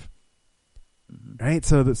alive. Right?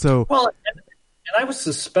 So well, and I would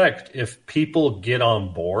suspect if people get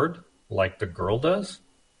on board like the girl does,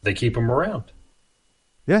 they keep them around.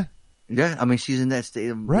 Yeah. Yeah, I mean, she's in that state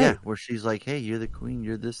of, Right. yeah, where she's like, hey, you're the queen,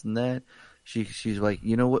 you're this and that. She's like,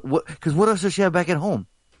 you know what, because what else does she have back at home,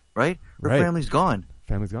 right? Her Right. family's gone.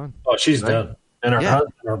 Family's gone. Oh, she's Right. done. And her Yeah.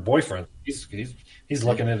 husband, her boyfriend, he's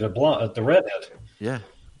looking at the redhead. Yeah.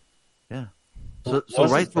 Yeah. Well, So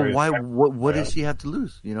wasn't right, but very why, effective. what Yeah. does she have to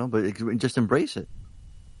lose, you know, but just embrace it.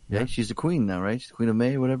 Yeah. She's the queen now, right? She's the Queen of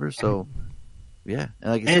May or whatever, so, yeah.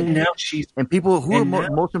 And like I said, And now she's and people who are and now-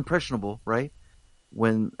 most impressionable, right?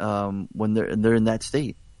 When they're in that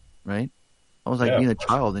state, right? I was like Yeah, being a of course.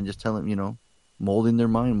 child and just telling, you know, molding their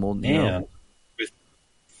mind, you know. and with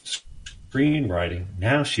screenwriting,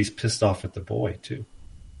 now she's pissed off at the boy too.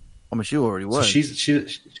 I mean, she already was. So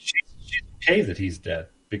she's okay that he's dead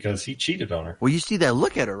because he cheated on her. Well, you see that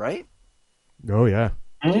look at her, right? Oh yeah.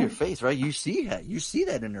 See her face, right? You see that. You see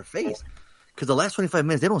that in her face. Because the last 25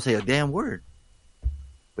 minutes, they don't say a damn word.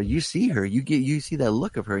 But you see her. You see that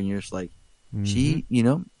look of her, and you're just like, she, you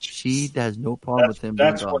know, she has no problem with him being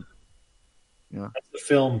That's gone. what. You know? That's the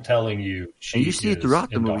film telling you. She And you see it is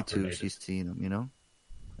throughout the movie too. indoctrinated. She's seeing him, you know.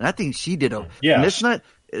 And I think she did a. Yeah. And let's not.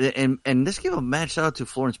 And let's give a mad shout out to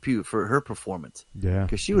Florence Pugh for her performance Yeah.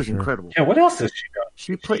 because she was sure. incredible. Yeah, what else has she got?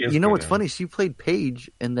 She played. is You know good what's in funny? She played Paige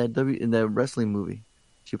in that wrestling movie.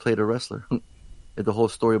 She played a wrestler. The whole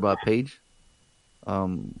story about Paige. What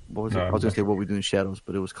was it? No, I was gonna say What We Do in Shadows,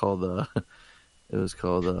 but it was called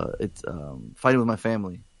Fighting with My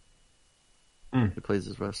Family. Mm. She plays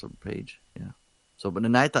this wrestler Paige. Yeah. So, but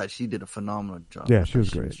then I thought she did a phenomenal job. Yeah, she was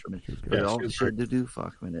I thought great. tremendous. She was But great. Yeah, all she the was shit great. to do,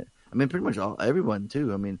 fuck, man. I mean, pretty much everyone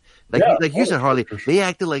too. I mean, like Yeah, you said, Harley, for sure. they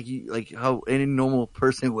acted like how any normal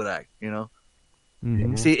person would act. You know.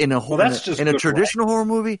 Mhm. See, in a that's just in a good traditional horror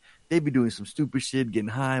movie, they'd be doing some stupid shit, getting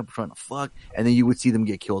high, trying to fuck, and then you would see them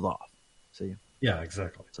get killed off. See, Yeah,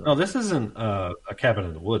 exactly. So- No, this isn't a Cabin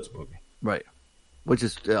in the Woods movie. right? Which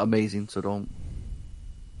is amazing. So don't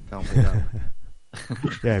me down.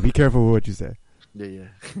 Yeah, be careful with what you say. Yeah.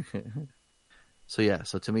 So yeah.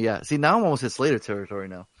 So to me, yeah. See, now I'm almost at Slater territory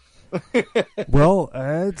now. Well,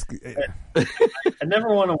 it's I never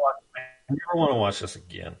want to watch this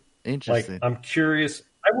again. Like, Interesting. I'm curious.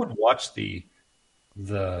 I would watch the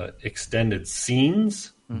extended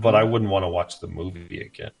scenes, but I wouldn't want to watch the movie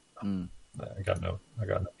again. Mm. I got no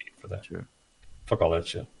need for that. Sure. Fuck all that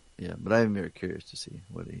shit. Yeah, but I'm very curious to see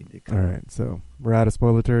what he did. all right. So we're out of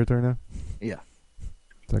spoiler territory now. Yeah.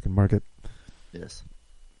 So I can mark it. Yes.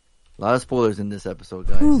 A lot of spoilers in this episode,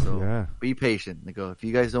 guys. Whew, So yeah. be patient. Like, if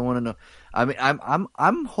you guys don't want to know, I mean,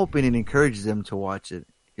 I'm hoping it encourages them to watch it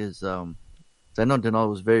because I know Denal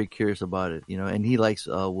was very curious about it, you know, and he likes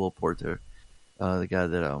Will Porter, the guy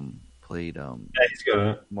that played Yeah, he's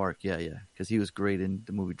good. Mark. Yeah, because he was great in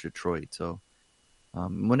the movie Detroit. So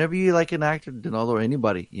whenever you like an actor, Denal or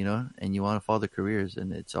anybody, you know, and you want to follow their careers,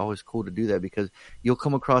 and it's always cool to do that because you'll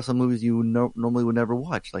come across some movies you normally would never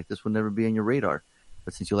watch. Like this would never be on your radar.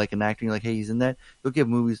 But since you like an actor, you're like, hey, he's in that. You'll give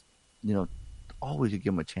movies, you know, always you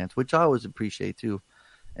give them a chance, which I always appreciate too.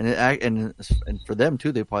 And for them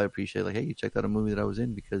too, they probably appreciate like, hey, you checked out a movie that I was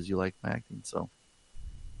in because you like my acting. So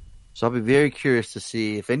I'll be very curious to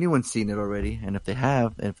see if anyone's seen it already, and if they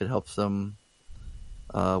have, and if it helps them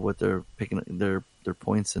with their picking their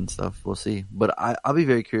points and stuff. We'll see. But I'll be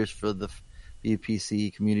very curious for the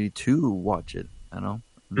BPC community to watch it. I know.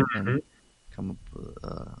 And come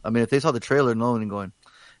up. I mean, if they saw the trailer alone and going,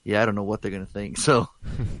 yeah, I don't know what they're gonna think. So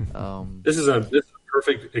This is a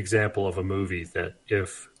perfect example of a movie that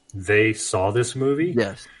if they saw this movie,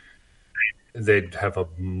 yes. they'd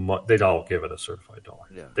all give it a certified dollar.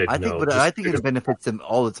 Yeah, They'd I think, know but just I think it because- benefits them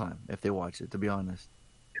all the time if they watch it. To be honest,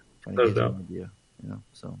 trying to No get you doubt. an idea, you know.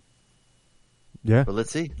 So, Yeah. but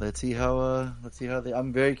let's see how they.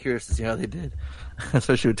 I'm very curious to see how they did,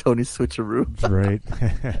 especially with Tony's switcheroo. Right.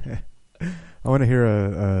 I want to hear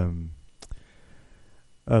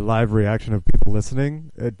a live reaction of people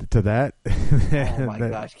listening to that. Oh my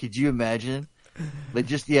gosh, could you imagine? Like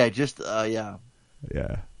yeah.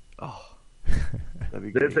 Yeah. Oh, that'd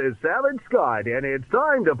be great. This is Savage Scott, and it's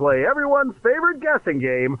time to play everyone's favorite guessing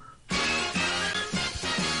game.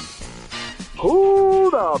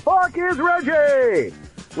 Who the fuck is Reggie?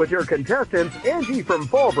 With your contestants, Angie from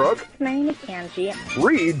Fallbrook, My name is Angie.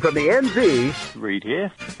 Reed from the NZ, Reed here.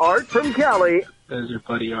 Art from Cali, There's your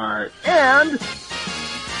buddy Art. and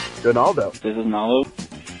Donaldo. This is Nalo.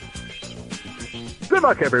 Good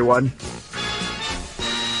luck, everyone.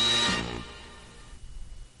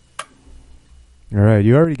 All right.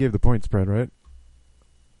 You already gave the point spread, right?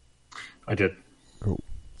 I did. Oh,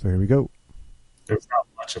 so here we go. There's not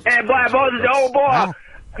much of a Hey, boy, boys, it's the old boy.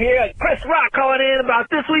 Here, Chris Rock calling in about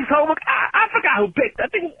this week's homework. I forgot who picked. I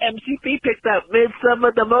think MCP picked up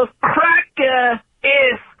Midsummer. The most crack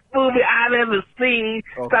is movie I've ever seen.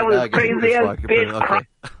 Okay, That now I was get crazy Chris ass Rock. bitch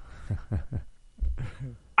Okay.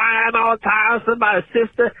 crying all the time to my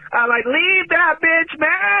sister. I'm like, leave that bitch,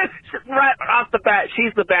 man. Right off the bat,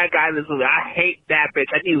 she's the bad guy in this movie. I hate that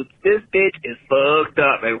bitch. I knew this bitch is fucked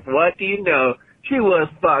up. And what do you know? She was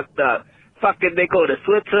fucked up. Fucking, they go to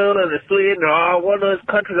Switzerland or Sweden or all one of those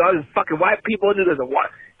countries, all these fucking white people do this. I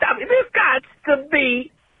mean, this got to be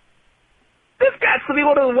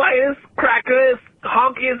one of the whitest, crackers,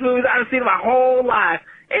 honkiest movies I've seen in my whole life.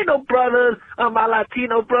 Ain't no brothers, my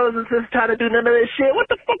Latino brothers and sisters trying to do none of this shit. What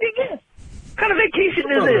the fuck is this? What kind of vacation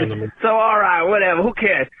is this? So, alright, whatever, who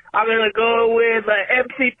cares? I'm gonna go with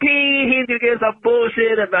MCP, he's gonna get some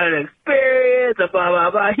bullshit about an experience, and blah, blah,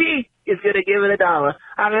 blah. He is gonna give it $1.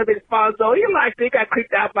 I'm gonna be Fonzo, he liked it, got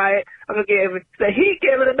creeped out by it. I'm gonna give it, so he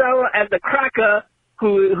gave it $1, and the cracker,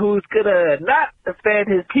 who's gonna not defend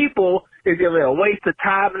his people, is gonna be a waste of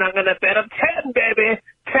time, and I'm gonna bet him 10, baby.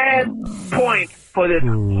 10 points for this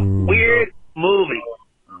weird movie.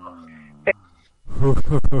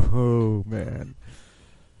 Oh, man.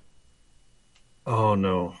 Oh,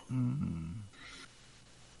 no.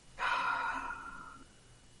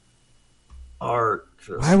 Art.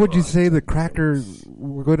 Why would you say the Cracker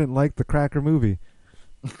wouldn't like the Cracker movie?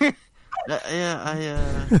 Right?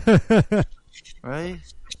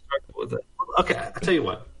 Okay, I'll tell you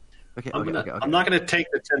what. I'm not going to take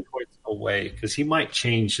the 10 points away because he might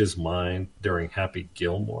change his mind during Happy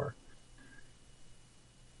Gilmore.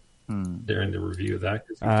 During the review of that.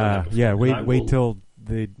 Yeah, wait till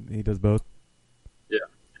he does both. Yeah,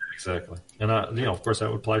 exactly. And of course, that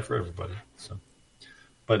would apply for everybody. So,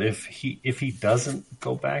 but if he doesn't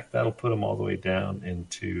go back, that'll put him all the way down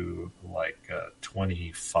into like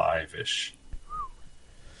 25-ish.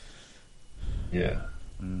 Yeah.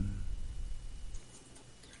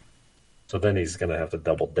 So then he's going to have to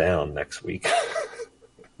double down next week.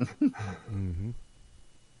 Mm-hmm.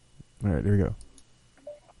 All right, here we go.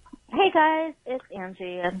 Hey guys, it's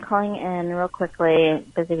Angie. I'm calling in real quickly.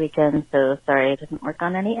 Busy weekend, so sorry I didn't work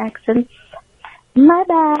on any accents. My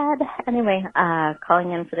bad. Anyway,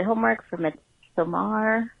 calling in for the homework for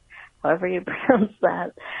Midsommar, however you pronounce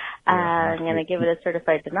that. I'm going to give it a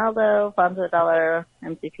certified Donaldo, Fonzo $1,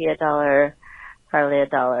 MCP $1, Harley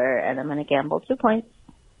 $1, and I'm going to gamble 2 points.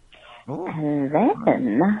 Ooh. And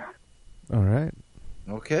then... All right.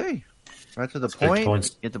 Okay. Right to the Six point. points.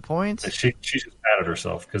 Get the points. She just patted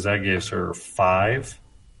herself because that gives her 6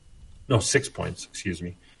 points, excuse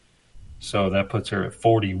me. So that puts her at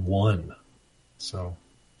 41. So.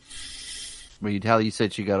 Well, you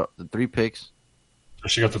said she got the 3 picks.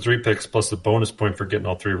 She got the 3 picks plus the bonus point for getting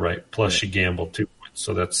all 3 right. Plus she gambled 2 points.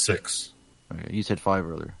 So that's 6. Okay. You said 5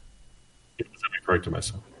 earlier. Yes, I corrected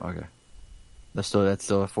myself. Okay. That's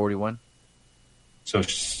still a 41? So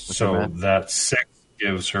that 6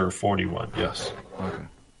 gives her 41, yes. Okay.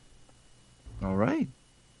 All right.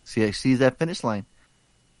 Sees that finish line.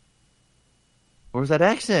 Where's that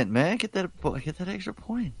accent, man? Get that extra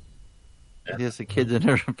point. Yeah. I guess the kids in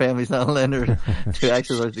her family's not letting her do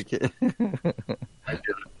accents like the kid.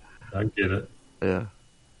 I get it. Yeah.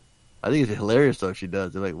 I think it's hilarious though if she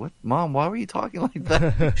does. They're like, "What, Mom? Why were you talking like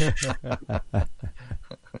that?"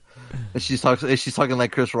 And she's talking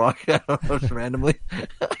like Chris Rock just randomly.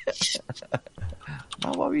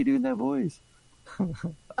 Mom, why were you doing that voice?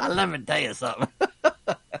 Let me tell you something.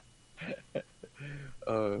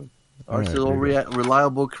 Our still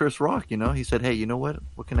reliable Chris Rock, he said, "Hey, you know what?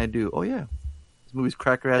 What can I do? Oh yeah, this movie's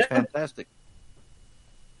cracker ass fantastic."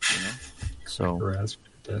 So. Cracker ass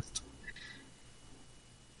fantastic.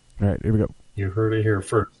 All right, here we go. You heard it here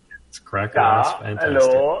first. It's cracker ass fantastic.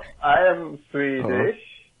 Hello, I am Swedish.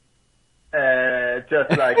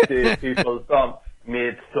 Just like the people from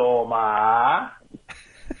Midsommar.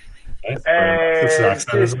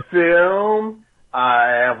 This film, I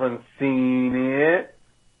haven't seen it.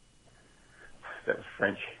 That was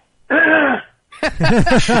French.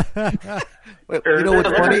 Wait, you know what's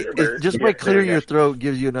funny? It's just by clearing your throat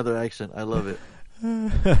gives you another accent. I love it.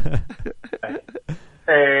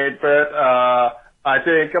 But I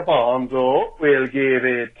think Fonzo will give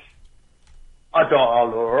it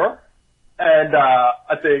 $1, and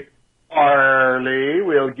I think Harley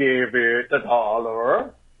will give it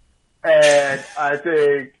 $1, and I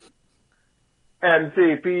think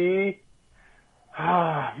MCP.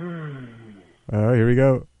 Here we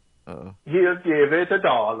go. He'll give it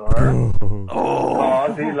 $1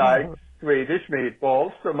 because he likes Swedish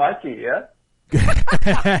meatballs from IKEA.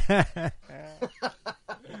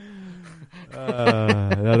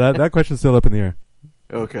 That question's still up in the air.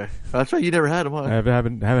 Okay, that's right. You never had them, huh? I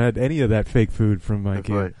haven't had any of that fake food from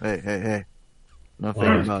IKEA. Hey!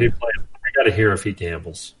 Nothing. Keep playing. got to hear if he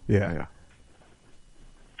gambles. Yeah.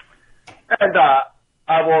 And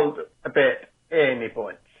I won't bet any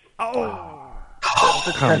points. Oh,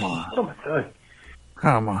 come on. What am I doing?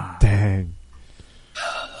 Come on. Dang.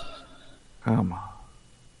 Come on.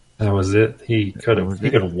 That was it. He could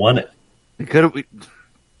have won it. He could have.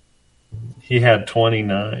 He had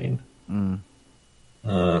 29. Mm.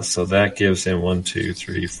 So that gives him 1, 2,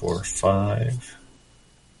 3, 4, 5.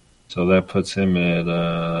 So that puts him at,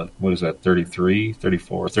 what is that, 33,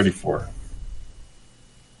 34, 34.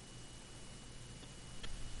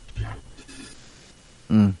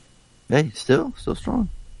 Mm. Hey, still strong.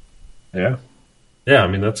 Yeah. Yeah, I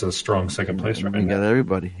mean, that's a strong second place right You now. got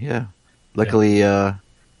everybody, yeah. Luckily,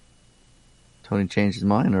 Tony changed his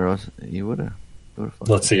mind, or else he would have.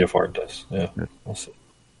 Let's see if Art does. Yeah, we'll see.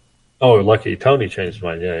 Oh, lucky Tony changed his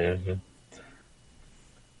mind. Yeah.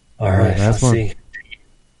 All right, let's see.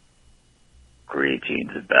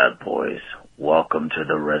 Greetings, bad boys. Welcome to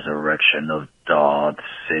the resurrection of Darth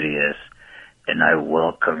Sidious, and I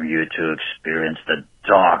welcome you to experience the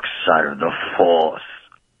dark side of the Force.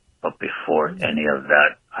 But before any of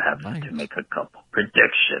that, I have to make a couple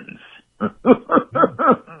predictions.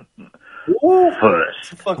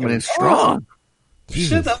 First, Coming in strong.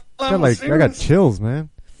 Jesus. I got chills, man.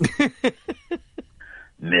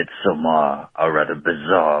 Midsommar, a rather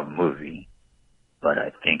bizarre movie, but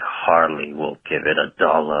I think Harley will give it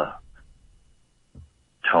 $1.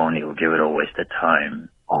 Tony will give it a waste of time.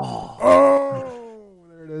 Oh,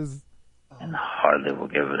 there it is. And Harley will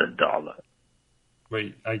give it $1.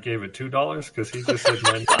 Wait, I gave it $2 because he just said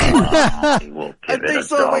 $9. Harley will give it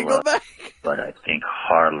 $1. Go back. But I think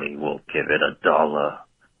Harley will give it $1.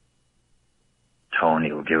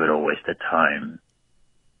 Tony will give it a waste of time.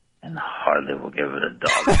 And Harley will give it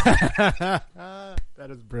 $1. That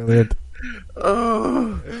is brilliant.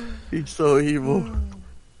 Oh, he's so evil.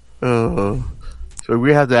 Oh. So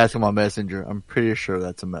we have to ask him on Messenger. I'm pretty sure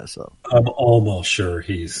that's a mess up. I'm almost sure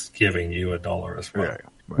he's giving you $1 as well. Right.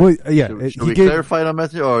 Well, yeah. Should we clarify it on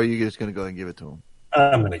Messenger, or are you just going to go and give it to him?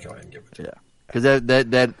 I'm going to go ahead and give it to him. Yeah. Because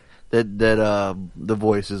the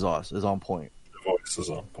voice is awesome, is on point. The voice is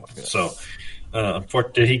on point. Yeah. So,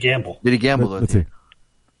 did he gamble? Did he gamble? Let's see.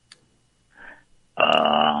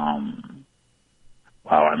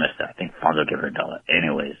 Wow, I missed that. I think Fonzo gave her $1.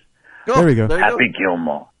 Anyways. There we go. Happy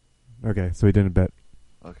Gilmore. Okay, so he didn't bet.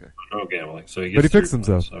 Okay. No gambling. So he but he gets fixed 3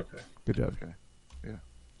 himself. points. Okay. Good job. Okay. Yeah.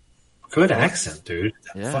 Good accent, dude.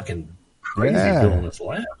 That fucking crazy Bill in his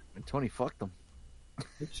lap. And Tony fucked him.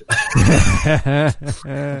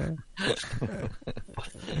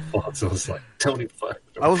 So it's like Tony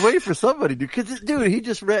fucked him. I was waiting for somebody, dude. Because he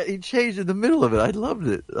just he changed in the middle of it. I loved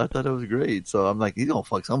it. I thought it was great. So I'm like, he's gonna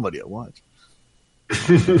fuck somebody at watch.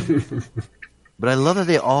 But I love that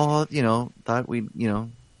they all, thought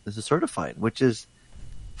this is certified, which is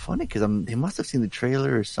funny because they must have seen the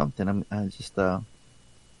trailer or something. I just, sometimes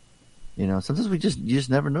you just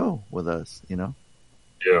never know with us,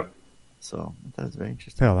 Yeah. So that's very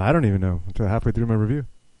interesting. Hell, I don't even know until halfway through my review.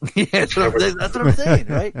 Yeah, that's what I'm saying,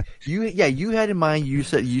 right? You had in mind. You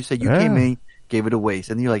said you came in, gave it a waste,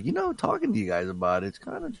 and you're like, talking to you guys about it's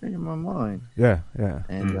kind of changing my mind. Yeah.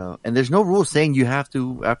 And and there's no rule saying you have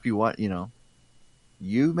to after you watch,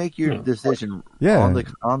 you make your decision on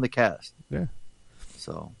the cast. Yeah.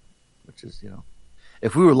 So, which is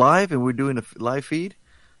if we were live and we're doing a live feed,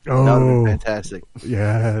 that would have been fantastic.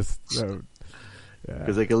 Yes.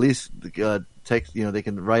 Because they can at least text. They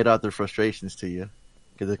can write out their frustrations to you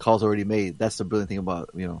because the call's already made. That's the brilliant thing about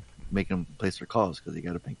making them place their calls because you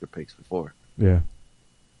got to make their picks before. Yeah.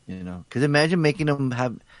 Because imagine making them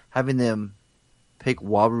having them pick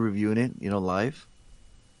while we're reviewing it. Live.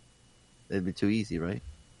 It'd be too easy, right?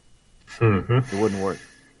 Mm-hmm. It wouldn't work.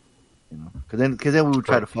 Because then we would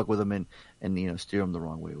try to fuck with them and steer them the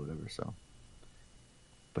wrong way or whatever. So.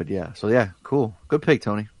 But yeah, cool, good pick,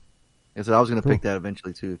 Tony. I said I was going to pick that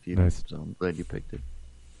eventually too. Nice. So I'm glad you picked it.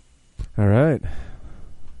 All right.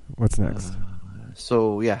 What's next?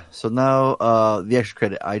 So now the extra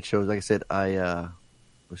credit I chose. Like I said, I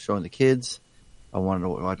was showing the kids. I wanted to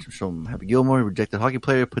watch him show him Happy Gilmore, a rejected hockey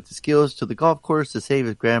player, put the skills to the golf course to save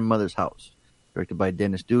his grandmother's house. Directed by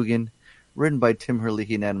Dennis Dugan, written by Tim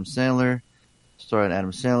Herlihy and Adam Sandler, starring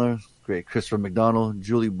Adam Sandler, great Christopher McDonald,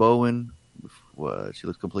 Julie Bowen. She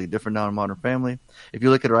looks completely different now in Modern Family. If you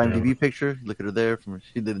look at her IMDb picture, look at her there from what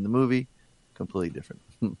she did in the movie, completely different.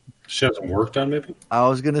 She hasn't worked on maybe? I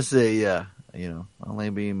was gonna say, yeah, I'll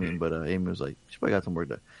ain't being mean, but Amy was like, she probably got some work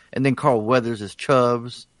done. And then Carl Weathers is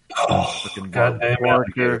Chubbs. Goddamn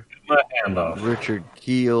Walker, my hand off. Richard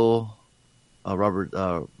Keel, Robert,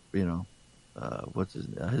 what's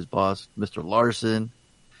his boss, Mr. Larson.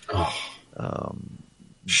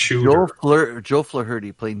 Shooter. Joe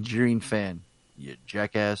Flaherty playing Jeering Fan. You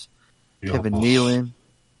jackass. Yeah. Kevin Nealon.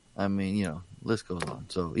 I mean, you know, list goes on.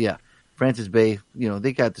 So, yeah. Frances Bay, you know,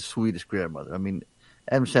 they got the sweetest grandmother. I mean,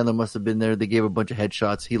 Adam Sandler must have been there. They gave a bunch of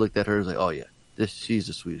headshots. He looked at her and was like, oh, yeah, she's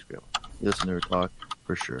the sweetest grandmother. You listen to her talk,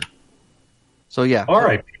 for sure. So, yeah.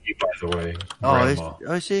 R.I.P., by the way. Grandma.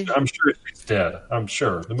 Is she? I'm sure she's dead. I'm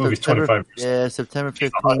sure. The movie's 25%. Yeah, September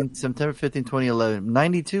 15, 2011.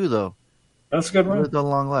 92, though. That's a good run. Lived a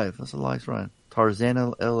long life. That's a nice run.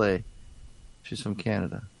 Tarzana, L.A. She's from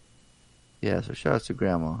Canada. Yeah, so shout out to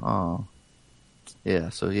Grandma. Oh. Yeah,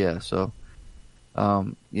 so, you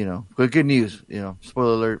know, but good news, you know,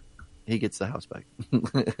 spoiler alert, he gets the house back.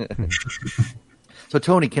 So,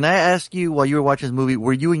 Tony, can I ask you, while you were watching this movie,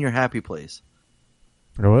 were you in your happy place?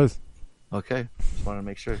 I was. Okay, just wanted to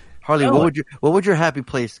make sure. Harley, what would your happy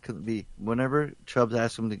place be? Whenever Chubbs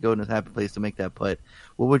asked him to go in his happy place to make that putt,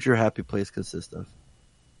 what would your happy place consist of?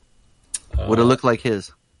 Would it look like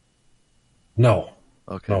his? No.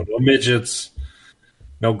 Okay. No midgets,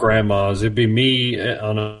 no grandmas. It'd be me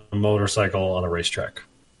on a motorcycle on a racetrack.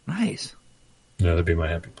 Nice. Yeah, that'd be my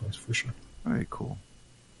happy place for sure. Very cool.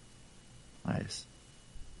 Nice.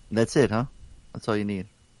 That's it, huh? That's all you need.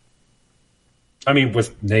 I mean,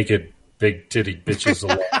 with naked, big titty bitches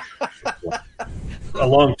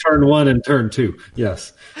along turn 1 and turn 2.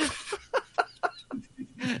 Yes.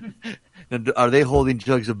 Are they holding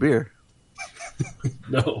jugs of beer?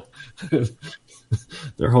 No.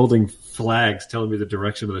 They're holding flags telling me the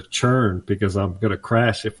direction of the churn because I'm going to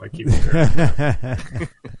crash if I keep it.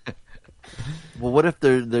 Well, what if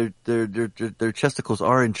their chesticles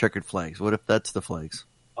are in checkered flags? What if that's the flags?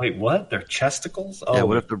 Wait, what? Their chesticles? Oh, yeah,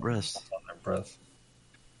 what if their breasts? On their breasts.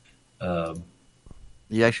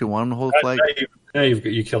 You actually want them to hold a flag?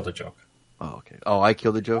 You killed the joke. Oh, okay. Oh, I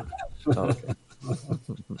killed the joke? Oh, okay.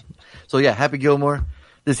 So, yeah, Happy Gilmore.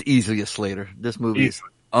 This is easily a Slater. This movie is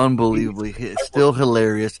unbelievably, it's still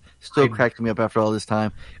hilarious. Still cracks me up after all this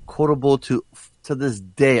time. Quotable to this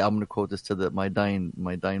day. I'm going to quote this to my dying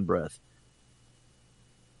breath.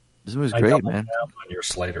 This movie's great, man. Down on your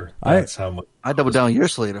Slater. That's how much. I double down on your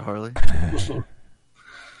Slater, Harley.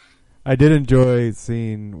 I did enjoy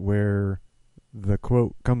seeing where the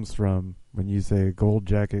quote comes from when you say gold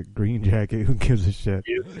jacket, green jacket. Who gives a shit?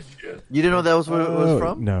 You didn't know that was where it was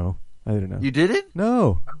from? No, I didn't know. You didn't?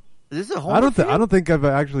 No. Is this a Homer I don't think I've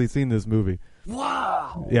actually seen this movie.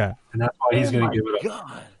 Wow. Yeah. And that's why he's going to give it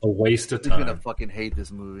a waste of time. He's going to fucking hate this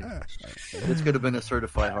movie. This could have been a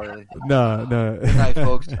certified Harley. No. Good night,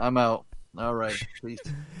 folks. I'm out. All right. Peace.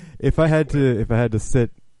 If I had to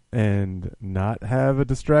sit and not have a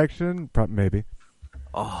distraction, maybe.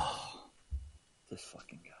 Oh, this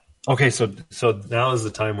fucking guy. Okay, so now is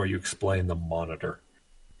the time where you explain the monitor.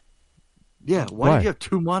 Yeah, why did you have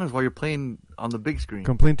two monitors while you're playing on the big screen?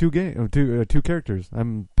 I'm playing two characters.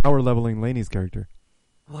 I'm power leveling Laney's character.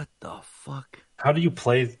 What the fuck? How do you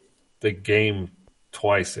play the game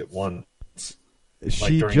twice at once?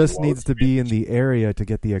 She just needs to be in the area to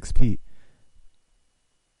get the XP.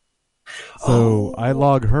 So I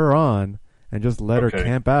log her on and just let her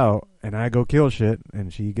camp out, and I go kill shit,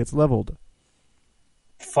 and she gets leveled.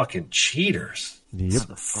 Fucking cheaters. Yep.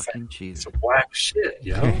 The fucking cheaters. It's whack shit,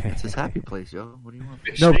 yo. It's his happy place, yo. What do you want?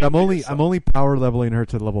 No, but I'm only power leveling her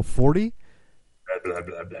to level 40. Blah,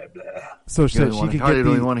 blah, blah, blah. So she can get don't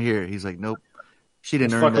even want to hear it. He's like, nope. She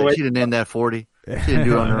didn't earn that. She didn't end that 40. She didn't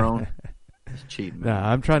do it on her own. It's cheating, man.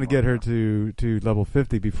 Nah, I'm trying to get her to level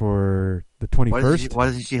 50 before the 21st. Why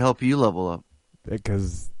doesn't she help you level up?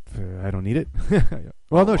 Because I don't need it.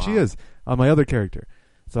 Well, no, she is on my other character.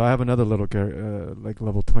 So I have another little like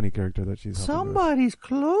level 20 character that she's helping Somebody's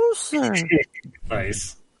closer.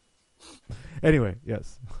 Nice. Anyway,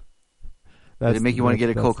 yes. Did it make you want to get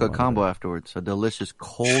a cold cut combo afterwards? A delicious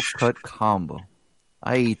cold cut combo.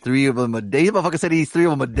 I eat 3 of them a day. This motherfucker said he eats 3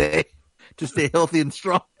 of them a day to stay healthy and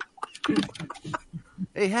strong.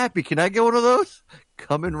 Hey, Happy, can I get one of those?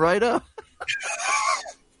 Coming right up.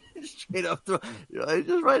 Straight up. I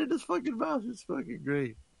just right in his fucking mouth. It's fucking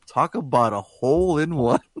great. Talk about a hole in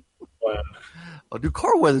one. Oh, dude,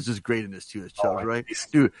 Carl Weathers is great in this too. This Chubbs, right?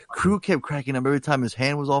 Dude, Crew kept cracking up every time his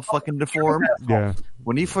hand was all fucking deformed. Yeah.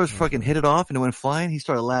 When he first fucking hit it off and it went flying, he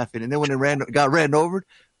started laughing. And then when it got ran over, it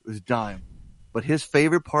was dime. But his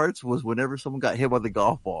favorite parts was whenever someone got hit by the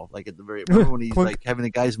golf ball. Like at the very, remember when he's like having the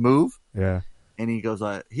guys move? Yeah. And he goes,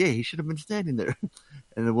 yeah, he should have been standing there.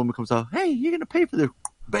 And the woman comes out, hey, you're going to pay for this.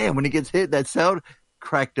 Bam. When he gets hit, that sound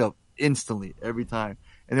cracked up instantly every time.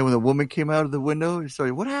 And then when the woman came out of the window, and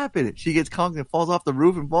started, what happened? She gets conked and falls off the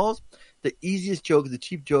roof and falls. The easiest joke is a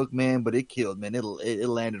cheap joke, man, but it killed, man. It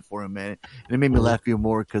landed for him, man. And it made me laugh even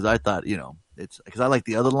more because I thought, it's because I like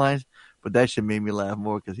the other lines, but that shit made me laugh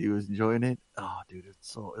more because he was enjoying it. Oh, dude,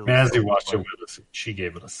 As he watched it with us, she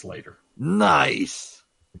gave it a Slater. Nice.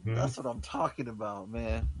 Mm-hmm. That's what I'm talking about,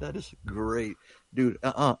 man. That is great, dude.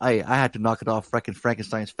 I had to knock it off.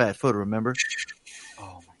 Frankenstein's fat foot. Remember?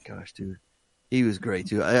 Oh my gosh, dude, he was great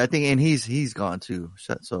too. I think, and he's gone too.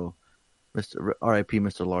 So, Mr. R.I.P.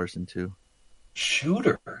 Mr. Larson too.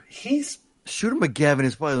 Shooter McGavin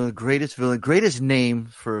is probably the greatest villain, greatest name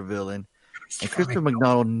for a villain, and Christopher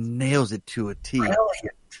McDonald nails it to a T. Brilliant.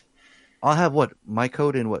 I'll have my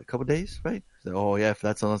code in a couple days, right? Oh yeah, if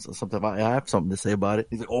that's something, I have something to say about it.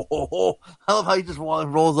 He's like, oh. I love how he just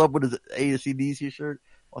rolls up with his AC/DC shirt.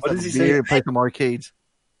 What does he say? And play some arcades.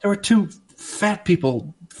 There were two fat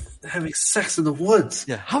people having sex in the woods.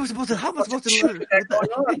 Yeah, how am I supposed to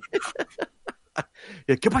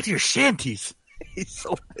Yeah, get back to your shanties. He's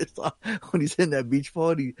so pissed off when he's in that beach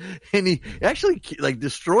ball, and he actually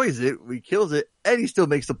destroys it. He kills it, and he still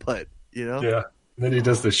makes the putt. Yeah. And then he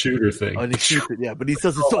does the shooter thing. Oh, and he shoots it, yeah, but he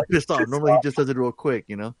does it so pissed off. Normally he just does it real quick,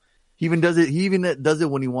 He even does it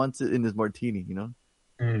when he wants it in his martini,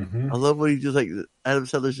 Mm-hmm. I love when he just Adam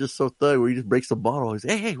Sandler's just so thug where he just breaks the bottle. He's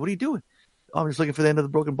hey, what are you doing? Oh, I'm just looking for the end of the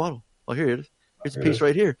broken bottle. Oh, here it is. Here's a piece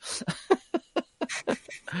right here.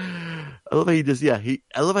 I love how I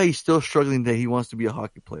love how he's still struggling that he wants to be a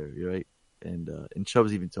hockey player, right? And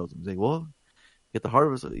Chubbs even tells him, he's like, well, get the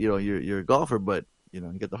heart of you're a golfer, but you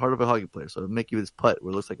get the heart of a hockey player. So it'll make you this putt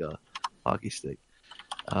where it looks like a hockey stick.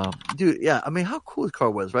 Dude, yeah, I mean, how cool is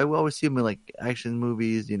Carl Weathers, right? We always see him in action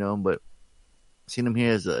movies, but seen him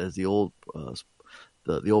here as the old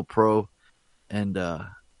the old pro, and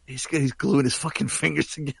he's gluing his fucking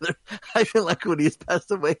fingers together. I feel like when he's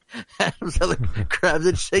passed away, Adam Sandler grabs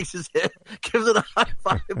it, shakes his head, gives it a high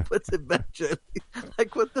five, and puts it back gently.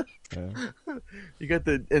 What the? Yeah. You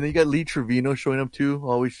got Lee Trevino showing up too,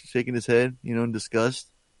 always shaking his head, in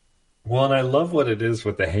disgust. Well, and I love what it is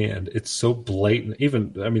with the hand. It's so blatant.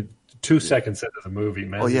 Even 2 seconds into the movie,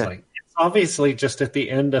 man. Oh yeah. It's obviously just at the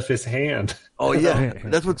end of his hand. Oh yeah,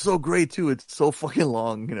 that's what's so great too. It's so fucking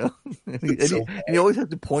long, and he always has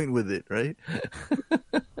to point with it, right?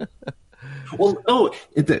 Well, no,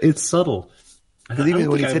 it's subtle. Because even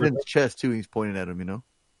when he's hitting his chest too, he's pointing at him.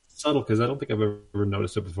 Subtle, because I don't think I've ever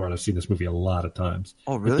noticed it before, and I've seen this movie a lot of times.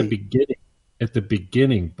 Oh really? At the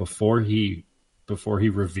beginning, before he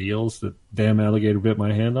reveals that damn alligator bit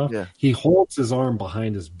my hand off, he holds his arm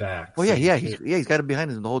behind his back. Well, he's got it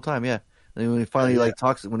behind him the whole time, yeah. And when he finally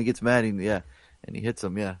talks, when he gets mad, and he hits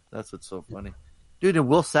him, that's what's so funny, dude. And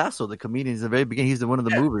Will Sasso, the comedian, in the very beginning, he's one of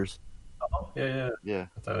the movers. Oh, yeah.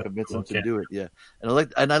 Convince him to do it,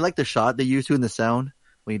 And I like the shot they use too in the sound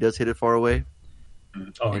when he does hit it far away.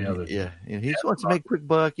 Oh and he just wants to make a quick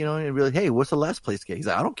buck, and really, hey, what's the last place get? He's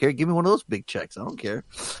like, I don't care, give me one of those big checks. I don't care.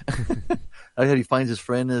 I heard he finds his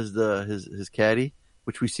friend as his caddy,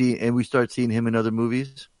 which we see, and we start seeing him in other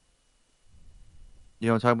movies. You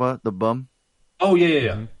know what I'm talking about? The bum. Oh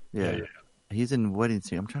yeah. He's in Wedding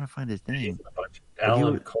Scene. I'm trying to find his name.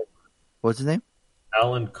 Alan Cover. What's his name?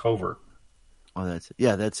 Alan Cover. Oh,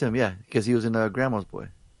 that's him. Yeah, because he was in Grandma's Boy.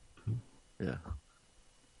 Yeah.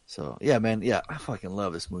 So man, I fucking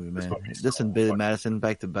love this movie, man. This and Billy Madison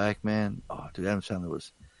back to back, man. Oh, dude, Adam Sandler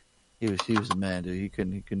was the man, dude. He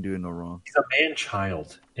couldn't do it no wrong. He's a man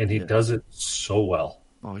child, and he does it so well.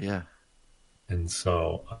 Oh yeah. And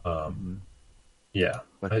so, yeah.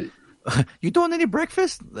 But, you doing any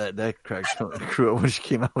breakfast? That cracked crew when she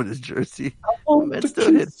came out with his jersey. Man,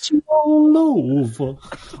 still hit all over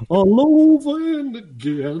and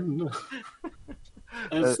again.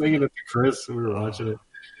 I was singing it to Chris when we were watching it.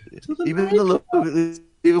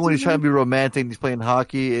 Even when he's trying to be romantic, and he's playing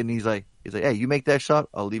hockey, and he's like, hey, you make that shot,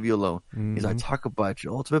 I'll leave you alone. Mm-hmm. He's like, talk about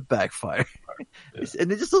your ultimate backfire. Yeah.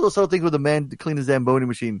 And it's just little subtle things with the man to clean his Zamboni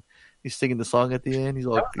machine. He's singing the song at the end. He's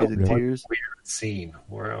all in tears. Weird scene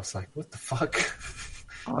where I was like, what the fuck?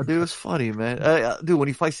 Oh, dude, it was funny, man. Dude, when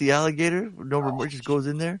he fights the alligator, no remorse, just goes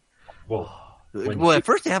in there. Well, at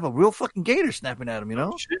first they have a real fucking gator snapping at him,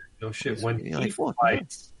 No shit. When he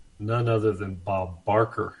fights none other than Bob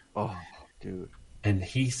Barker. Oh, dude. And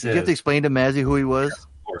he said... You have to explain to Mazzy who he was?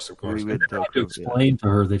 Yeah, of course. I have to explain to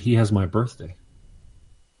her that he has my birthday.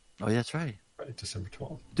 Oh, yeah, that's right. Right, December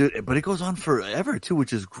 12th. Dude, but it goes on forever, too,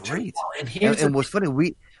 which is great. And what's funny,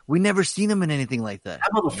 we never seen him in anything like that.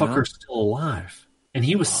 That motherfucker's still alive. And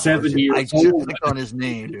he was 70 years old. I just clicked on his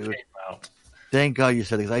name, dude. Thank God you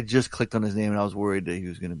said it, because I just clicked on his name and I was worried that he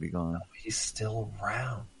was going to be gone. He's still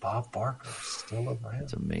around. Bob Barker still around.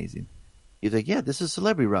 It's amazing. He's like, yeah, this is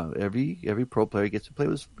celebrity round. Every pro player gets to play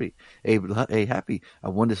with free. Hey, Happy, I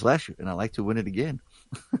won this last year and I like to win it again.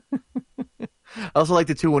 I also like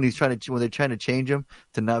it too when they're trying to change him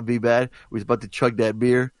to not be bad. When he's about to chug that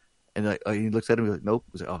beer, and he looks at him, he's like, nope.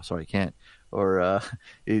 He's like, oh, sorry, I can't. Or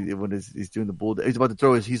when he's doing the bull, he's about to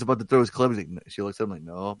throw his club. He's like, no. She looks at him like,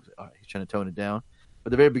 no. Like, all right, he's trying to tone it down.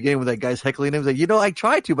 But the very beginning, when that guy's heckling him, he's like, I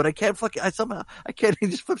tried to, but I can't I can't. He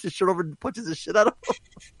just flips his shirt over and punches the shit out of him.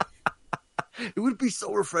 It would be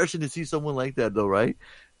so refreshing to see someone like that, though, right?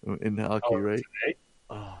 In hockey, right? Today?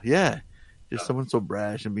 Oh, yeah. Just someone so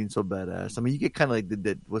brash and being so badass. I mean, you get kind of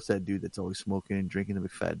like what's that dude that's always smoking and drinking, the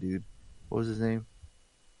big fat dude? What was his name?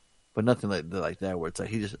 But nothing like that where it's like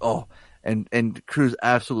he just, and Cruz's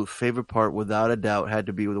absolute favorite part, without a doubt, had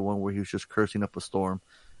to be the one where he was just cursing up a storm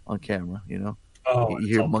on camera, Oh, you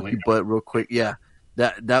hear monkey butt real quick. Yeah.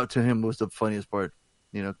 That to him was the funniest part,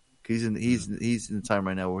 he's in the time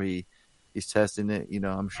right now where he's testing it,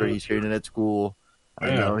 I'm sure he's hearing it at school.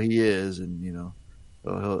 I know he is, and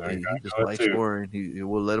so he just likes scoring. He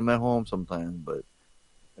will let him at home sometimes, but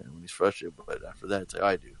when he's frustrated. But after that, it's like,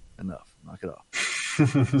 I do enough, knock it off.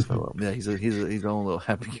 So yeah, he's his own little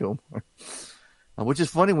Happy Gilmore. Which is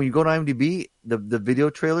funny when you go to IMDb, the video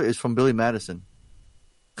trailer is from Billy Madison.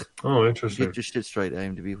 Oh, interesting. Get your shit straight,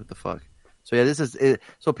 IMDb. What the fuck? So yeah, this is it.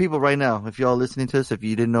 So people, right now, if y'all listening to this, if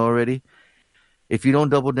you didn't know already, if you don't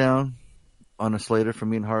double down on a Slater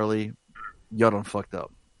from me and Harley, y'all done fucked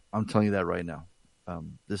up. I'm telling you that right now.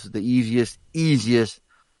 This is the easiest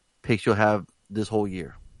picks you'll have this whole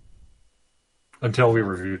year. Until we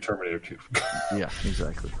review Terminator 2. Yeah,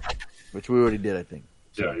 exactly. Which we already did, I think.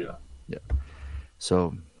 So, yeah.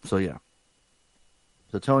 So yeah.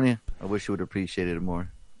 So Tony, I wish you would appreciate it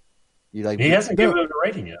more. He hasn't given it a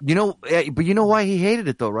rating yet. But you know why he hated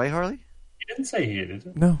it though, right, Harley? He didn't say he hated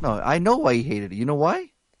it. No, I know why he hated it. You know why?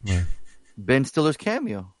 Right. Ben Stiller's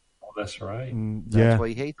cameo. Oh, that's right. That's why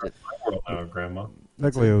he hates it. Grandma.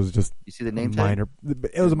 Luckily, it was just you see the name minor.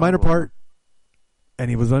 It was a minor part, and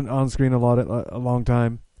he was on screen a long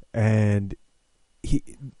time, and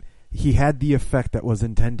he had the effect that was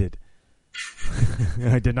intended.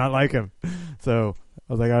 I did not like him, so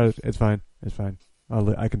I was like, oh, "It's fine,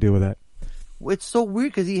 I can deal with that." It's so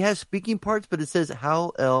weird because he has speaking parts, but it says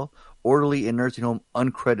Hal L. orderly in nursing home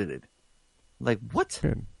uncredited. Like what?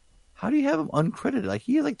 Good. How do you have him uncredited? Like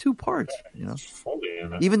he had like 2 parts, Fully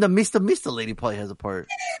in it. Even the Mr. lady probably has a part.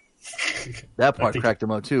 That part cracked him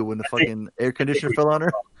up too when the fucking air conditioner fell on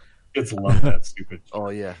her. Kids love that stupid. Oh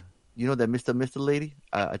yeah, you know that Mr. lady?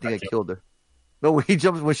 I think I killed her. No, when she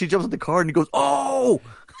jumps in the car and he goes, oh!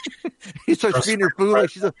 He starts feeding her food like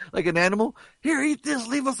she's like an animal. Here, eat this.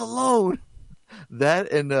 Leave us alone.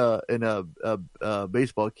 That and a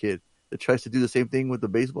baseball kid that tries to do the same thing with the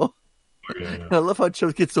baseball. Yeah. And I love how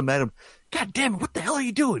Chubbs gets so mad at him. God damn it! What the hell are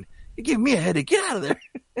you doing? You're giving me a headache. Get out of there!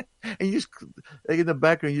 And you just like in the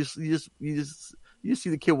background, you just see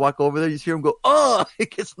the kid walk over there. You see him go, oh! He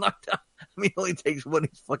gets knocked out. I mean, it only takes 1.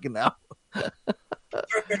 He's fucking out.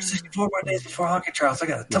 64 more days before hockey trials. I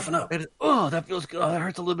gotta toughen up. That feels good. That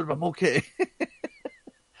hurts a little bit, but I'm okay.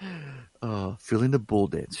 Feeling the bull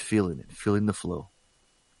dance, feeling it, feeling the flow.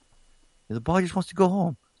 And the ball just wants to go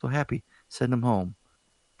home. So happy. Send him home.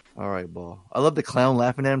 All right, ball. I love the clown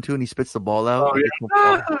laughing at him too, and he spits the ball out. Oh,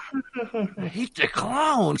 yeah. I hate the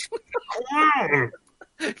clown.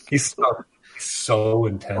 He's so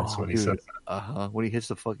intense when he says that. When he hits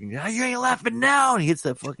the fucking, you ain't laughing now, and he hits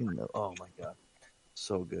that fucking, oh my god,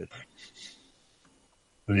 so good.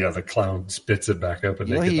 Yeah, the clown spits it back up, and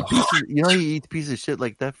he eats pieces of shit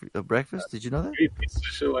like that for breakfast. Did you know that? He eats pieces of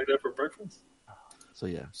shit like that for breakfast. So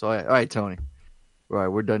yeah, all right, Tony. All right,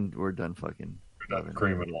 we're done. We're done fucking. We're done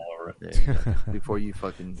creaming all over it. Yeah. Before you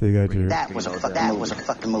fucking. So you got your. That was a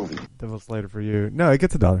fucking movie. Devil Slater for you. No, it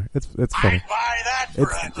gets $1. It's funny.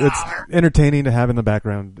 It's entertaining to have in the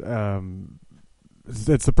background.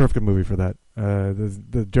 It's the perfect movie for that.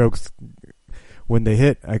 The jokes when they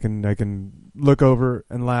hit, I can look over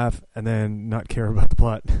and laugh and then not care about the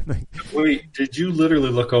plot. Wait, did you literally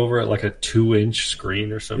look over at like a 2-inch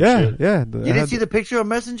screen or something? Yeah. You didn't see the picture on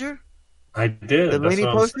Messenger? I did. The lady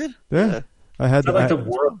posted? Yeah. I had it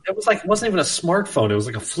wasn't even a smartphone. It was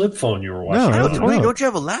like a flip phone you were watching. No, don't you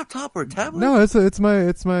have a laptop or a tablet? No, it's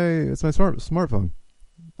my smartphone.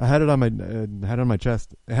 I had it on my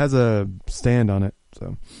chest. It has a stand on it.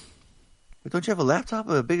 So. But don't you have a laptop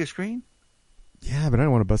with a bigger screen? Yeah, but I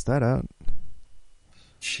don't want to bust that out.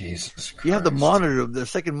 Jesus Christ. You have the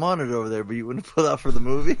second monitor over there, but you wouldn't pull out for the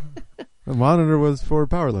movie? The monitor was for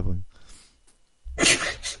power leveling.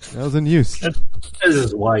 That was in use. It's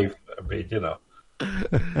his wife. I mean, you know.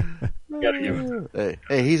 Gotta give it.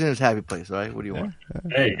 Hey, he's in his happy place, right? What do you want?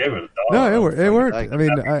 Hey, you gave it a dog. No, it worked. I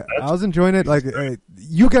mean, I was enjoying it. Like,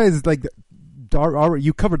 you guys, like,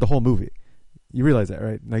 you covered the whole movie. You realize that,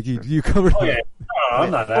 right? Like, you covered. Oh, yeah. No, I'm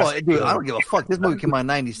not asking. Dude, I don't give a fuck. This movie came out in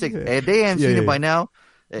 '96. Hey, if they haven't seen it by now,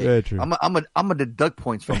 hey, yeah, true. I'm gonna deduct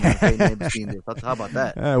points from them if they haven't seen this. How about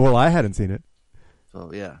that? Well, I hadn't seen it.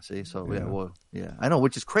 So yeah, see, I know,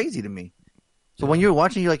 which is crazy to me. So when you're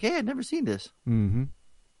watching, you're like, hey, I've never seen this. Mm-hmm.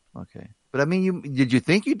 Okay, but I mean, did you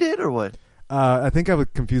think you did or what? I think I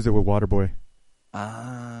would confuse it with Waterboy.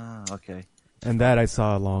 Ah, okay. And that I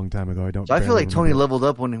saw a long time ago. So I feel like Tony leveled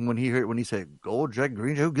up when he said gold, Jack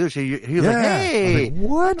Green, Joe Goose. He was like, "Hey,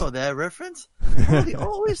 what? I know that reference? He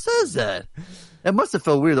always says that." It must have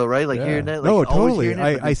felt weird though, right? Like hearing that. Like, no, totally. It,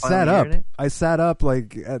 I sat up. I sat up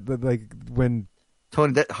like at the when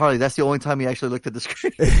Tony Harley. That's the only time he actually looked at the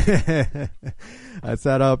screen. I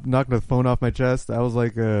sat up, knocked the phone off my chest. I was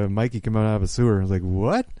like Mikey coming out of a sewer. I was like,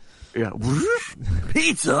 "What?" Yeah,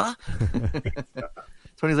 pizza.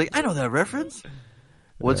 Tony's like, I know that reference.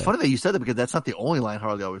 Well, it's funny that you said that because that's not the only line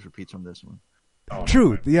Harley always repeats from this one. Oh,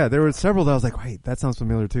 true. Yeah, there were several that I was like, wait, that sounds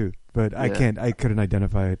familiar too. But I couldn't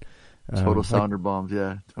identify it. Total sounder bombs,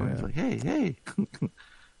 yeah. Tony's like, hey.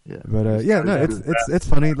 Yeah. But it's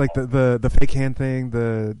funny, like the fake hand thing,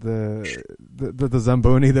 the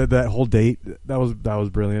Zamboni, that whole date, that was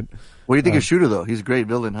brilliant. What do you think of Shooter though? He's a great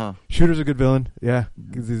villain, huh? Shooter's a good villain, yeah,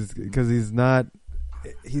 because he's not.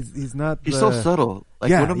 He's not. He's so subtle.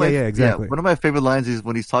 Like exactly. One of my favorite lines is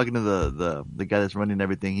when he's talking to the guy that's running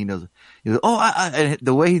everything. He knows. He goes, and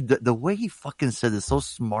the way he fucking says it's so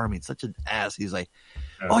smarmy. It's such an ass. He's like,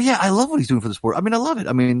 oh yeah, I love what he's doing for the sport. I mean, I love it.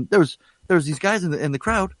 I mean, there's these guys in the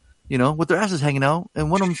crowd, you know, with their asses hanging out, and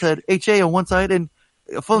one of them said HA on one side, and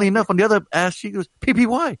funnily enough, on the other ass, she goes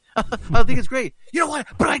PPY. I think it's great. You know what?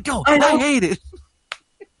 But I don't. I hate it.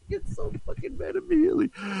 Gets so fucking mad immediately.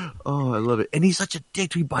 Oh, I love it. And he's such a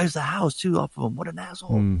dick. He buys the house too off of him. What an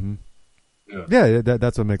asshole. Mm-hmm. Yeah,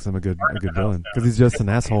 that's what makes him a good villain, because he's just an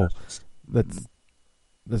asshole. That's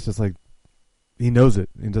just like, he knows it.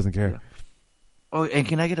 He doesn't care. Yeah. Oh, and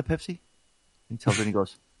can I get a Pepsi? He tells her and he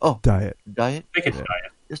goes, "Oh, diet." Make it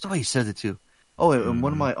diet. That's the way he says it too. Oh, and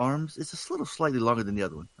one of my arms is a little slightly longer than the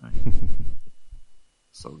other one. Right.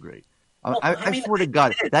 So great. I swear to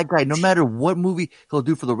God, that guy, no matter what movie he'll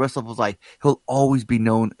do for the rest of his life, he'll always be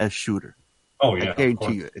known as Shooter. Oh yeah, I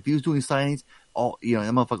guarantee you. If he was doing signings, that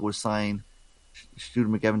motherfucker would sign Shooter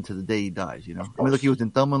McGavin to the day he dies. You know, I mean, look, he was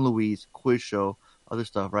in Thelma and Louise, Quiz Show, other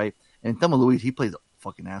stuff, right? And in Thelma and Louise, he plays a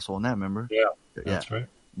fucking asshole in that. Remember? Yeah, that's right.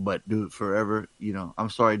 But dude, forever, you know,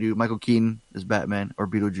 I'm sorry, dude. Michael Keaton is Batman or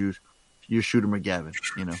Beetlejuice. You're Shooter McGavin.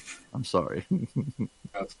 You know, I'm sorry.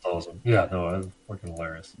 That's awesome. Yeah, no, that's fucking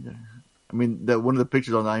hilarious. Yeah. I mean, that one of the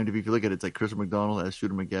pictures on IMDb, if you look at it, it's like Christopher McDonald as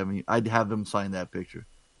Shooter McGavin. I'd have him sign that picture.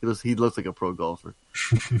 He looks like a pro golfer.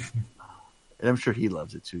 And I'm sure he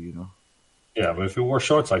loves it too, you know. Yeah, but if he wore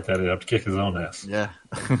shorts like that, he'd have to kick his own ass. Yeah,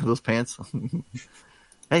 those pants.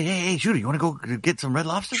 Hey, Shooter, you want to go get some Red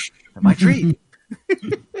Lobster? At my tree.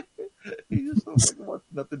 He just fucking wants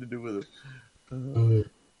nothing to do with it.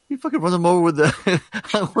 He fucking runs him over with the.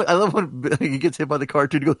 I love when he gets hit by the car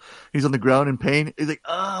too. He's on the ground in pain. He's like,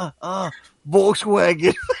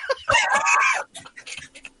 Volkswagen.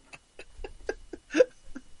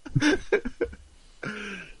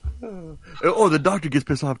 Oh, the doctor gets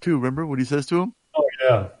pissed off too. Remember what he says to him? Oh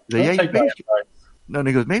yeah. He's like, no, and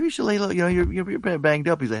he goes, maybe you should lay low. You know, you're banged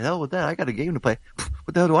up. He's like, hell with that. I got a game to play.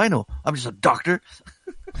 What the hell do I know? I'm just a doctor.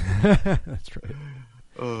 That's right.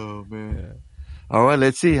 Oh man. Yeah. All right,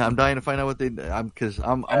 let's see. I'm dying to find out what I'm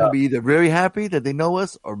gonna be either very happy that they know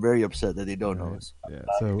us or very upset that they don't know us. Yeah.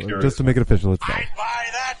 So just to make it official, let's I'd buy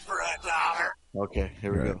that for $1. Okay,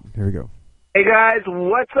 here we go. Here we go. Hey guys,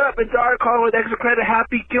 what's up? It's Art calling with extra credit.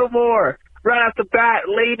 Happy Gilmore. Right off the bat,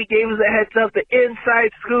 Lady gave us a heads up, the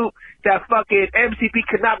inside scoop that fucking MCP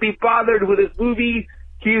could not be bothered with his movie.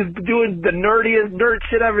 He was doing the nerdiest nerd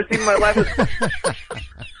shit I've ever seen in my life.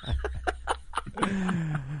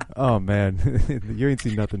 Oh man, you ain't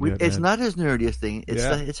seen nothing yet. It's man. not his nerdiest thing.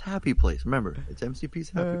 It's Happy Place. Remember, it's MCP's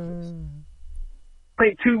Happy Place.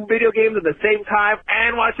 Playing 2 video games at the same time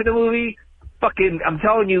and watching a movie. Fucking, I'm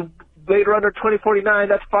telling you, Blade Runner 2049.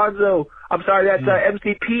 That's Fonzo. I'm sorry, that's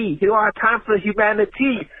MCP. He don't have time for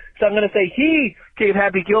humanity. So I'm gonna say he gave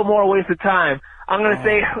Happy Gilmore a waste of time. I'm gonna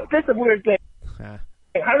say this is a weird thing. I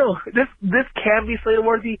don't know. This can be Slater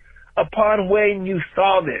worthy upon when you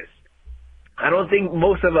saw this. I don't think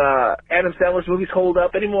most of Adam Sandler's movies hold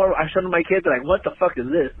up anymore. I showed them to my kids, they're like, what the fuck is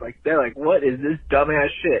this? Like, they're like, what is this dumbass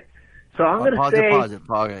shit? So I'm going to say... Pause it.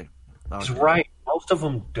 Okay. He's right. Most of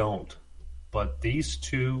them don't. But these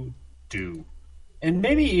two do. And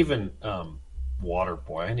maybe even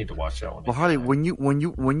Waterboy. I need to watch that one. Well, Harley, when you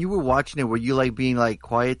were watching it, were you like being like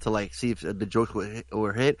quiet to like see if the jokes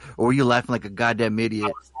were hit, or were you laughing like a goddamn idiot? I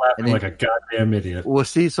was laughing like a goddamn idiot. Well,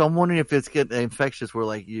 see, so I'm wondering if it's getting infectious, where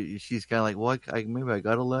like she's kind of like, well, maybe I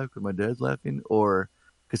gotta laugh because my dad's laughing, or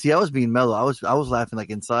because see, I was being mellow. I was laughing like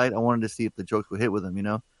inside. I wanted to see if the jokes would hit with him, you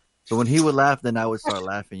know. So when he would laugh, then I would start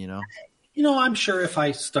laughing, you know. You know, I'm sure if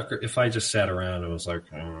I just sat around and was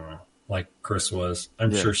like Chris was,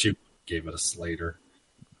 I'm sure she gave it a Slater.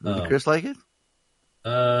 Did Chris like it?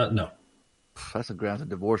 No. That's a grounds of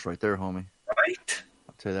divorce right there, homie. Right?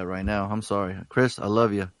 I'll tell you that right now. I'm sorry. Chris, I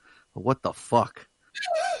love you. But what the fuck?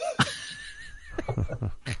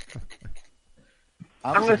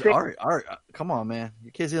 I'm gonna say, all right, come on, man.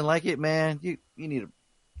 Your kids didn't like it, man. You need to,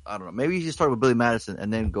 I don't know. Maybe you should start with Billy Madison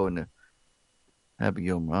and then go into Happy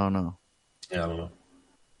Gilmore. I don't know. Yeah, I don't know.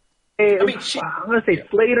 Hey, I'm going to say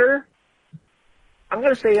Slater. I'm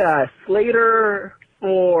going to say Slater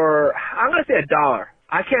for, I'm going to say $1.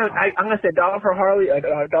 I'm going to say $1 for Harley,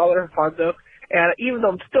 $1 for Fonzo. And even though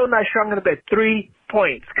I'm still not sure, I'm going to bet 3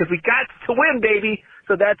 points because we got to win, baby.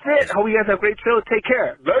 So that's it. Hope you guys have a great show. Take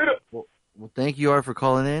care. Later. Well, thank you, Art, for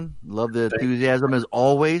calling in. Love the enthusiasm as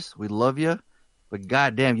always. We love you. But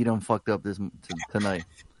goddamn, you done fucked up tonight.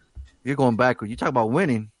 You're going backwards. You talk about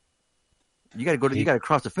winning. You got to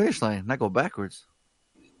cross the finish line, not go backwards.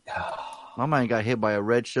 My mind got hit by a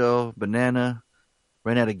red shell, banana,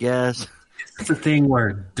 ran out of gas. It's the thing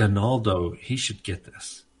where Donaldo, he should get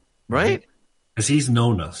this. Right? Because he's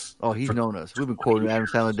known us. Oh, he's known us. We've been quoting Adam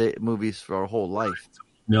Sandler movies for our whole life.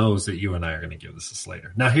 He knows that you and I are going to give this a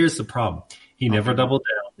Slater. Now, here's the problem. He never doubled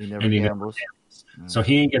down. He never gambles. So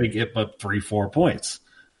he ain't going to get but 3-4 points.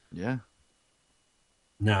 Yeah.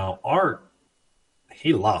 Now, Art,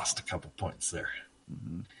 he lost a couple points there.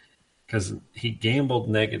 Because he gambled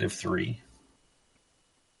 -3.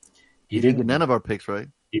 He didn't get none of our picks right.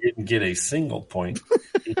 He didn't get a single point.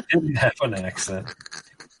 He didn't have an accent.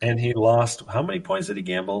 And he lost, how many points did he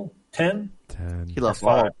gamble? 10? 10. He lost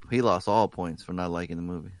all points for not liking the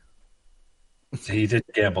movie. So he did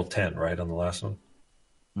gamble 10, right, on the last one?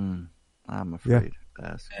 I'm afraid.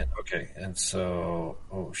 Pass. And so,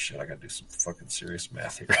 oh shit, I gotta do some fucking serious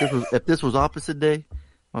math here. If this was opposite day,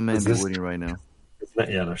 my man would be winning right now.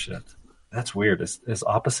 Yeah, no shit. That's weird. Is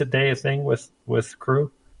opposite day a thing with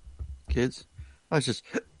crew? Kids? That's just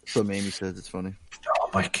something Amy says. It's funny. Oh,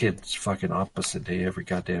 my kid's fucking opposite day every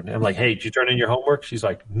goddamn day. I'm like, hey, did you turn in your homework? She's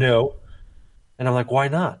like, no. And I'm like, why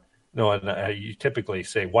not? No, and you typically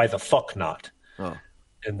say, why the fuck not? Oh.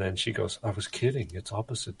 And then she goes, I was kidding. It's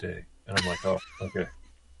opposite day. And I'm like, oh, okay.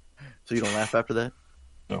 So you don't laugh after that?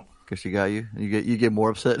 No. Because she got you? You get more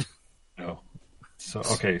upset? No. So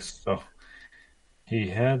he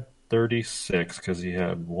had 36 because he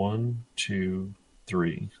had 1, 2,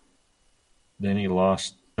 3. Then he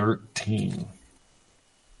lost 13.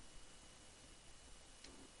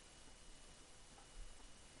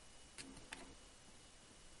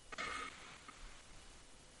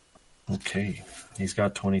 Okay. He's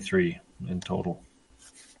got 23 in total.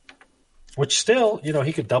 Which still,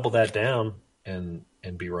 he could double that down and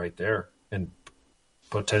be right there and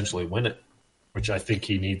potentially win it, which I think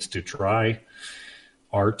he needs to try.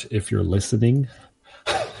 Art, if you're listening.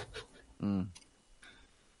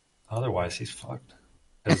 Otherwise, he's fucked.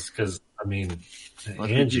 Because I mean,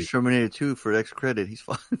 Angie terminated 2 for extra credit. He's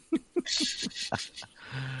fine.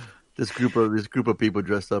 This group of people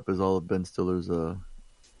dressed up as all of Ben Stiller's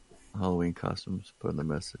Halloween costumes put in the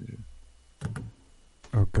message.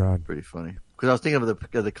 Oh God, pretty funny. Because I was thinking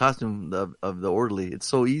of the costume of the orderly. It's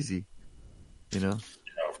so easy, Yeah,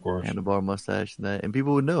 of course. Handlebar mustache and that, and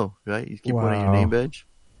people would know, right? You keep one on your name badge.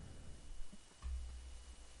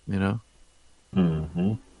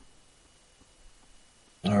 Mm-hmm.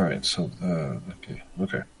 All right, so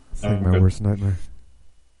okay. It's like my worst nightmare.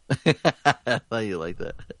 I thought you like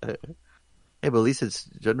that. Hey, but at least it's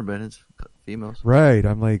gender bend. It's females. Right.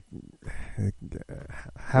 I'm like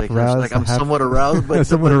half aroused. Like I'm somewhat aroused, but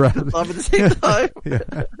somewhat aroused at the same time.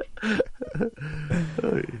 Yeah.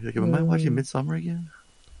 Like, am I watching Midsommar again?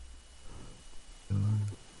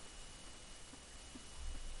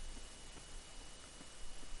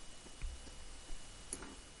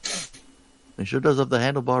 He sure does have the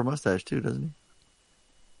handlebar mustache too, doesn't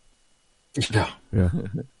he? Yeah. Yeah.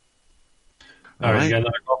 All right, you got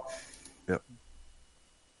another call? Yep.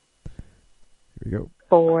 Here we go.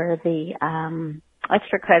 For the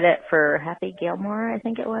extra credit for Happy Gilmore, I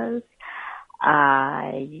think it was.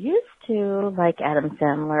 I used to like Adam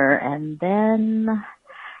Sandler, and then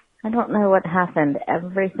I don't know what happened.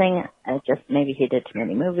 Everything, maybe he did too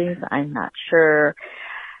many movies. I'm not sure.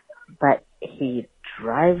 But he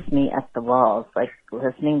drives me up the walls. Like,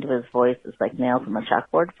 listening to his voice is like nails on the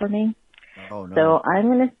chalkboard for me. Oh, no. So I'm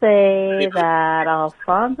going to say that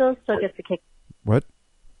Alfonso still gets a kick. What?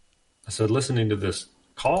 I said listening to this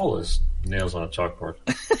call is nails on a chalkboard.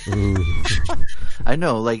 I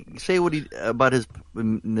know, like, say what he about his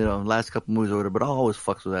last couple movies or whatever, but I always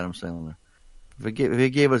fucks with Adam Sandler. If he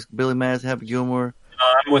gave us Billy Madison, Happy Gilmore.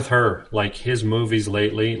 I'm with her. Like, his movies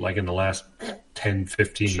lately, like in the last 10,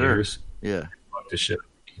 15 years. Yeah. Fuck this shit.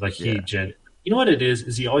 Like, you know what it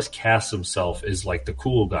is he always casts himself as like the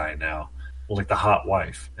cool guy now. Like the hot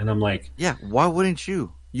wife. And I'm like, yeah, why wouldn't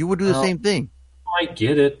you? You would do the same thing. I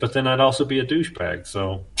get it, but then I'd also be a douchebag,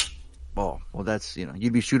 so. Oh, well, that's,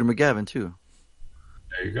 you'd be Shooter McGavin, too.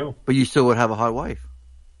 There you go. But you still would have a hot wife.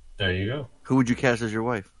 There you go. Who would you cast as your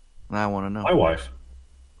wife? I want to know. My wife.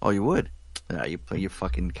 Oh, you would? Yeah, you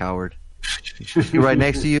fucking coward. You're right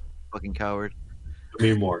next to you, fucking coward.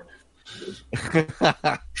 Me more.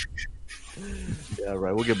 Yeah,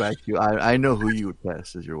 right. We'll get back to you. I know who you would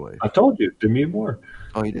cast as your wife. I told you, Demi Moore.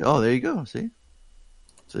 Oh, you did? Oh, there you go. See?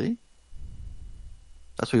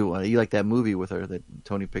 That's what you want. You like that movie with her that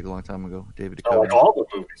Tony picked a long time ago, David Duchovny. I like all the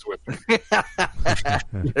movies with her.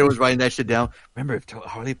 It was writing that shit down. Remember, if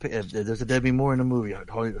there's a Demi Moore in the movie,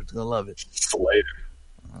 Harley's gonna love it. Slater.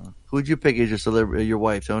 Who'd you pick as your celebrity, your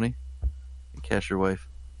wife, Tony? You cast your wife.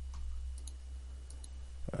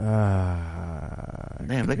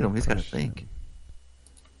 Man, look at him. He's got to think.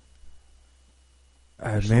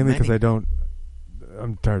 Mainly because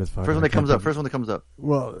I'm tired as fuck. First one that comes up.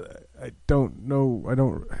 Well, I don't know.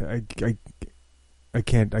 I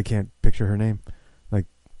can't picture her name. Like,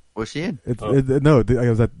 what's she in? I was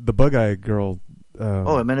at the Bug-Eye Girl.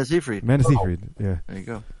 Amanda Seyfried. Amanda Seyfried. Yeah. There you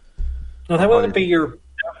go. No, that wouldn't be your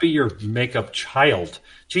makeup child.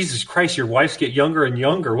 Jesus Christ, your wives get younger and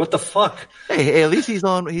younger. What the fuck? Hey, at least he's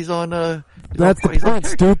on. That's the point,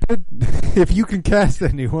 stupid. If you can cast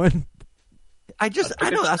anyone. I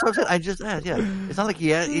know. That's what I'm saying. I just asked. Yeah, it's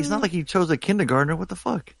not like he chose a kindergartner. What the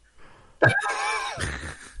fuck?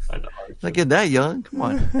 I know. Not getting that young. Come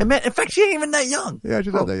on. And man, in fact, she ain't even that young. Yeah,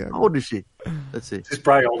 she's not that young. How old is she? Let's see. She's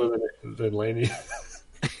probably older than Lainey.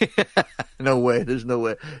 No way. There's no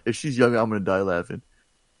way. If she's younger, I'm going to die laughing.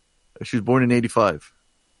 She was born in 85.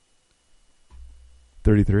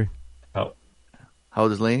 33. Oh. How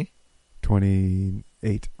old is Lainey?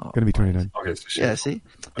 28. Going to be 29. Okay, so yeah, see?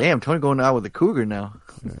 Damn, Tony going out with a cougar now.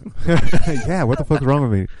 Yeah, what the fuck's wrong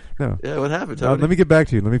with me? No. Yeah, what happened, Tony? Let me get back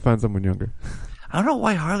to you. Let me find someone younger. I don't know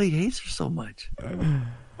why Harley hates her so much.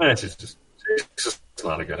 She's just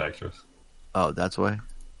not a good actress. Oh, that's why? You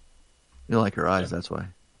don't like her eyes, that's why.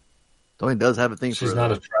 Tony does have a thing for her. She's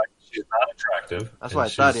not attractive. That's why I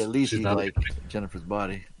thought at least he'd like Jennifer's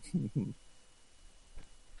body.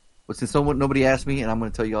 But since nobody asked me, and I'm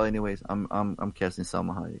going to tell you all anyways, I'm casting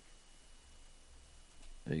Salma Hayek.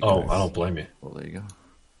 Oh, I don't blame you. Well, there you go.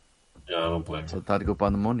 Yeah, I don't blame you. So Tatico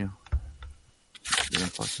Pandemonio. You're going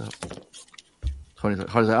to fuck up. Tony's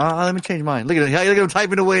like, let me change mine. Look at him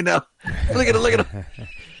typing away now. Look at him.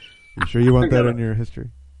 You sure you want that in your history?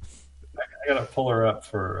 I got to pull her up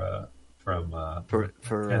for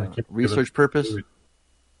research purpose.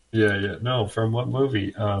 Yeah. No, from what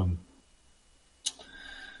movie?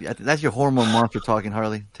 Yeah, that's your hormone monster talking,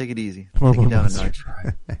 Harley. Take it easy. Take it down a notch.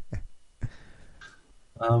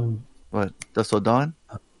 What? Dust Till Dawn?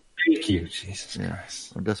 Thank you, Jesus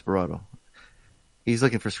Christ. Or Desperado. He's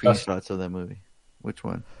looking for screenshots of that movie. Which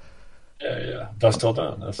one? Yeah. Dust Till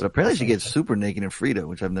Dawn. But apparently she gets super naked in Frida,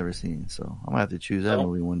 which I've never seen. So I'm going to have to choose that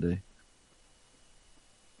movie one day.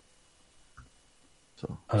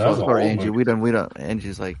 So as far as Angie, we don't.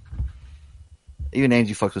 Angie's like, even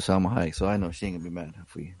Angie fucks with Salma Hayek, so I know she ain't gonna be mad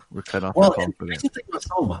if we're cut off. Well, and here's the thing with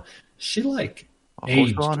Salma, she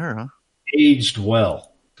aged on her, huh? Aged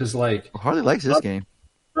well, because Harley likes this game.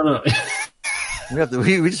 No.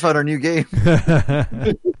 we just found our new game.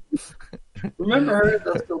 Remember her at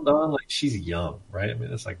Dust Till Dawn? Like, she's young, right? I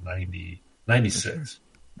mean, it's like 96,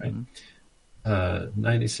 right? Mm-hmm.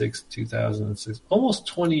 96, 2006, almost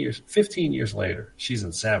 20 years, 15 years later, she's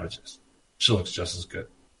in Savages. She looks just as good.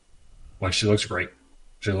 Like, she looks great.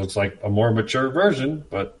 She looks like a more mature version,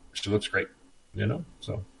 but she looks great,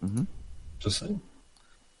 So, just saying.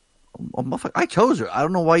 Oh, motherfucker, I chose her. I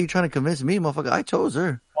don't know why you're trying to convince me, motherfucker. I chose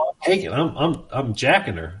her. Well, I'm taking. I'm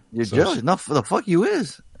jacking her. You're jealous. No, the fuck you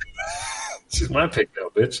is. She's my pick now,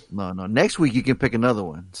 bitch. No. Next week you can pick another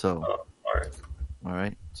one. So, all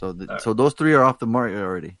right. So, so those three are off the market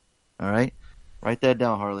already. All right, write that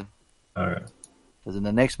down, Harley. All right. Because in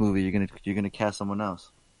the next movie you're gonna cast someone else.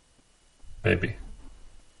 Maybe.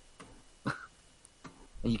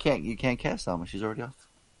 And you can't cast Salma. She's already off.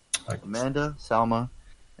 Amanda, Salma,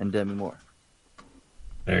 and Demi Moore.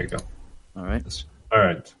 There you go. All right. All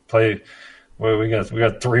right. Play. Well, we got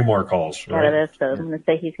 3 more calls. Right? Out of this, so I'm going to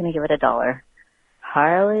say he's going to give it $1.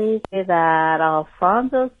 Harley say that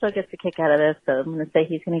Alfonso still gets a kick out of this, so I'm going to say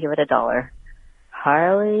he's going to give it $1.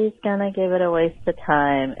 Harley's going to give it a waste of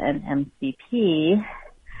time, and MCP,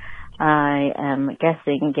 I am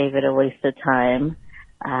guessing, gave it a waste of time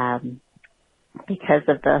because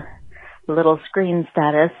of the little screen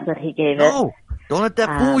status that he gave it. No, don't let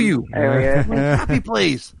that fool you. Earlier. Happy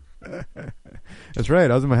place. That's right.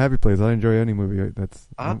 I was in my happy place. I enjoy any movie.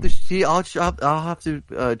 I'll have to see. I'll have to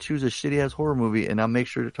choose a shitty ass horror movie, and I'll make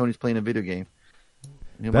sure that Tony's playing a video game.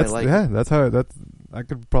 That's how. I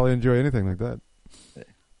could probably enjoy anything like that.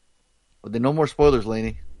 Well, then no more spoilers,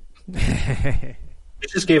 Laney. They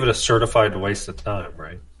just gave it a certified waste of time,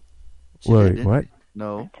 right? Wait, what?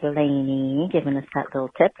 No. Laney giving us that little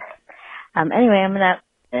tip. Anyway, I'm going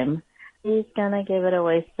to him. He's going to give it a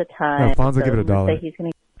waste of time. Alfonso give it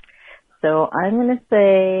 $1. So I'm going to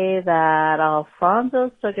say that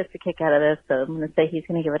Alfonso still gets a kick out of this, so I'm going to say he's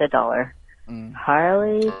going to give it $1.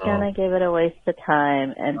 Harley's going to give it a waste of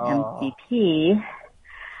time, and MCP,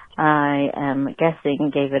 I am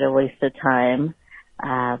guessing, gave it a waste of time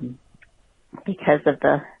because of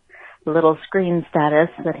the little screen status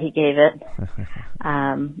that he gave it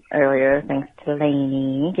earlier, thanks to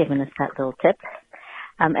Laney giving us that little tip.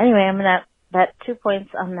 Anyway, I'm going to bet 2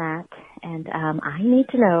 points on that. And I need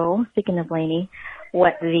to know, speaking of Laney,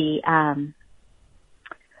 what the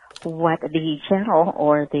channel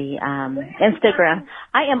or the Instagram.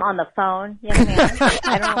 I am on the phone, young man.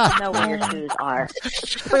 I don't know where your shoes are.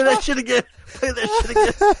 Play that shit again. Play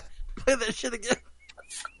that shit again.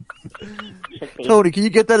 Tony, can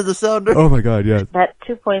you get that as a sounder? Oh my God, yes. Bet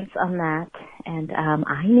 2 points on that. And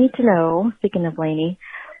I need to know, speaking of Laney,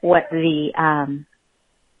 what the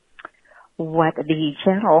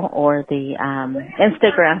channel or the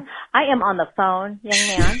Instagram. I am on the phone, young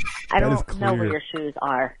man. I don't know where your shoes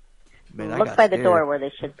are. Man, look by the door where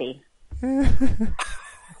they should be. Sorry.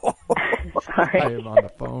 I am on the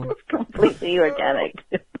phone. Completely organic.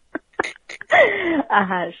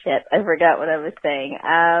 Shit, I forgot what I was saying.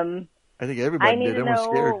 I think everybody did. I need to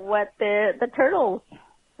know what the turtles.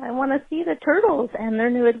 I want to see the turtles and their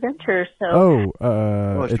new adventures. So.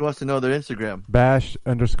 She wants to know their Instagram. Bash_N_crash.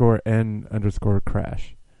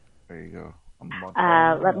 There you go.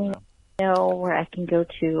 Let me know where I can go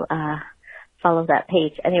to follow that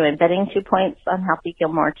page. Anyway, betting 2 points on Happy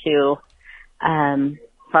Gilmore to Fonzo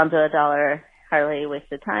 $1, Harley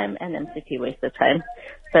waste of time, and MCP waste of time.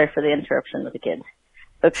 Sorry for the interruption with the kids.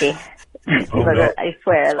 Okay. No. I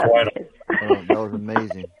swear that was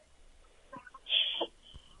amazing.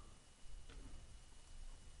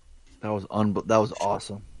 That was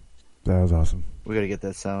awesome. That was awesome. We got to get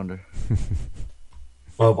that sounder.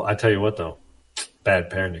 Well, I tell you what though, bad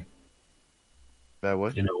parenting. Bad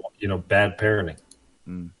what? You know, bad parenting.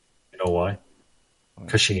 Mm. You know why?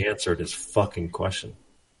 Because she answered his fucking question.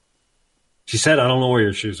 She said, "I don't know where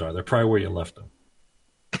your shoes are. They're probably where you left them."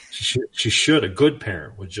 She should. A good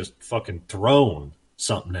parent would just fucking thrown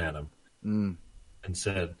something at him and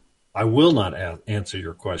said, "I will not answer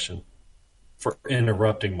your question for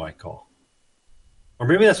interrupting my call." Or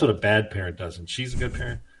maybe that's what a bad parent does, and she's a good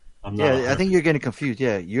parent. I'm not. Yeah, I think you're getting confused.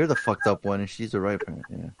 Yeah, you're the fucked up one, and she's the right parent.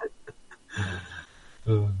 Yeah,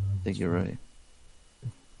 I think you're right.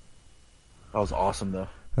 That was awesome, though.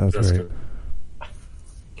 That's great. Good.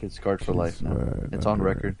 Kid scarred for life now. It's on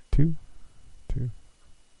record. Two.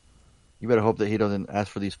 You better hope that he doesn't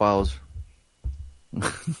ask for these files.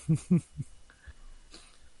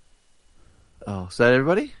 Oh, is that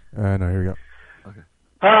everybody? No, here we go. Okay.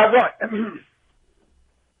 Right.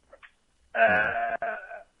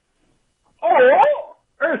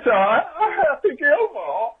 It's Happy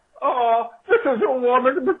Gilmore. This is one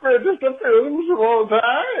of the greatest of films of all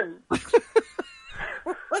time.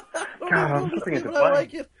 God, I'm looking at the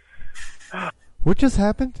plane. What just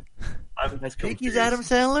happened? I think he's Adam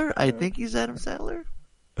Sandler.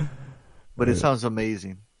 But it sounds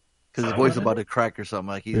amazing. Because his voice is about to crack or something.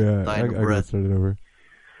 Like he's dying of breath. Start it over.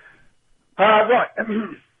 Right.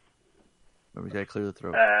 Maybe we gotta clear the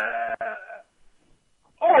throat.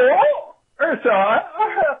 It's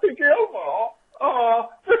Happy Gilmore.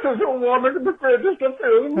 This is one of the greatest of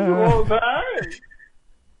films of all time.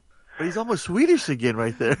 But he's almost Swedish again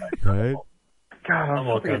right there. Right? God, I'm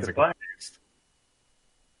all looking at kinds the of plane.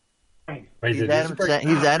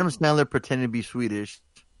 He's Adam Sandler pretending to be Swedish.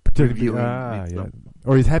 Pretending to be, yeah.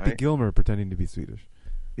 Or he's Happy Gilmore pretending to be Swedish.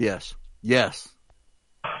 Yes.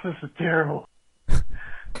 this is terrible.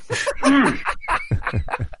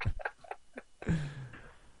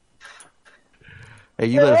 Hey,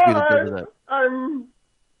 you let us get into that. I'm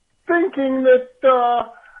thinking that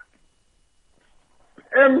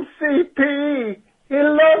MCP, he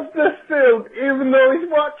loves this film, even though he's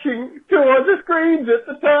watching two other screens at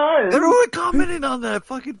the time. Everyone commenting on that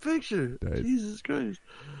fucking picture. Jesus Christ.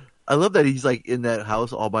 I love that he's like in that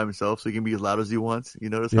house all by himself, so he can be as loud as he wants. You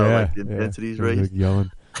notice how like the intensity is raised? Like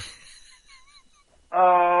yelling.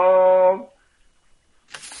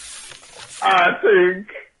 I think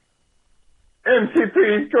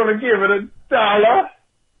MCP is going to give it $1.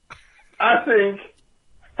 I think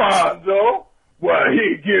Fonzo, well,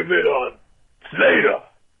 he give it a Slater.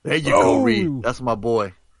 There you go, Reed. That's my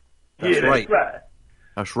boy. That's right.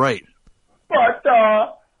 That's right. But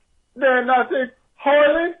then I think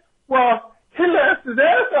Harley, well, he left his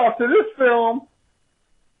ass off to this film,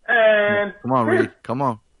 and come on, Reed. Come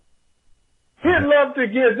on. He'd love to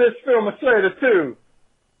give this film a Slater too.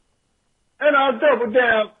 And I'll double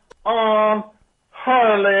down on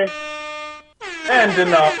Harley and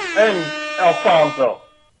Alfonso.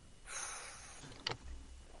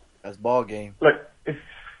 That's ball game. Look, if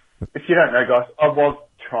you don't know, guys, I was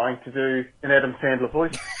trying to do an Adam Sandler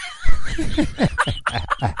voice.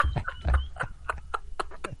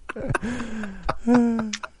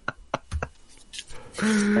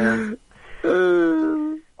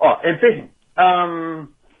 And betting.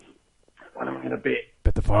 What am I going to bet?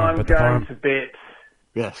 Bet the farm. I'm going to bet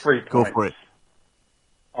 3 points. Go for it.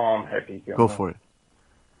 I'm happy. Go for it.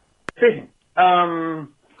 Betting.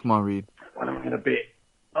 Come on, Reed. What am I going to bet?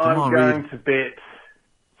 I'm going to bet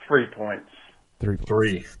 3 points.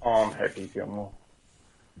 3. I'm happy, Gilmore.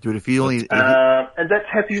 Dude, if you only... and that's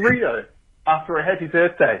Happy Rio after a happy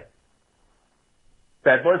birthday.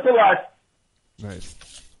 Bad boys for life. Nice.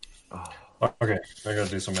 Okay, I gotta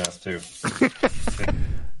do some math too.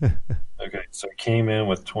 Okay, so he came in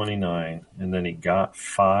with 29, and then he got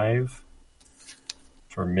 5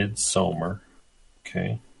 for Midsommar.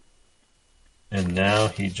 Okay. And now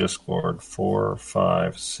he just scored 4,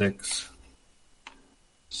 5, 6,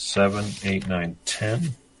 7, 8, 9,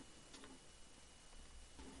 10.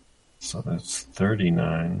 So that's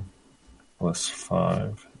 39 plus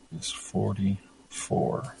 5 is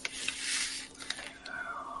 44.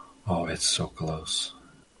 Oh, it's so close.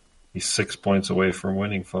 He's 6 points away from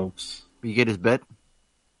winning, folks. You get his bet?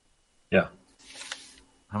 Yeah.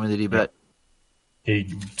 How many did he bet? He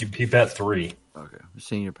bet 3. Okay, I'm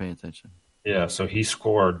seeing you're paying attention. Yeah, so he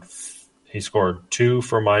scored 2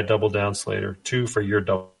 for my double down Slater, 2 for your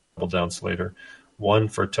double down Slater, 1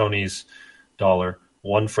 for Tony's dollar,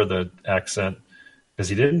 1 for the accent, because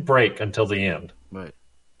he didn't break until the end. Right.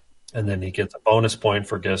 And then he gets a bonus point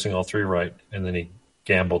for guessing all 3 right, and then he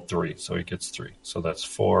gambled 3, so he gets 3. So that's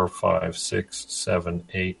 4, 5, 6, 7,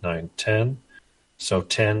 8, 9, 10. So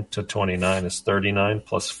 10 to 29 is 39,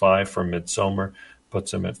 plus 5 for Midsommar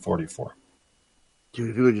puts him at 44. Dude,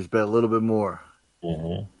 if you would just bet a little bit more.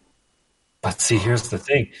 Mm-hmm. But see, here's the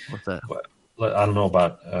thing. What's that? I don't know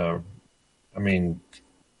about,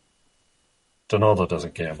 Donaldo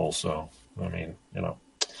doesn't gamble, so,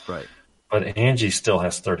 Right. But Angie still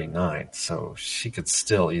has 39, so she could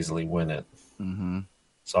still easily win it. Mm-hmm.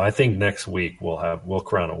 So I think next week we'll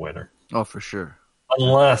crown a winner. Oh, for sure.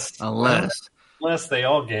 Unless they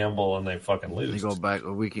all gamble and they fucking lose. They go back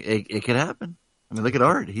a week. It could happen. I mean, look at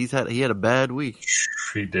Art. He had a bad week.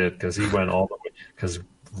 He did, because he went all the way. Because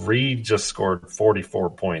Reed just scored 44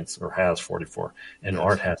 points, or has 44, and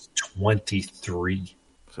Art has 23.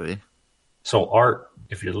 See? So Art,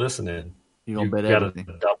 if you're listening, you don't bet everything.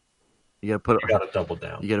 You gotta double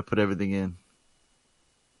down. You gotta put everything in.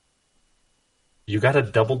 You gotta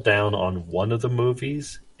double down on one of the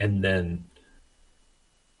movies, and then.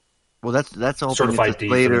 Well, that's all. Certified it's a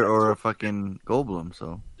Slater or a fucking Goldblum.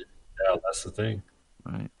 So. Yeah, that's the thing.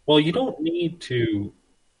 Right. Well, you don't need to.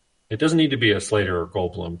 It doesn't need to be a Slater or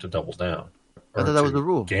Goldblum to double down. I thought that was the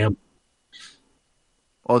rule. Gamble.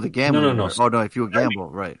 Oh, the gambling. No. Oh, no, if you gamble,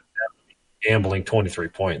 right. Gambling 23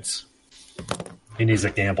 points. He needs to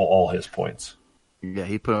gamble all his points. Yeah,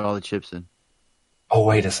 he put all the chips in. Oh,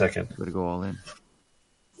 wait a second. Got to go all in.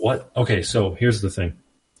 What? Okay, so here's the thing.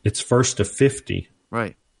 It's first to 50.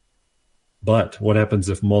 Right. But what happens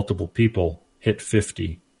if multiple people hit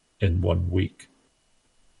 50 in 1 week?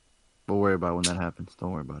 We'll worry about it when that happens.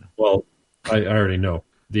 Don't worry about it. Well, I already know.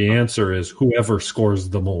 The answer is whoever scores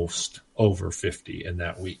the most over 50 in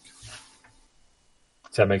that week.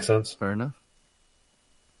 Does that make sense? Fair enough.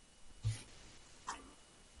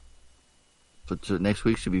 So next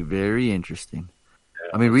week should be very interesting.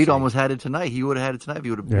 Yeah, I mean, Reed almost had it tonight. He would have had it tonight if he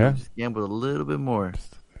would have just gambled a little bit more.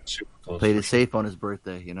 super close. Played it safe on his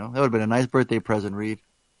birthday. You know, that would have been a nice birthday present, Reed.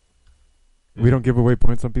 We don't give away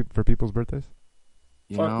points on for people's birthdays.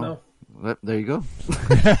 You Fuck know, no. Well, there you go.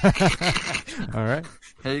 All right.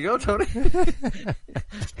 There you go, Tony.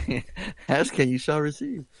 Ask and you shall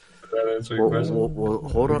receive. Did that answer your question? Well,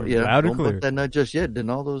 hold on. Yeah, Loud and don't clear. put that nut just yet. Then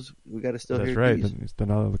all those we got to still That's hear right. these.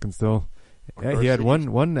 Denalo can still. Yeah, First he had cities.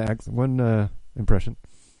 one impression.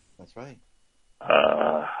 That's right.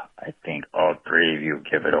 I think all three of you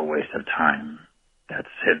give it a waste of time. That's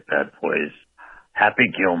it, Bad Boys.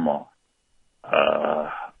 Happy Gilmore.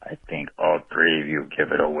 I think all three of you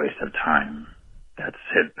give it a waste of time. That's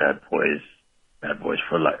it, Bad Boys. Bad Boys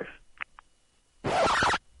for life.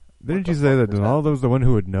 Didn't you say that Denalo was the one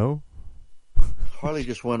who would know? Harley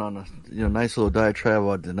just went on a nice little diatribe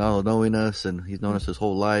about Denalo knowing us, and he's known us his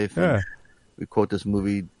whole life. Yeah. And we quote this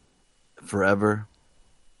movie forever,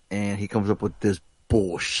 and he comes up with this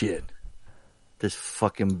bullshit. This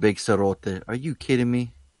fucking big cerote. Are you kidding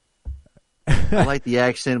me? I like the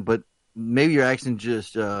accent, but maybe your accent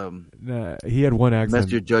just Nah, he had one accent.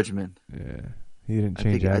 messed your judgment. Yeah, he didn't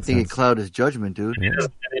change I think it accents. clouded his judgment, dude. He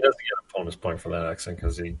doesn't get a bonus point for that accent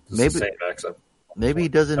because it's Maybe- the same accent. Maybe he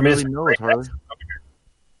doesn't I mean, it's really a know great us, Harley. accent.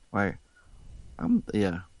 Right.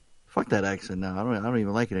 Yeah. Fuck that accent now. I don't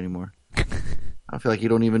even like it anymore. I feel like you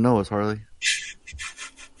don't even know us, Harley.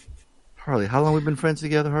 Harley, how long we been friends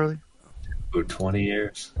together, Harley? About 20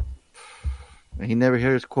 years. And he never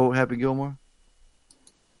heard us quote Happy Gilmore?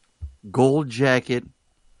 Gold jacket.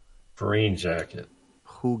 Green jacket.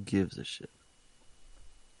 Who gives a shit?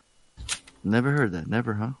 Never heard that.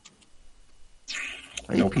 Never, huh?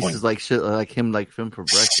 I No eat pieces point. like shit, like him, like film for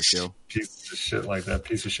breakfast, yo. Piece of shit like that.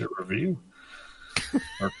 Piece of shit review.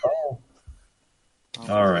 Or call.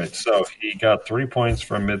 All right. So he got 3 points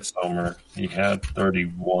from Midsommar. He had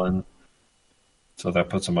 31. So that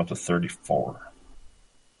puts him up to 34.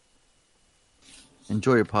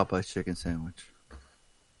 Enjoy your Popeye's chicken sandwich.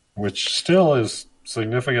 Which still is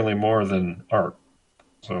significantly more than Art.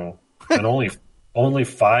 So, and only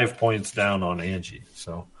 5 points down on Angie.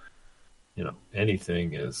 So,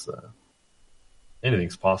 anything's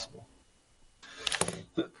possible.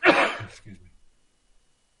 Excuse me.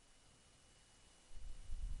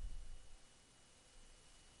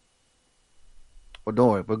 Well,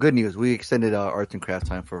 don't worry. But good news, we extended our arts and craft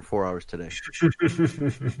time for 4 hours today.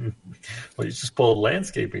 Well, you just pulled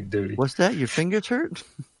landscaping duty. What's that? Your fingers hurt?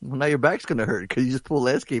 Well, now your back's going to hurt because you just pulled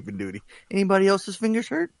landscaping duty. Anybody else's fingers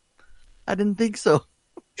hurt? I didn't think so.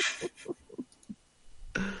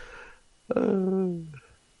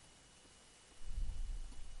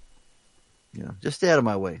 Just stay out of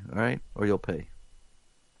my way, all right? Or you'll pay.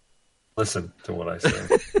 Listen to what I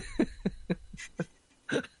say.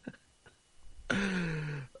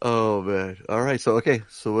 Oh man! All right, so okay,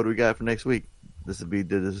 so what do we got for next week? This is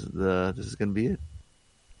gonna be it.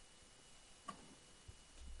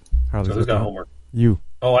 Harley's So who's looking got up. homework? You.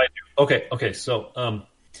 Oh, I do. Okay. So,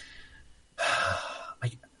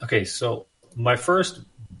 so my first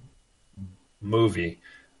movie,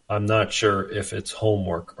 I'm not sure if it's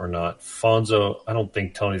homework or not. Fonzo, I don't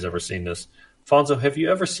think Tony's ever seen this. Fonzo, have you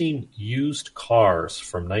ever seen Used Cars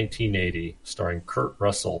from 1980, starring Kurt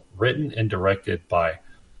Russell, written and directed by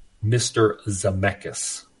Mr.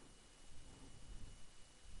 Zemeckis?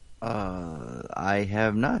 I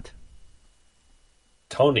have not.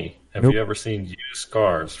 Tony, have Nope. you ever seen Used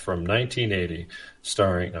Cars from 1980,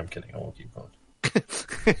 starring... I'm kidding, I won't keep going.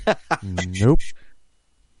 Nope.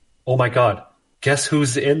 Oh my God, guess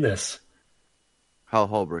who's in this? Hal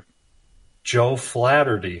Holbrook. Joe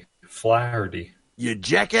Flaherty. You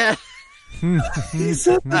jackass! He's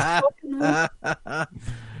in the fucking movie.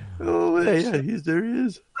 Oh yeah, there he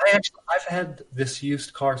is. I've had this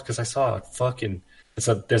Used Cars because I saw a fucking.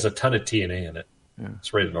 There's a ton of TNA in it. Yeah.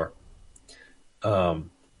 It's rated R.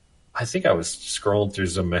 I think I was scrolling through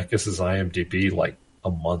Zemeckis' IMDb like a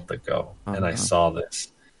month ago, and I saw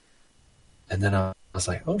this, and then I was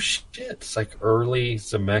like, "Oh shit!" It's like early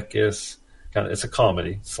Zemeckis. It's a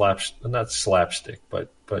comedy, not slapstick,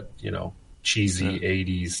 but cheesy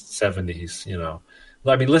 80s, 70s.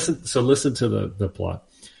 I mean, listen to the plot.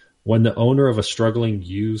 When the owner of a struggling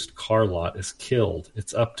used car lot is killed,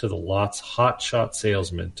 it's up to the lot's hotshot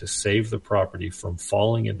salesman to save the property from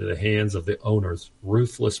falling into the hands of the owner's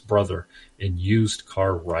ruthless brother and used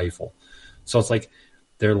car rival. So it's like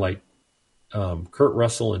they're like Kurt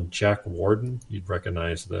Russell and Jack Warden. You'd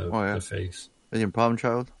recognize the face. Are you in Problem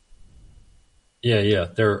Child? Yeah.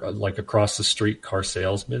 They're like across the street car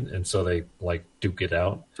salesmen, and so they like duke it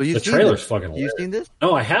out. So the trailer's fucking hilarious. You've seen this?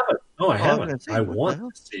 No, I haven't. I haven't. Say, I what want the hell?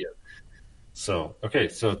 to see it. So, okay.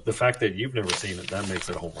 So the fact that you've never seen it, that makes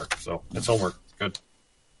it homework. So it's homework. Good.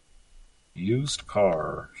 Used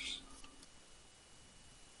Cars.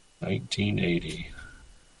 1980.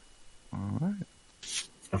 All right.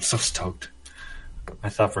 I'm so stoked. I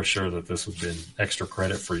thought for sure that this would have been extra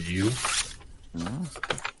credit for you.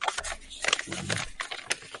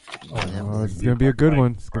 Oh, it's going to be a good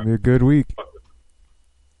one. It's going to be a good week.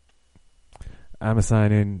 I'm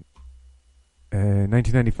assigning a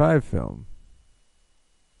 1995 film.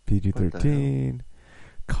 PG-13.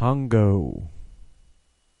 Congo.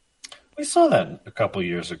 We saw that a couple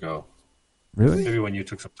years ago. Really? Maybe when you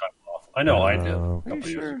took some time off. I know I did a couple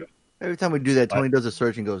years ago. Every time we do that, Tony does a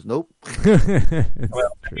search and goes, "Nope." Well, maybe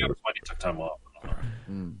it was when you took time off.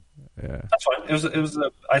 Yeah, that's fine. It was.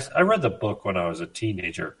 I read the book when I was a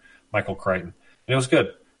teenager, Michael Crichton, and it was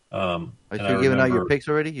good. Are you giving out your picks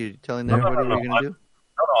already? You telling everybody what you're going to do?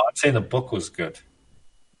 No, I'm saying the book was good.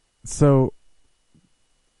 So,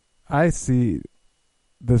 I see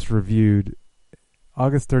this reviewed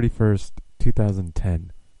August 31st,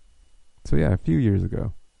 2010. So yeah, a few years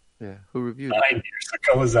ago. Yeah, who reviewed 9 years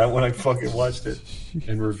ago was that when I fucking watched it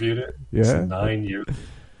and reviewed it? Yeah. It's 9 years.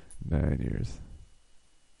 9 years.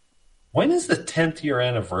 When is the 10th year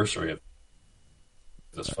anniversary of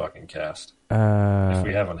this fucking cast? If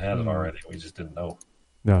we haven't had it already, we just didn't know.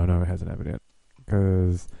 No, it hasn't happened yet.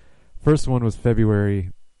 Because first one was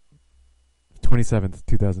February 27th,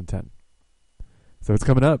 2010. So it's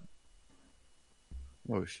coming up.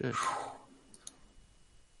 Oh, shit.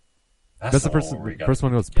 That's the first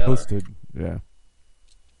one that was posted. Yeah.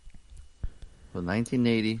 So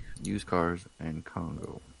 1980, Used Cars and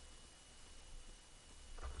Congo.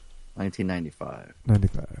 1995.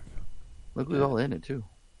 95. Look who's all in it, too.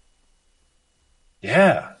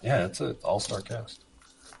 Yeah, it's an all-star cast.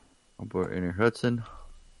 Our boy Ernie Hudson.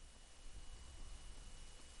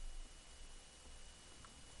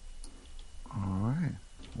 All right.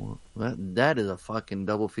 Well, that is a fucking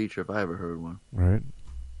double feature if I ever heard one. Right.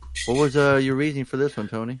 What was your reasoning for this one,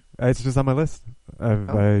 Tony? It's just on my list.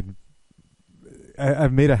 I've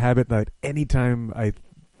made a habit that anytime I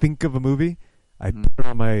think of a movie, I put it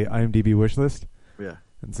on my IMDb wish list. Yeah.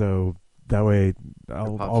 And so that way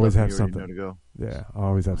I'll always have something. To go. Yeah, I'll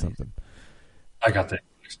always have something. I got the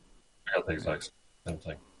exact same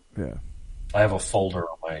thing. Yeah. I have a folder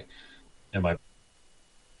in my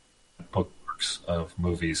bookmarks of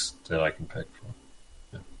movies that I can pick from.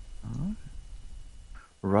 Yeah. All right.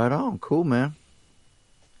 Right on. Cool, man.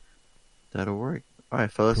 That'll work. All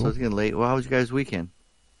right, fellas. Cool. So it's getting late. Well, how was you guys' weekend?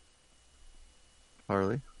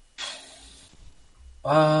 Harley?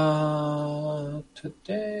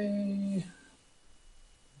 Today...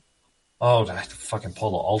 Oh, I had to fucking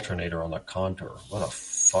pull the alternator on the Contour. What a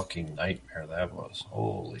fucking nightmare that was.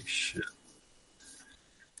 Holy shit.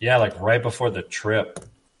 Yeah, like right before the trip,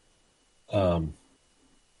 the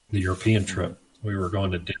European trip, we were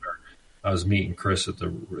going to dinner. I was meeting Chris at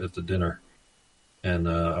the dinner, and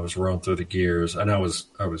I was rolling through the gears, and I was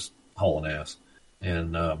hauling ass,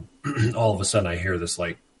 and all of a sudden I hear this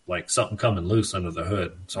like something coming loose under the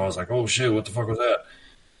hood. So I was like, "Oh shit, what the fuck was that?"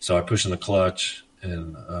 So I push in the clutch,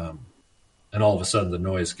 and all of a sudden the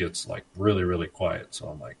noise gets like really, really quiet. So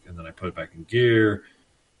I'm like, and then I put it back in gear,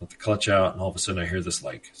 let the clutch out, and all of a sudden I hear this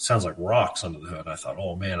sounds like rocks under the hood. I thought,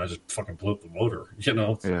 oh man, I just fucking blew up the motor,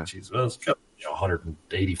 Yeah. Geez, well, it's got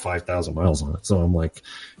 185,000 miles on it. So I'm like,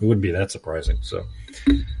 it wouldn't be that surprising. So,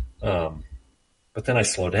 but then I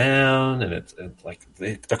slow down, and it's like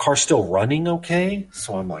the car's still running okay.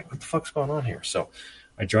 So I'm like, what the fuck's going on here? So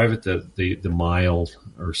I drive it the mile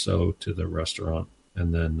or so to the restaurant,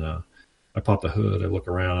 and then I pop the hood. I look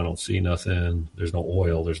around. I don't see nothing. There's no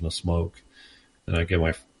oil. There's no smoke. Then I get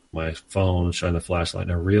my phone, shine the flashlight,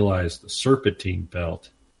 and I realize the serpentine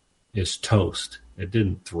belt is toast. It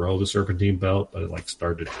didn't throw the serpentine belt, but it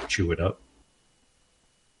started to chew it up.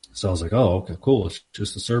 So I was like, oh, okay, cool. It's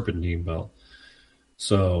just the serpentine belt.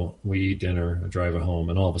 So we eat dinner, I drive it home,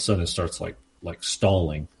 and all of a sudden it starts like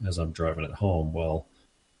stalling as I'm driving it home. Well,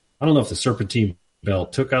 I don't know if the serpentine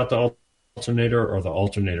belt took out the alternator or the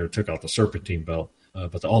alternator took out the serpentine belt,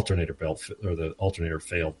 but the alternator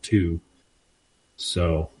failed too.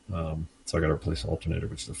 So I got to replace the alternator,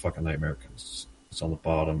 which is a fucking nightmare because it's on the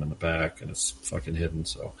bottom and the back, and it's fucking hidden.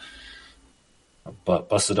 So I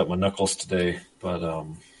busted up my knuckles today, but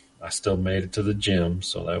I still made it to the gym,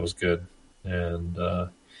 so that was good. And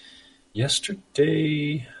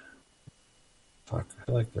yesterday, I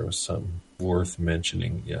feel like there was something worth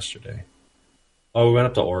mentioning yesterday. Oh, we went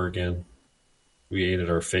up to Oregon. We ate at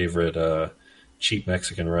our favorite cheap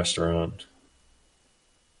Mexican restaurant,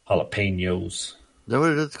 Jalapenos. Is that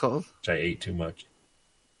what it's called? Which I ate too much.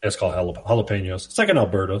 It's called Jalapenos. It's like an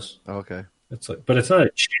Alberto's. Oh, okay. But it's not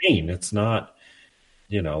a chain. It's not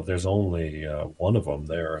there's only one of them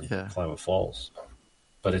there in Klamath Falls.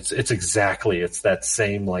 But it's that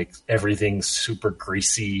same, like, everything's super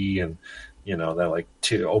greasy and, that like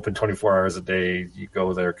open 24 hours a day. You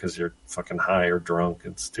go there because you're fucking high or drunk.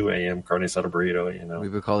 It's 2 a.m. carne asada burrito, We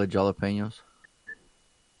would call it jalapenos.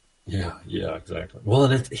 Yeah, exactly. Well,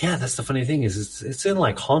 and that's the funny thing is it's in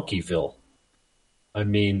like Honkyville. I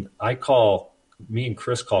mean, me and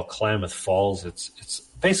Chris call Klamath Falls. It's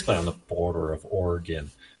basically on the border of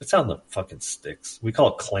Oregon. It's out in the fucking sticks. We call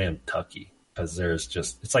it Clam-tucky because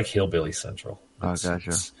it's like hillbilly central. Gotcha.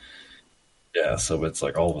 So it's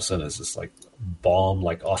like all of a sudden it's this like bomb,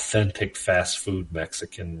 like authentic fast food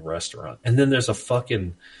Mexican restaurant, and then there's a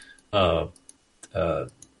fucking not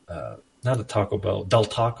a Taco Bell, Del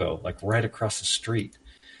Taco, like right across the street.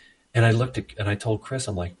 And I told Chris,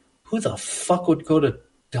 I'm like, who the fuck would go to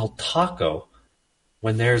Del Taco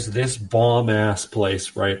when there's this bomb ass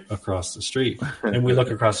place right across the street? And we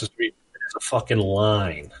look across the street, there's a fucking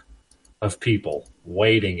line of people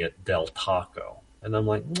waiting at Del Taco. And I'm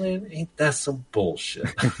like, man, ain't that some bullshit?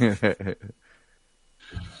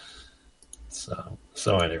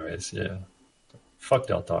 So anyways, yeah. Fuck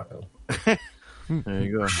Del Taco. There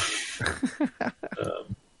you go.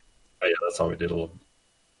 That's how we did a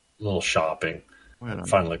little shopping.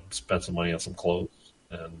 Finally spent some money on some clothes.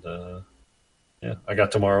 And I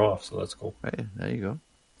got tomorrow off, so that's cool. Hey, there you go.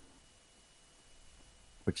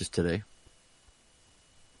 Which is today.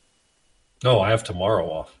 No, I have tomorrow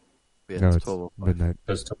off. Yeah, no, it's 12 midnight.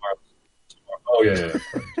 Because tomorrow. Oh, yeah.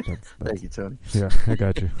 Thank you, Tony. Yeah, I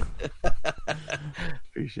got you.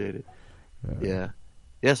 Appreciate it.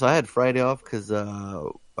 Yeah, so I had Friday off because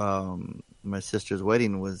my sister's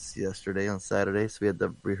wedding was yesterday on Saturday, so we had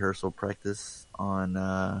the rehearsal practice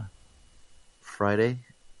on Friday.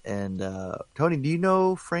 And Tony, do you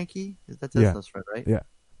know Frankie? That's Esna's friend, right?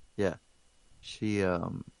 Yeah. She's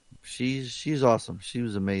awesome. She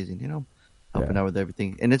was amazing, helping out with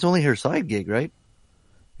everything. And it's only her side gig, right?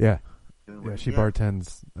 Yeah. Yeah, she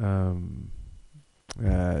bartends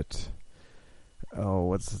at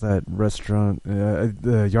what's that restaurant?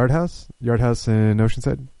 The Yard House in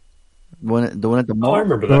Oceanside. The one at the mall. Oh, I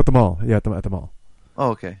remember that. At the mall. Yeah, at the mall.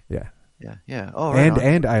 Oh, okay. Yeah. Oh, right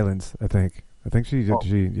and Islands, I think. I think she.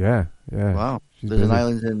 Yeah. Wow. She's There's busy. an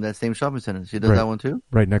Islands in that same shopping center. She does that one too.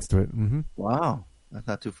 Right next to it. Mm-hmm. Wow, that's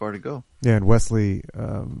not too far to go. Yeah, and Wesley.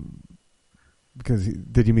 Because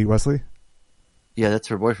did you meet Wesley? Yeah, that's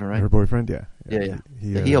her boyfriend, right? Her boyfriend. Yeah.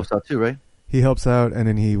 He helps out too, right? He helps out, and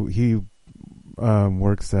then he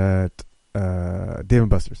works at Dave &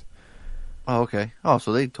 Buster's. Oh, okay. Oh,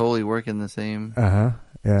 so they totally work in the same. Yeah,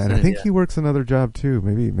 and I think he works another job too.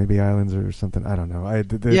 Maybe Islands or something. I don't know. I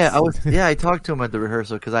talked to him at the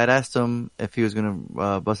rehearsal because I'd asked him if he was going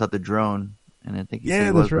to bust out the drone, and I think he said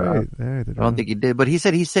he was. Right. I don't think he did, but he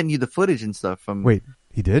said he sent you the footage and stuff from. Wait,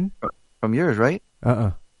 he did? From yours, right?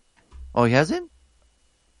 Oh, he hasn't?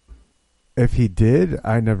 If he did,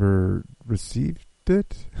 I never received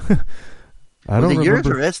it. I don't remember. Yours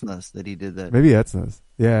or Esna's that he did that? Maybe Esna's.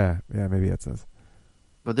 Yeah, maybe Esna's.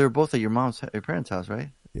 But they were both at your parents' house, right?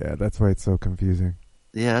 Yeah, that's why it's so confusing.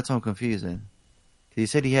 Yeah, that's so confusing. He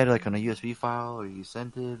said he had it like on a USB file, or you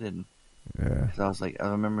sent it, and cause I was like,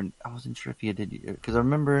 I wasn't sure if he did, because I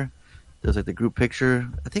remember there was like the group picture.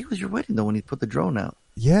 I think it was your wedding though when he put the drone out.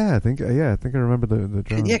 Yeah, I think I remember the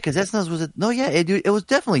drone. Yeah, because Esna's was it was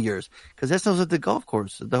definitely yours because Esna's was at the golf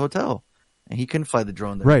course at the hotel, and he couldn't fly the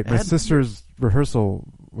drone there. Right, my sister's rehearsal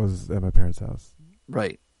was at my parents' house.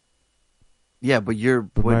 Right. Yeah, but your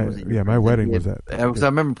wedding was at your my wedding was at. Because I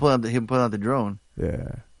remember him pulling out the drone.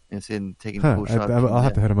 Yeah. And taking cool shots. I'll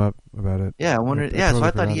have to hit him up about it. Yeah, I wondered. Yeah, so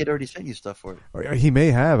I thought he had already sent you stuff for it. He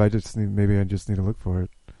may have. I just need to look for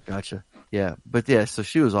it. Gotcha. Yeah, but yeah, so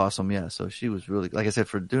she was awesome. Yeah, so she was really, like I said,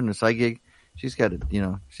 for doing a side gig, she's got it.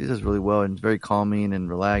 She does really well and very calming and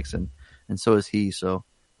relaxed, and so is he. So,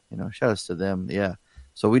 shout outs to them. Yeah.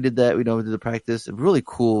 So we did that. We did the practice. A really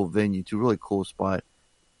cool venue too. Really cool spot.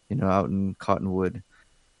 Out in Cottonwood.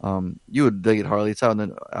 You would dig it, Harley. It's out in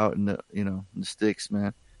the in the sticks,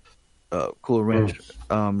 man. Cool ranch.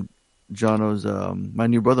 Jono's my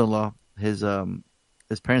new brother-in-law. His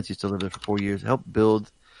parents used to live there for 4 years. Helped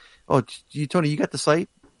build. Oh, Tony, you got the site?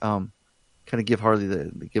 Kind of give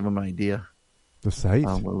Harley give him an idea. The site?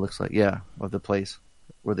 What it looks like, yeah, of the place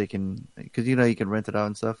where they can, because you can rent it out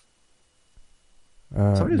and stuff.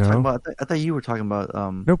 Somebody was talking about. I thought you were talking about.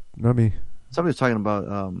 Nope, not me. Somebody was talking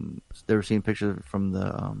about. They were seeing pictures from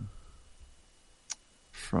the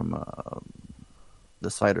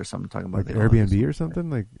site or something. Talking about like Airbnb or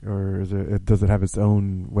something, or does it have its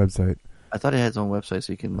own website? I thought it had its own website,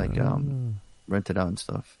 so you can rent it out and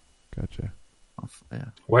stuff. Gotcha. Yeah.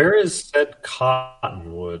 Where is said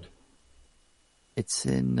Cottonwood? It's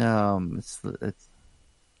in it's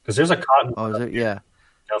because there's a Cottonwood. Oh, is it? Yeah.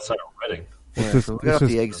 Outside of Reading. Yeah, so we got off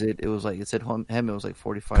the exit. It was like it said Hem. It was like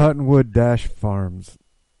 45. Cottonwood-Farms.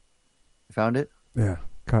 You found it? Yeah,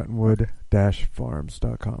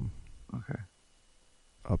 cottonwood-farms.com. Okay.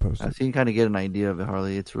 I'll post it. So you can kind of get an idea of it,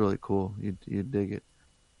 Harley. It's really cool. You dig it.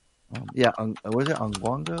 Yeah. What is it?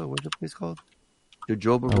 Angwanga? What's the place called?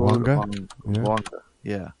 Jojoba Road. Angwanga.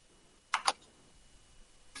 Yeah.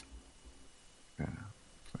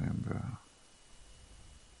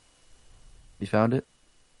 You found it?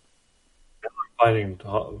 I'm finding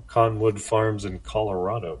Cottonwood Farms in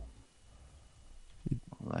Colorado.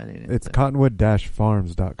 It's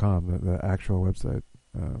cottonwood-farms.com, the actual website.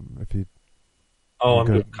 If you I'm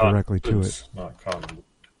go doing directly to it. Not Cottonwood.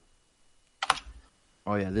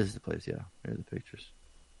 Oh, yeah, this is the place, yeah. Here's the pictures.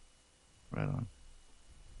 Right on.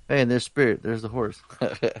 Hey, and there's Spirit. There's the horse.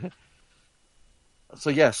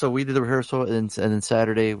 So we did the rehearsal, and then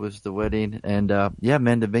Saturday was the wedding. And, yeah,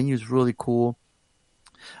 man, the venue's really cool.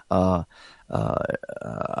 I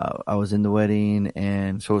was in the wedding,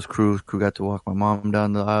 and so was Crew. Crew got to walk my mom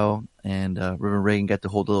down the aisle, and River and Reagan got to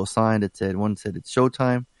hold a little sign that said, one said it's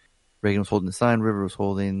showtime. Reagan was holding the sign. River was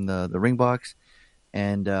holding the ring box.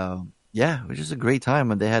 And, yeah, it was just a great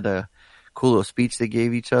time. And they had a cool little speech they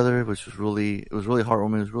gave each other, which was really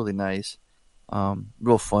heartwarming. It was really nice.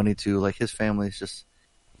 Real funny too. Like his family is just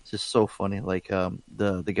so funny. Like,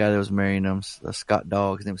 the guy that was marrying him, Scott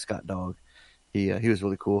Dog, his name was Scott Dog. He was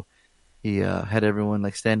really cool. He, had everyone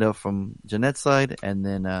like stand up from Jeanette's side, and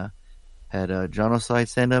then, had, Jono's side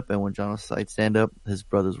stand up. And when Jono's side stand up, his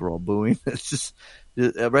brothers were all booing. It's just,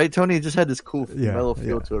 right, Tony? It just had this cool mellow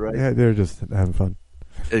feel to it, right? Yeah, they're just having fun.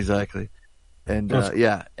 Exactly. And,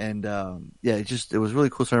 it was really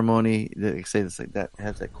cool ceremony. They say this like that, it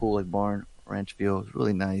has that cool like barn ranch feel. It was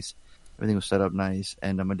really nice. Everything was set up nice.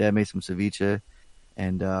 And, my dad made some ceviche,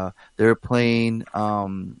 and, they were playing,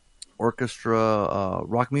 orchestra,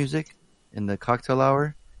 rock music in the cocktail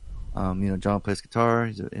hour. John plays guitar.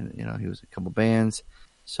 He was in a couple bands.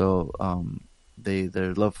 So, they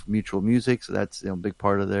love mutual music. So that's, a big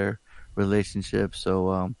part of their relationship.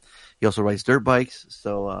 So, he also rides dirt bikes.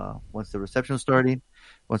 So, once the reception started,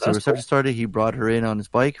 he brought her in on his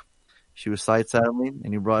bike. She was side saddling,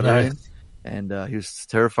 and he brought her in. And, he was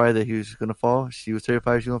terrified that he was going to fall. She was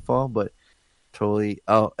terrified she was going to fall, but totally.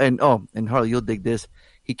 And Harley, you'll dig this.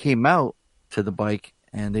 He came out to the bike,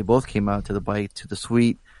 and they both came out to the bike to the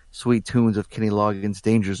sweet, sweet tunes of Kenny Loggins'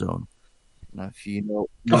 Danger Zone. Now, if you know,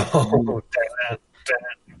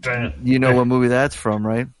 you know what movie that's from,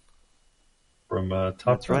 right? From Top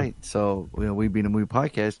That's Gun. right. So, we being a movie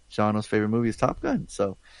podcast, Jono's favorite movie is Top Gun.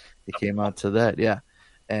 So, he came out to that, yeah.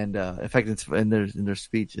 And in fact, it's in their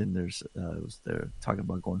speech, and they're talking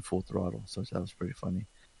about going full throttle. So that was pretty funny.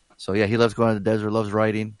 So yeah, he loves going to the desert, loves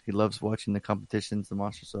riding, he loves watching the competitions, the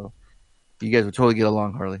monster. So you guys would totally get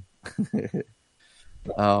along, Harley.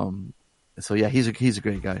 So yeah, he's a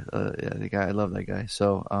great guy. The guy, I love that guy.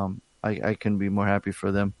 So I couldn't be more happy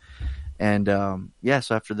for them. And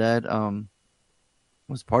so after that it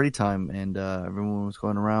was party time, and everyone was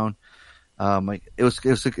going around. It was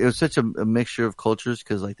such a mixture of cultures,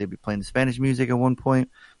 because like they'd be playing the Spanish music at one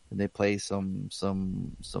point, and they play some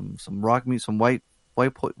rock music, some white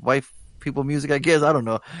people music, I guess. I don't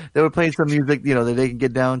know. They were playing some music, that they can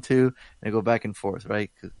get down to, and they go back and forth, right?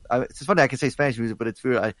 It's funny, I can say Spanish music, but it's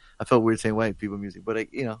weird. I felt weird saying white people music, but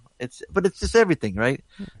it's just everything, right?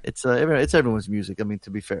 It's everyone's music. I mean, to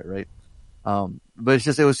be fair, right? But it's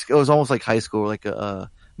just, it was almost like high school, like a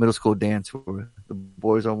middle school dance where the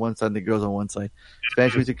boys on one side and the girls on one side.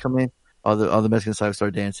 Spanish music come in, all the Mexican side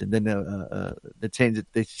start dancing. Then they change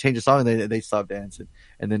the song, and they stop dancing.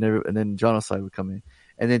 And then Jono's side would come in.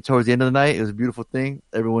 And then towards the end of the night, it was a beautiful thing.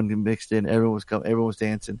 Everyone mixed in. Everyone was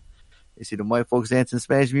dancing. You see the white folks dancing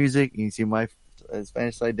Spanish music, and you see my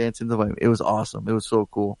Spanish side dancing the white. It was awesome. It was so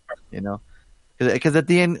cool, because at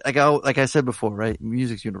the end, like I said before, right?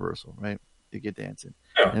 Music's universal, right? You get dancing.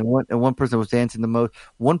 Yeah. And one person that was dancing the most,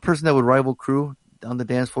 one person that would rival Crew on the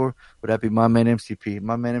dance floor, would that be my man MCP.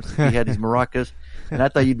 My man MCP had these maracas, and I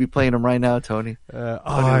thought you'd be playing them right now, Tony.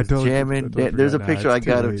 I don't. Jamming. There's a picture I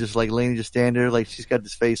got of just like Lainey just standing there, like she's got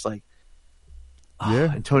this face like,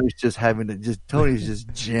 yeah. And Tony's just Tony's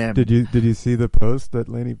just jamming. Did you see the post that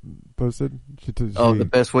Lainey posted? The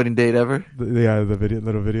best wedding date ever. The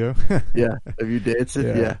little video. Yeah, of you dancing.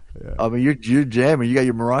 Yeah. I mean, you're jamming. You got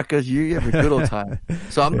your maracas. You have a good old time.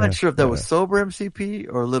 So I'm not sure if that was sober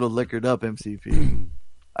MCP or a little liquored up MCP.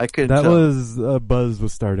 I couldn't. That was Buzz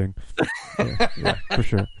was starting. Yeah, for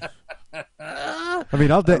sure. I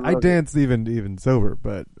mean, I dance even sober,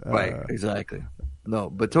 but right, exactly.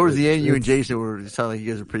 No, but towards the end, you and Jason were sounding like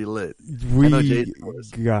you guys were pretty lit. We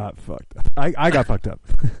got fucked up. I got fucked up.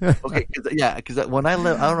 Okay, because when I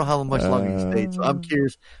left, I don't know how much longer you stayed, so I'm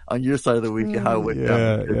curious on your side of the week how it went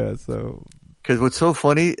down. Yeah. So, because what's so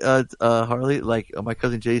funny, Harley, like my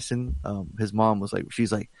cousin Jason, his mom was like,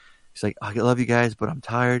 she's like, I love you guys, but I'm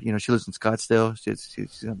tired. You know, she lives in Scottsdale.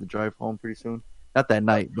 She's gonna have to drive home pretty soon. Not that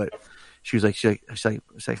night, but she's like,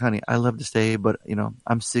 honey, I love to stay, but you know,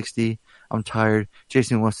 I'm 60. I'm tired.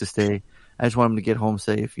 Jason wants to stay. I just want him to get home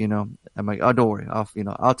safe. You know, I'm like, oh, don't worry.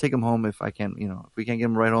 I'll take him home if I can. You know, if we can't get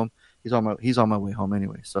him right home, he's on my way home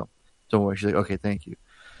anyway. So don't worry. She's like, okay, thank you.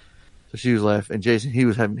 So she was left, and Jason, he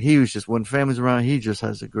was just, when family's around, he just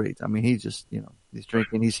has a great. I mean, he just, you know, he's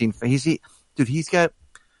drinking. He's got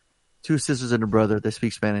 2 sisters and a brother that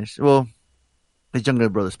speak Spanish. Well, his younger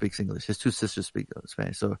brother speaks English. His 2 sisters speak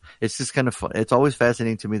Spanish. So it's just kind of fun. It's always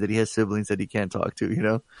fascinating to me that he has siblings that he can't talk to, you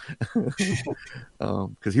know?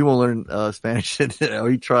 Cause he won't learn, Spanish or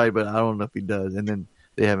he tried, but I don't know if he does. And then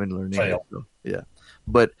they haven't learned English. So, yeah.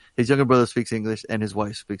 But his younger brother speaks English and his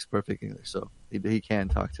wife speaks perfect English. So he can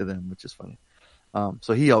talk to them, which is funny.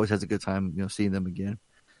 So he always has a good time, you know, seeing them again.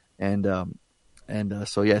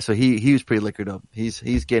 So he was pretty liquored up.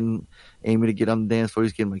 He's getting Amy to get on the dance floor.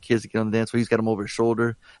 He's getting my kids to get on the dance floor. He's got him over his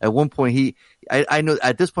shoulder. At one point, I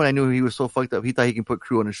knew he was so fucked up. He thought he can put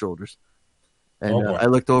Crew on his shoulders. And I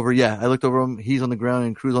looked over him. He's on the ground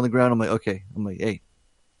and Crew's on the ground. I'm like, okay. I'm like, hey,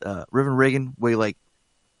 Riv and Reagan weigh like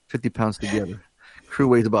 50 pounds together. Crew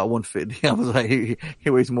weighs about 150. I was like, he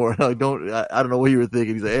weighs more. I don't know what you were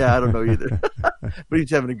thinking. He's like, yeah, I don't know either. But he's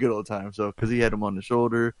having a good old time. So, cause he had him on the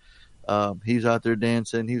shoulder. He's out there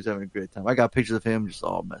dancing. He was having a great time. I got pictures of him just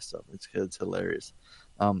all messed up. It's hilarious.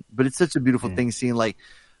 But it's such a beautiful thing seeing like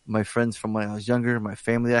my friends from when I was younger, my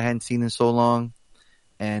family I hadn't seen in so long.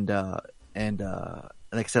 And like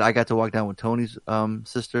I said, I got to walk down with Tony's,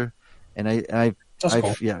 sister. And I've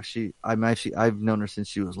known her since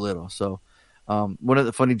she was little. So, one of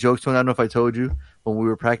the funny jokes, Tony, I don't know if I told you when we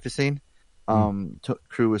were practicing,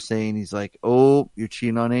 Crew was saying, he's like, oh, you're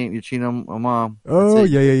cheating on Amy, you're cheating on mom. Oh,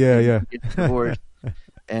 yeah.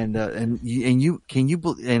 And I don't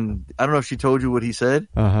know if she told you what he said.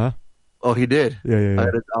 Oh, he did. Yeah.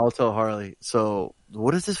 I'll tell Harley. So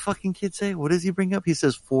what does this fucking kid say? What does he bring up? He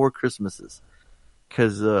says 4 Christmases.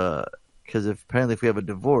 Cause if we have a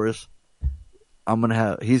divorce, he's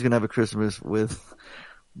gonna have a Christmas with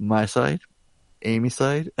my side, Amy's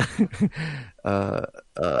side,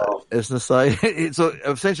 Isna's side. So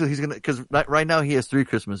essentially he's gonna, cause right now he has 3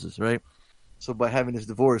 Christmases, right? So by having his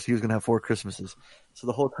divorce, he was gonna have 4 Christmases. So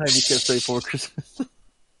the whole time he kept saying 4 Christmases.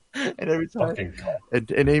 And every time,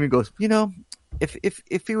 and Amy goes, you know, if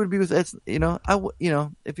he would be with Ed, you know,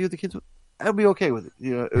 if he was the kids, I'd be okay with it.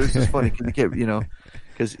 You know, it was just funny because the kid, you know,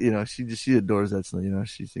 because you know she adores Ed. You know,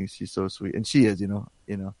 she thinks she's so sweet, and she is. You know,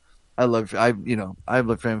 I've loved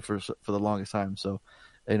him for the longest time. So,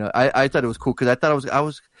 you know, I thought it was cool because I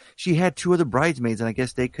thought she had 2 other bridesmaids, and I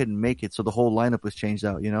guess they couldn't make it, so the whole lineup was changed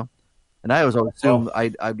out. You know, and I always assumed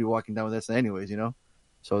I'd be walking down with Ed anyways. You know.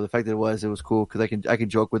 So the fact that it was cool because I can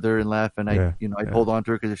joke with her and laugh and I'd hold on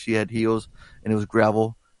to her because if she had heels and it was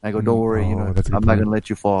gravel, I go, don't worry, you know, I'm not gonna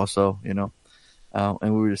let you fall. So you know,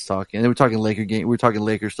 and we were just talking, and we were talking Laker game, we were talking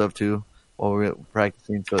Laker stuff too while we were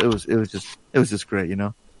practicing. So it was just great, you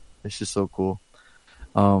know, it's just so cool.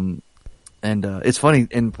 And it's funny,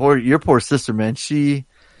 and your poor sister, man, she's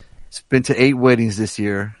been to 8 weddings this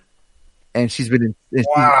year. And she's been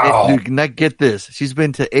dude, not get this. She's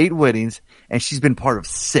been to 8 weddings and she's been part of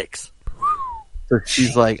 6. So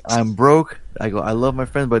she's like, I'm broke. I go, I love my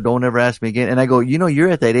friends, but don't ever ask me again. And I go, you know, you're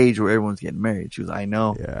at that age where everyone's getting married. She was, I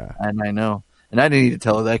know. Yeah. And I know. And I didn't need to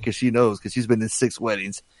tell her that because she knows because she's been in 6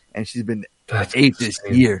 weddings and she's been 8 this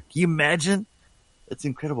year. Can you imagine? It's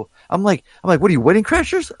incredible. I'm like, what are you, wedding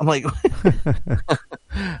crashers? I'm like,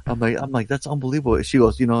 that's unbelievable. She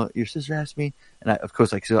goes, you know, your sister asked me, and of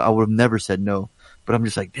course, like, so I would have never said no, but I'm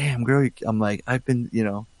just like, damn, girl. I'm like, I've been, you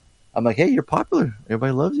know, I'm like, hey, you're popular.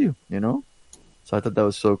 Everybody loves you, you know? So I thought that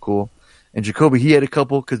was so cool. And Jacoby, he had a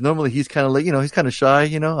couple, cause normally he's kind of like, you know, he's kind of shy,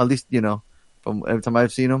 you know, at least, you know, from every time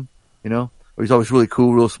I've seen him, you know, or he's always really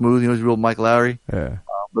cool, real smooth, you know, he's real Mike Lowry. Yeah.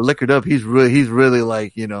 But liquored up, he's really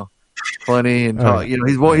like, you know, funny and talk, you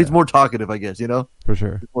know, he's more talkative, I guess, you know, for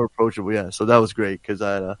sure, he's more approachable. Yeah, so that was great because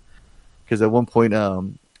at one point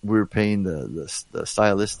we were paying the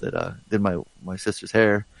stylist that did my sister's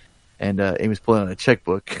hair, and Amy's pulling out a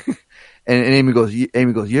checkbook, and Amy goes, you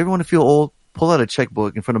ever want to feel old? pull out a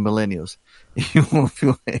checkbook in front of millennials. You won't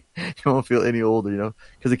feel any older, you know,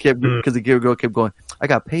 because the girl kept going, I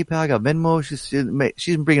got PayPal, I got Venmo.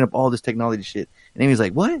 She's bringing up all this technology shit. And Amy's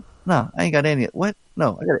like, what? No, I ain't got any. What?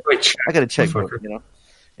 No, I got a checkbook, you know.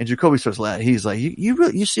 And Jacoby starts laughing. He's like,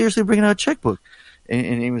 you seriously bringing out a checkbook? And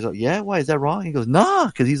Amy's like, yeah, why? Is that wrong? He goes, nah,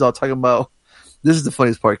 because he's all talking about, this is the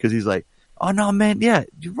funniest part, because he's like, oh no, man, yeah,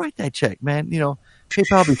 you write that check, man. You know,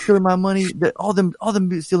 PayPal be stealing my money. All them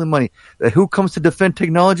be stealing money. Who comes to defend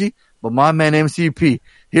technology? But my man MCP,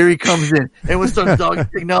 here he comes in. And with some dog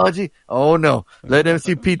technology, oh no, let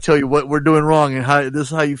MCP tell you what we're doing wrong and how this is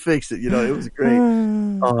how you fix it. You know, it was great.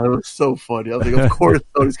 Oh, it was so funny. I was like, of course,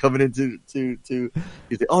 Tony's coming in to.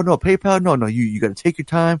 He's like, oh no, PayPal, no, you got to take your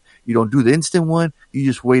time. You don't do the instant one. You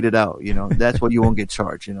just wait it out. You know, that's why you won't get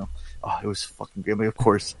charged. You know, oh, it was fucking great. I mean, of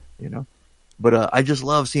course, you know. But I just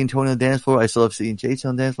love seeing Tony on the dance floor. I still love seeing Jason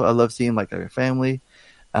on the dance floor. I love seeing like their family.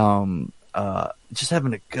 Just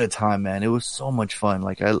having a good time, man. It was so much fun.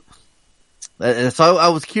 Like so I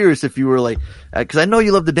was curious if you were like, cause I know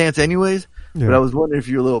you love to dance anyways, but I was wondering if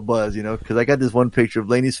you're a little buzzed, you know, cause I got this one picture of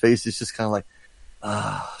Lainey's face. It's just kind of like,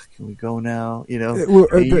 can we go now? You know,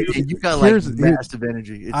 you got like massive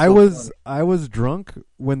energy. It's I was drunk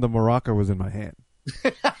when the maraca was in my hand.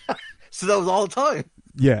 So that was all the time.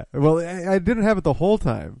 Yeah. Well, I didn't have it the whole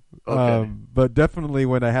time. Okay. But definitely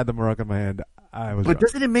when I had the maraca in my hand, I was. But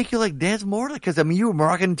doesn't it make you like dance more? Like, cause I mean, you were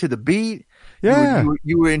maracing to the beat. Yeah.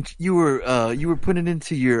 You were putting it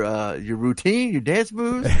into your routine, your dance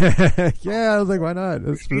moves. Yeah. I was like, why not?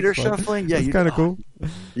 It's Peter shuffling. Yeah. It's kind of cool.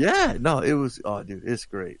 Yeah. No, it was, dude, it's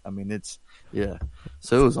great. I mean,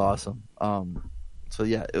 so it was awesome. So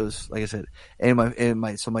yeah, it was, like I said,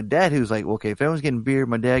 so my dad, he was like, okay, if everyone's getting beer,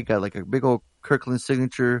 my dad got like a big old Kirkland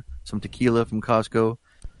signature, some tequila from Costco,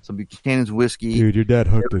 some Buchanan's whiskey. Dude, your dad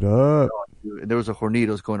hooked it up. And there was a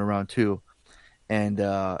Hornitos going around too. And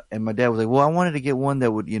my dad was like, well, I wanted to get one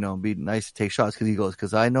that would, you know, be nice to take shots. Cause he goes,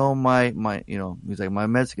 cause I know my, you know, he's like my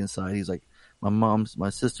Mexican side. He's like my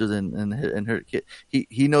sisters and her kid.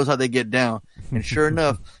 He knows how they get down. And sure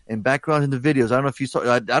enough, in background in the videos, I don't know if you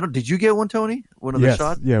saw, did you get one, Tony? One of the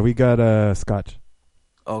shots? Yeah, we got scotch.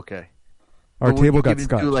 Okay. Our table got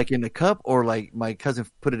scotch. Like in the cup or like my cousin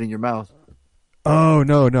put it in your mouth? Oh,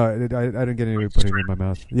 no, I didn't get anybody putting it in my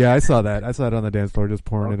mouth. Yeah, I saw that. I saw it on the dance floor, just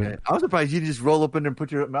pouring it in. I was surprised you just roll up in there and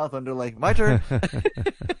put your mouth under, like, my turn.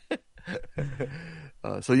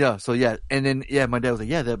 So yeah. And then, my dad was like,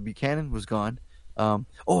 yeah, that Buchanan was gone. That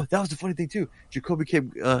was the funny thing too. Jacoby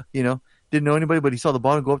came, you know, didn't know anybody, but he saw the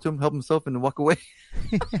bottle, go up to him, help himself, and then walk away.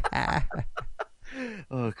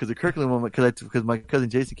 Cause the Kirkland one, cause my cousin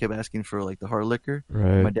Jason kept asking for like the hard liquor.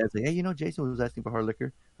 Right. My dad's like, hey, you know, Jason was asking for hard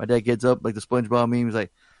liquor. My dad gets up like the SpongeBob meme. He's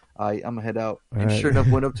like, I'm gonna head out. And sure enough,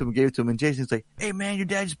 went up to him and gave it to him. And Jason's like, hey man, your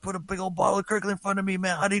dad just put a big old bottle of Kirkland in front of me,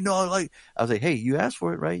 man. How do you know? I was like, hey, you asked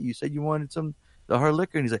for it, right? You said you wanted the hard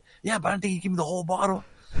liquor. And he's like, yeah, but I don't think he gave me the whole bottle.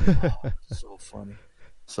 So funny.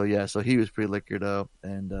 So yeah, so he was pretty liquored up.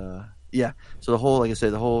 And, so the whole, like I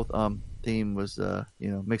said, the whole, theme was,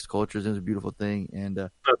 you know, mixed cultures. It was a beautiful thing. And,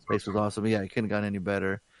 the place was awesome. Yeah, it couldn't have gotten any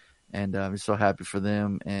better. And, I'm so happy for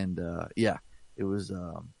them. And, it was,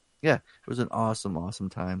 it was an awesome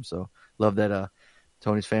time. So love that,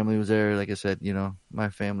 Tony's family was there. Like I said, you know, my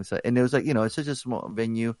family side, and it was like, you know, it's such a small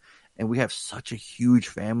venue and we have such a huge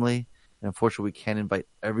family. And unfortunately we can't invite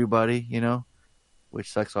everybody, you know,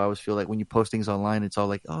 which sucks. So I always feel like when you post things online, it's all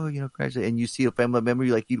like, oh, you know, congratulations. And you see a family member,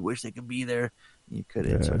 you're like, you'd wish they could be there. And you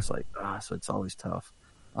couldn't. Yeah. So it's like, so it's always tough.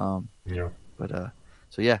 Yeah. But,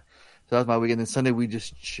 so yeah. So that was my weekend. Then Sunday we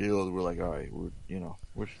just chilled. We're like, all right,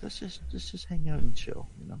 let's just hang out and chill,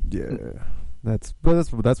 you know? Yeah. That's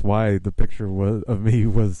why the picture of me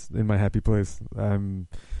was in my happy place. I'm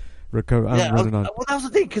running on. Well, that was the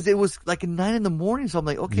thing, because it was like 9 a.m. So I'm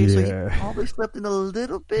like, okay, so you probably slept in a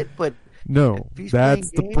little bit, but no,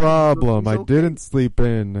 that's the problem. I didn't sleep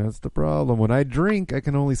in. That's the problem. When I drink, I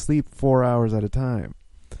can only sleep 4 hours at a time.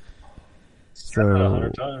 So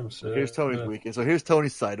 100 times. Here's Tony's weekend. So here's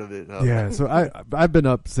Tony's side of it. So I've been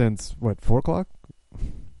up since 4:00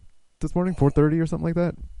 this morning, 4:30 or something like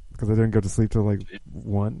that, because I didn't go to sleep till like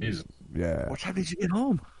 1. Yeah. What time did you get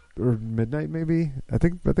home? Or midnight, maybe. I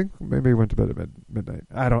think maybe I went to bed at midnight.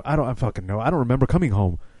 I fucking know. I don't remember coming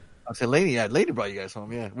home. I said, Lady brought you guys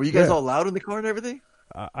home. Yeah. Were you guys all loud in the car and everything?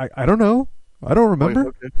 I don't know. I don't remember.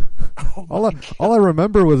 Okay. All I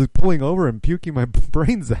remember was pulling over and puking my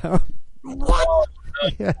brains out. What?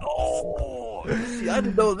 Yeah. Oh, see, I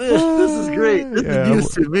didn't know this. This is great. This is news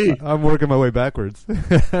to me. I'm working my way backwards.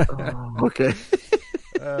 Okay.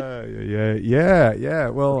 Yeah.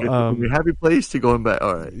 Well, from your happy place to going back.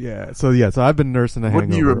 All right. Yeah. So I've been nursing a What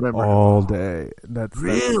do you hangover remember? all day.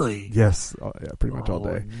 Really? Yes. Oh, yeah, pretty much all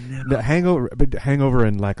day. No. The hangover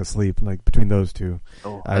and lack of sleep, like between those two,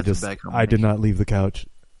 Oh, I did not leave the couch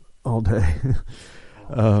all day.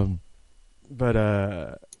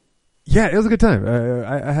 Yeah, it was a good time.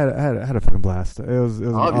 I had a fucking blast. It was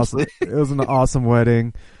Obviously. it was an awesome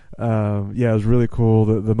wedding. Yeah, it was really cool.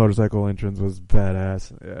 The motorcycle entrance was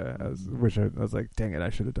badass. Yeah, I was like, dang it, I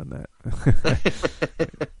should have done that.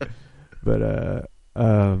 But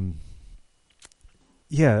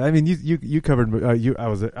yeah, I mean, you covered. I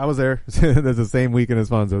was there. That's the same weekend as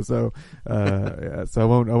Fonzo. So yeah, so I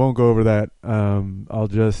won't go over that. I'll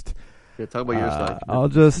just. Yeah, talk about your side. I'll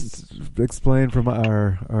just explain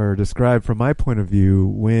or describe from my point of view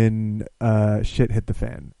when shit hit the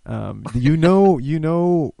fan. You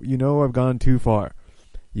know, I've gone too far.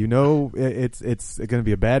 You know, it's going to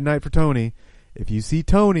be a bad night for Tony if you see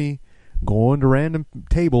Tony going to random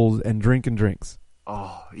tables and drinking drinks.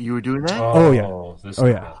 Oh, you were doing that? Oh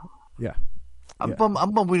yeah. I'm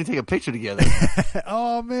bummed we didn't take a picture together.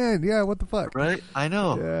 Oh man, yeah. What the fuck? Right? I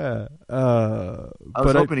know. Yeah. I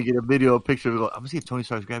was hoping to get a video, a picture. I'm gonna see if Tony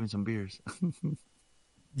starts grabbing some beers.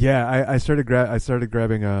 Yeah, I started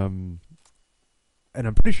grabbing and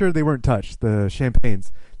I'm pretty sure they weren't touched. The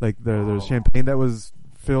champagnes, like the champagne that was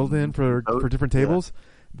filled in for different tables. Yeah.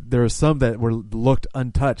 There were some that looked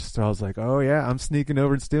untouched, so I was like, "Oh yeah, I'm sneaking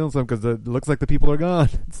over and stealing some because it looks like the people are gone."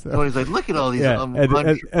 So he's like, "Look at all these." Yeah, and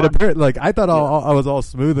apparently, like I thought I was all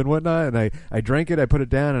smooth and whatnot, and I drank it, I put it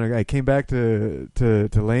down, and I came back to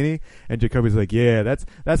Laney, and Jacoby's like, "Yeah, that's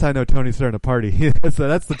how I know Tony's starting a party." So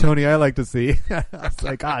that's the Tony I like to see. I was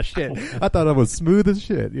like, "Ah, shit!" I thought I was smooth as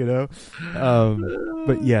shit, you know.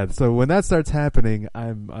 But yeah, so when that starts happening,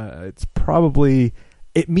 it's probably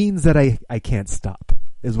it means that I can't stop.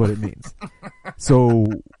 Is what it means. So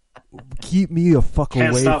keep me a fuck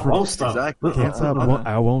Can't away stop, from. won't stop. Exactly. Can't stop.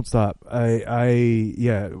 I won't stop.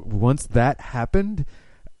 Yeah. Once that happened,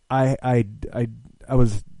 I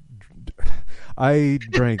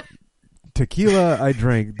drank tequila. I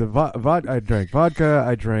drank I drank vodka.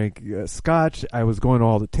 I drank scotch. I was going to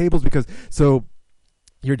all the tables because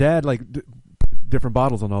your dad different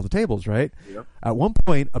bottles on all the tables, right? Yep. At one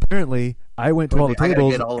point, apparently, I went to all the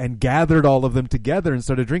tables and gathered all of them together and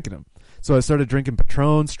started drinking them. So I started drinking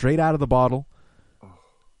Patron straight out of the bottle.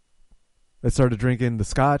 I started drinking the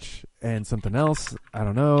scotch and something else. I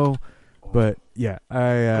don't know. But yeah,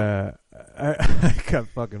 I got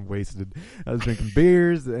fucking wasted. I was drinking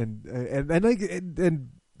beers and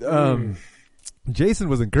Jason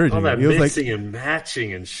was encouraging all that me. He was mixing and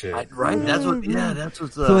matching and shit. Right? That's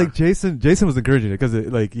what's. So like Jason was encouraging it because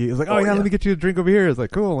he was like, oh yeah, let me get you a drink over here. It's like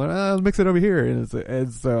cool, I'll mix it over here, and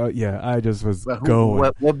so yeah, I just was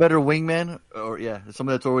going. What better wingman? Or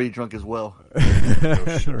someone that's already drunk as well.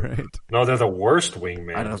 Right? No, they're the worst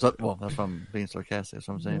wingman. I know. Well, that's why I'm being sarcastic. That's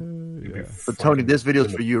what I'm saying. Yeah. But Tony, this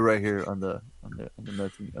video's for you right here on the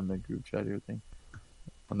group chat here thing,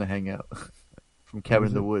 on the hangout from Cabin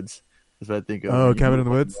in the Woods. That's what I think of. Oh, Cabin in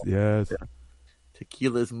the Woods? Yes. Yeah.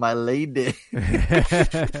 Tequila's my lady.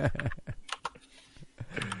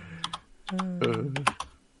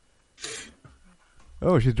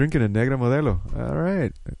 Oh, she's drinking a Negra Modelo. All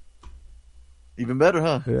right. Even better,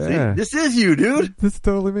 huh? Yeah. See? This is you, dude. This is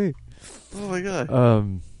totally me. Oh my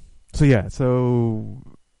god. So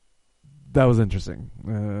that was interesting.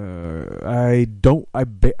 I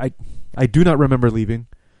do not remember leaving.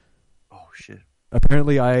 Oh shit.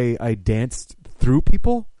 Apparently I danced through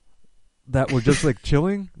people that were just like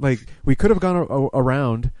chilling. Like we could have gone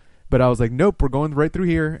around, but I was like, nope, we're going right through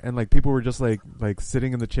here. And like people were just like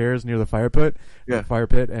sitting in the chairs near the fire pit,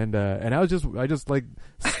 and I just like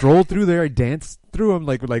strolled through there. I danced through them,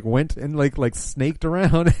 like went and like snaked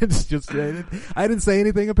around. It's just I didn't say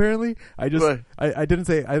anything. Apparently, I didn't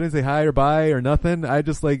say hi or bye or nothing. I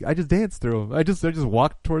just danced through them. I just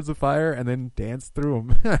walked towards the fire and then danced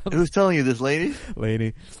through them. Who's telling you this,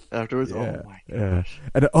 Laney? Afterwards, yeah. Oh my gosh.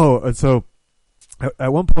 And so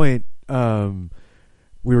at one point,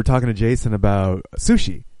 we were talking to Jason about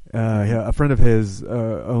sushi. A friend of his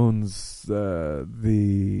owns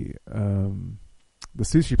the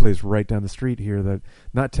sushi place right down the street here. That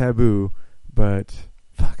not Taboo, but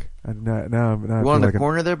fuck. Now the one on the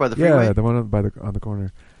corner there by the freeway. Yeah, the one on the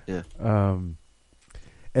corner. Yeah.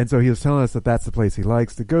 And so he was telling us that that's the place he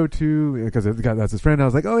likes to go to because that's his friend. I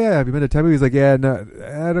was like, oh yeah, have you been to Taboo? He's like, yeah, no,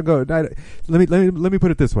 I don't go. Let me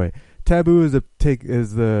put it this way: Taboo is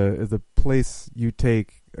the place you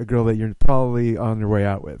take a girl that you're probably on your way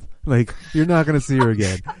out with. Like, you're not going to see her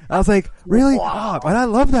again. I was like, really? Oh, and I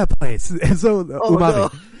love that place. And so,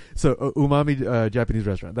 Umami. No. So, Umami Japanese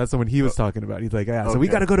restaurant. That's the one he was talking about. He's like, yeah, so we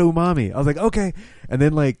got to go to Umami. I was like, okay. And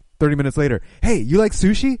then, like, 30 minutes later, hey, you like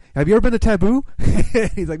sushi? Have you ever been to Taboo?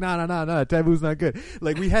 He's like, no, Taboo's not good.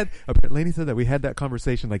 Like, Lainey said that we had that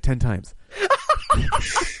conversation like 10 times.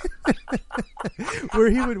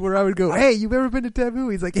 where I would go, hey, you've ever been to Taboo?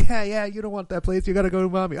 He's like, yeah, you don't want that place. You got to go to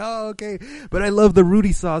Umami. Oh, okay. But I love the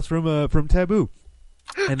Rudy sauce from Taboo.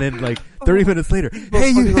 And then, like, 30 minutes later, hey,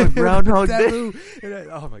 you have Groundhog Day.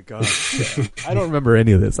 Oh my god, I don't remember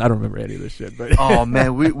any of this. I don't remember any of this shit. But oh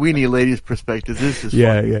man, we need ladies' perspective. This is you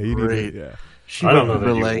great. Need it. Yeah. I don't know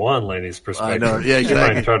that you want ladies' perspective. I know. Yeah, exactly.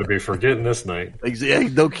 You might try to be forgetting this night. Exactly.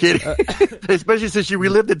 No kidding. Especially since she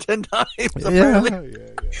relived it 10 times. Apparently.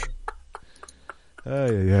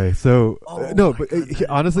 Yeah. So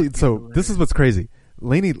honestly, so this is what's crazy.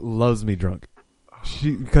 Lainey loves me drunk.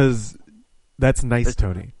 Because that's nice,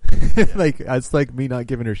 Tony. Like, it's like me not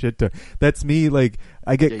giving her shit to. That's me. Like,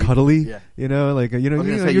 I get cuddly, you know. Like,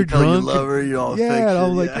 you're drunk. You love her. You all and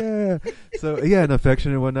I'm like, So and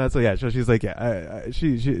affection and whatnot. So yeah, so she's like,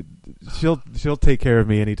 she'll take care of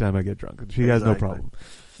me anytime I get drunk. She has no problem.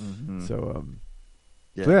 Mm-hmm. So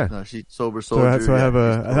no, she's sober soldier. So I have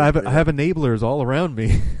enablers all around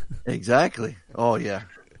me. Exactly. Oh yeah.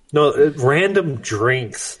 No, random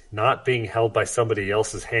drinks not being held by somebody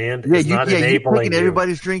else's hand is not enabling you're taking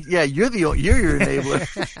everybody's drink. Yeah, you're your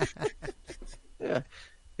enabler. Yeah.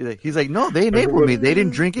 He's like, no, they enabled me. They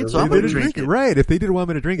didn't drink it, so I'm going to drink it. Right. If they didn't want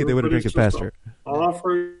me to drink it, they would have drank it faster.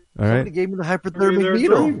 Offer. All right. Somebody gave me the hyperthermic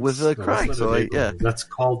needle with a crack. So that's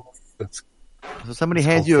called. So somebody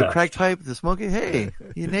hands you a crack pipe to smoke it. Hey,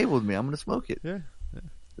 he enabled me. I'm going to smoke it. Yeah.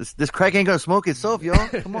 This crack ain't gonna smoke itself, y'all.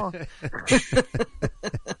 Come on.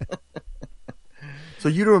 So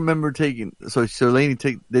you don't remember taking? So Lainey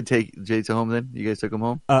did take Jay to home. Then you guys took him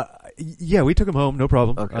home. Yeah, we took him home. No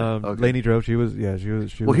problem. Okay. Lainey drove. She was.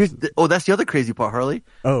 Well, that's the other crazy part, Harley.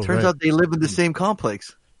 Turns out they live in the same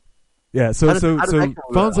complex. Yeah, so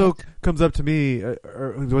Fonzo comes up to me.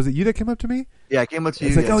 Or was it you that came up to me? Yeah, I came up to you.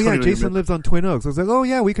 He's like, oh yeah, Jason lives on Twin Oaks. I was like, oh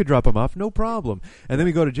yeah, we could drop him off, no problem. And then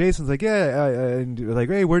we go to Jason's, like, yeah, and we're like,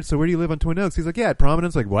 hey, where do you live on Twin Oaks? He's like, yeah, at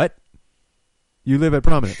Prominence. Like, what? You live at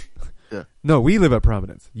Prominence? Yeah. No, we live at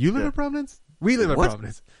Prominence. You live at Prominence? We live at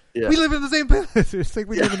Prominence. Yeah. We live in the same place. It's like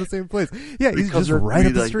we live in the same place. Yeah, he's just right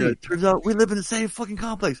up the street. Turns out we live in the same fucking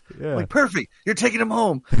complex. Yeah. Like, perfect. You're taking him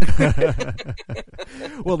home.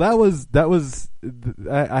 Well, that was.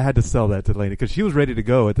 I had to sell that to Lainey because she was ready to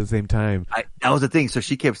go at the same time. That was the thing. So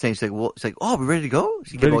she kept saying, she's like, oh, we're ready to go.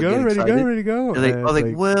 She kept ready to go. And I was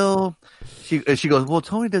like, well, she goes, well,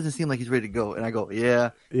 Tony doesn't seem like he's ready to go. And I go, yeah.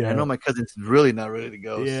 I know my cousin's really not ready to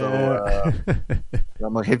go. Yeah. So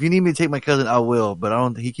I'm like, if you need me to take my cousin, I will. But I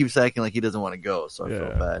don't. He keeps acting like he doesn't want to go. So I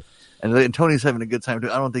feel bad. And Tony's having a good time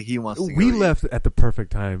too. I don't think he wants to go. We left at the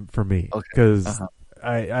perfect time for me because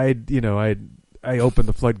I opened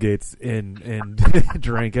the floodgates and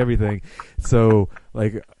drank everything. So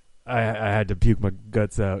like I had to puke my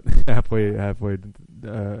guts out halfway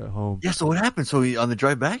home. Yeah. So what happened? So on the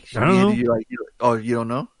drive back, I don't know. You don't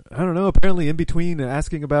know? I don't know. Apparently, in between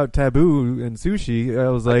asking about Taboo and sushi, I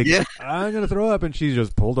was like, I'm gonna throw up, and she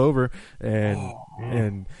just pulled over, and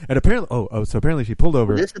apparently, so apparently she pulled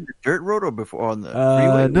over. Was this in the dirt road or before on the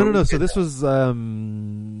freeway? No. So this was it's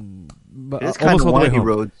almost all the way home.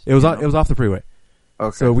 Roads. It was off the freeway.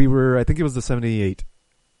 Okay. So we were, I think it was the 78.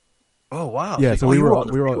 Oh wow! Yeah. So we were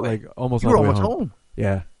like almost all the way home.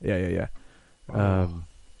 Yeah.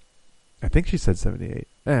 I think she said 78.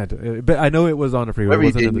 But I know it was on the freeway. It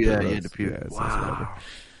wasn't in the roads. Wow.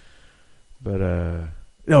 But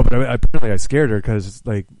no, but apparently I scared her because,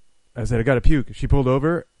 like, I said I got to puke. She pulled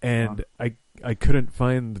over, and I couldn't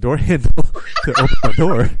find the door handle to open the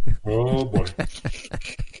door. Oh boy!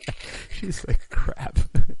 She's like, crap.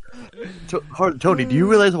 Tony, do you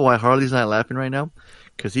realize why Harley's not laughing right now?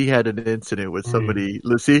 Because he had an incident with somebody.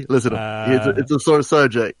 Listen to him. It's a sore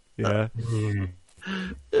subject. Yeah.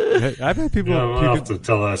 I've had people. I'll have to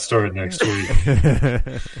tell that story next week.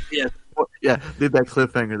 Yeah. Leave that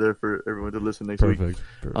cliffhanger there for everyone to listen next week. Perfect.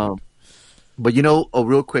 But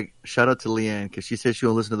real quick, shout out to Leanne because she said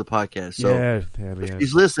she'll listen to the podcast. So if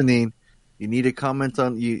she's listening, you need to comment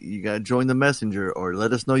on you got to join the messenger or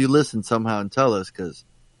let us know you listened somehow and tell us because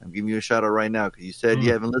I'm giving you a shout out right now because you said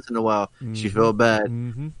you haven't listened in a while. Mm-hmm. She felt bad.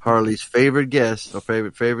 Mm-hmm. Harley's favorite guest or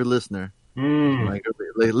favorite listener. Like,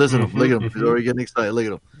 listen, look at him. He's already getting excited. Look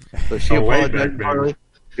at him. So she apologized, Harley.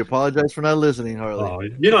 You apologize for not listening, Harley. Oh,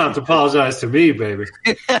 you don't have to apologize to me, baby.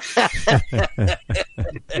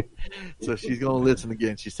 So she's gonna listen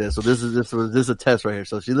again. She says. So this is a test right here.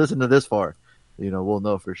 So if she listened to this far, we'll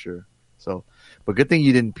know for sure. So, but good thing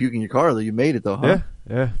you didn't puke in your car. Though you made it though, huh?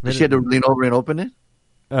 Yeah. Did she had to lean over and open it?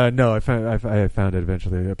 No, I found it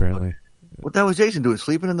eventually. Apparently. What the hell was Jason doing?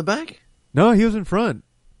 Sleeping in the back? No, he was in front.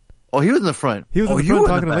 Oh, he was in the front. He was in the front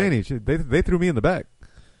talking to Lainey. They threw me in the back.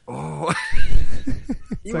 Oh.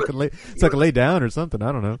 So I could lay down or something.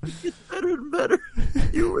 I don't know. It gets better and better.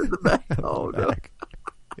 You were in the back. Oh no.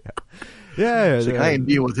 Yeah. She's like, I ain't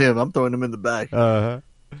dealing with him. I'm throwing him in the back. Oh,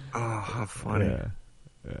 how funny.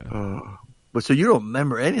 Yeah. But so you don't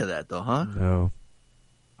remember any of that though, huh? No.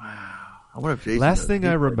 Wow. I wonder if Jason. Last thing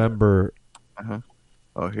I remember.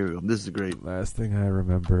 Oh, here we go. This is great. Last thing I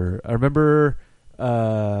remember. You remember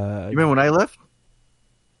when I left?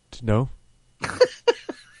 No.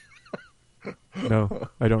 No,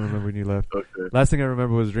 I don't remember when you left. Okay. Last thing I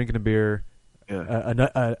remember was drinking a beer. Yeah.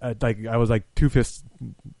 Like I was like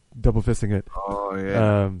double fisting it. Oh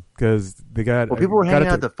yeah. Because they got. Well, people were hanging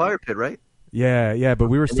out at the fire pit, right? Yeah, but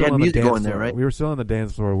we were still on the dance floor. There, right? We were still on the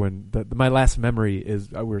dance floor when my last memory is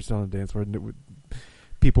we were still on the dance floor.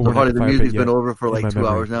 People were. The music's been over for like 2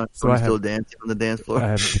 hours now. So I'm still dancing on the dance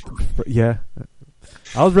floor. Yeah.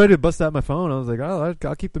 I was ready to bust out my phone. I was like,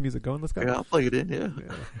 I'll keep the music going. Let's go. Yeah, I'll plug it in. Yeah.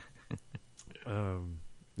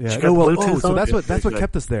 So that's what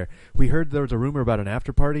kept us there. We heard there was a rumor about an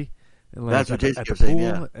after party. That's what Jason kept saying.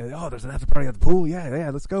 Yeah. Oh, there's an after party at the pool.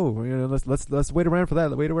 Yeah. Let's go. Let's wait around for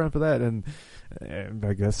that. And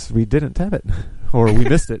I guess we didn't have it, or we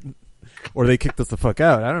missed it, or they kicked us the fuck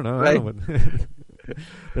out. I don't know. Right.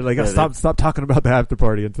 They're like, stop talking about the after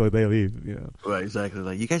party until they leave. Right. Exactly.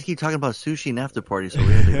 Like you guys keep talking about sushi and after party, so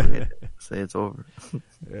we had to say it's over.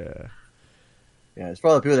 Yeah. Yeah, it's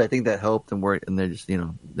probably people that think that helped and worked, and they just, they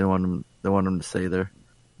want them to stay there.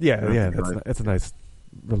 Yeah. That's a nice,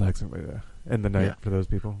 relaxing way to end the night for those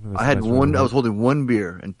people. I had one. I was holding one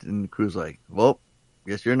beer, and the crew's like, "Well,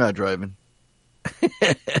 guess you're not driving."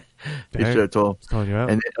 They should have told him. He's calling you out.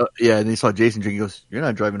 And and he saw Jason drink. He goes, "You're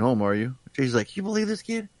not driving home, are you?" Jason's like, "You believe this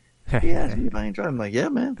kid?" Yeah, I ain't driving. I'm like, "Yeah,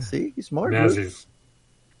 man. See, he's smart." Mazzy's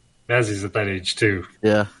at that age too.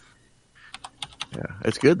 Yeah. Yeah,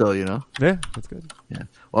 it's good though, Yeah, it's good. Yeah.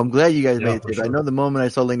 Well, I'm glad you guys made it safe. Sure. I know the moment I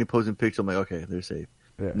saw Lainey posting pictures, I'm like, okay, they're safe.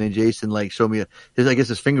 Yeah. And then Jason showed me I guess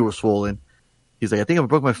his finger was swollen. He's like, I think I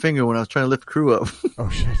broke my finger when I was trying to lift crew up. Oh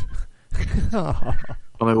shit.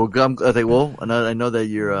 I'm like, well, I know that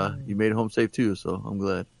you made it home safe too, so I'm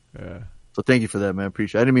glad. Yeah. So thank you for that, man. I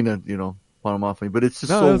appreciate it. I didn't mean to, pawn him off me, but it's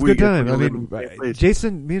just so weird. It was a good time. I mean,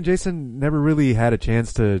 me and Jason never really had a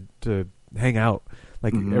chance to hang out.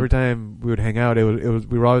 Like every time we would hang out, we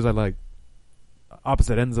were always at like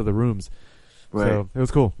opposite ends of the rooms. Right. So it was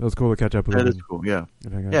cool. It was cool to catch up with him. That is cool. Yeah.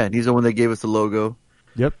 And he's the one that gave us the logo.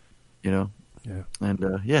 Yep. Yeah.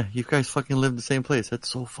 And you guys fucking live in the same place. That's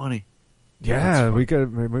so funny. Yeah, we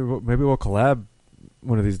could maybe we'll collab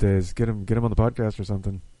one of these days. Get him on the podcast or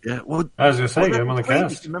something. Yeah. Well, I was gonna say, get him on the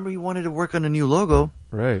cast. Remember, you wanted to work on a new logo,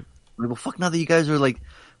 right? Well, fuck. Now that you guys are like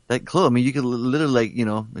that close, I mean, you could literally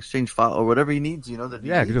exchange file or whatever he needs. That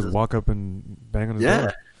I could just walk up and bang on his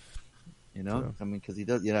door. So. I mean, because he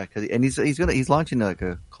does. Yeah, and he's launching like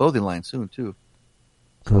a clothing line soon too.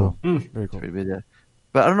 Cool. So, very cool. Pretty big, yeah.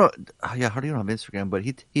 But I don't know. Yeah, Harley don't have Instagram, but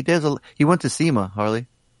he does. He went to SEMA, Harley.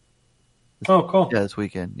 Oh, cool. Yeah, this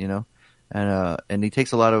weekend, and he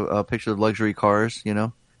takes a lot of pictures of luxury cars,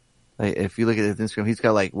 Like if you look at his Instagram, he's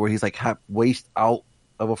got like where he's like half waist out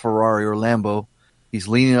of a Ferrari or Lambo. He's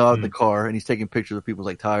leaning out of the car and he's taking pictures of people's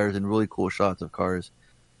like tires and really cool shots of cars.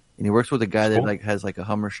 And he works with a guy that like has like a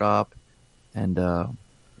Hummer shop, and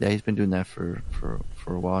he's been doing that for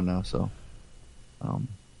a while now. So,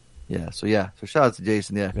 So shout out to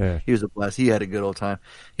Jason. Yeah, he was a blast. He had a good old time.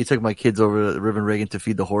 He took my kids over to River Reagan to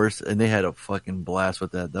feed the horse, and they had a fucking blast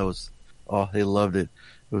with that. That was, they loved it.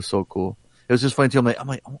 It was so cool. It was just funny too. I'm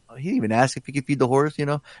like, he didn't even ask if he could feed the horse,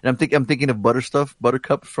 And I'm thinking of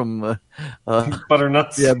Buttercup from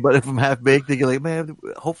Butternuts. Yeah, but from Half Baked, thinking like, man,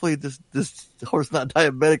 hopefully this horse not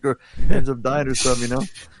diabetic or ends up dying or something,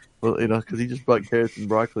 Well, because he just brought carrots and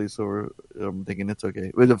broccoli, so I'm thinking it's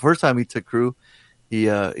okay. But the first time he took crew, he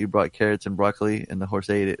brought carrots and broccoli, and the horse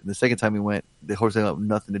ate it. And the second time he went, the horse had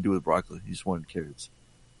nothing to do with broccoli. He just wanted carrots.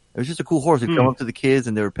 It was just a cool horse. He'd come up to the kids,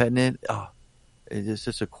 and they were petting it. Oh, it's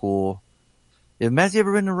just a cool. Have Mazzy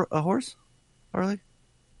ever ridden a horse, Harley?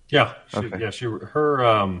 Yeah,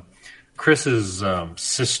 Chris's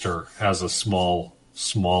sister has a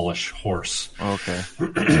smallish horse. Okay.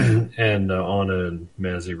 And Anna and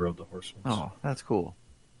Mazzy rode the horse once. Oh, that's cool.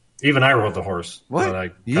 Even I rode the horse. What? But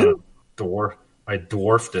I You? I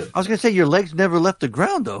dwarfed it. I was gonna say your legs never left the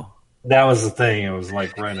ground though. That was the thing. It was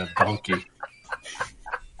like riding a donkey.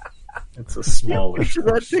 It's a smaller. Picture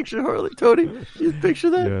that picture, Harley. Tony, you picture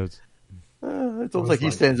that? Yes. It's almost like he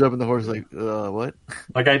stands up and the horse is like, what?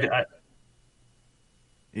 Like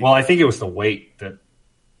well, I think it was the weight that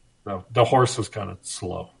the horse was kind of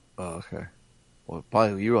slow. Oh, okay. Well,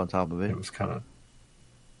 probably you were on top of it. It was kind of,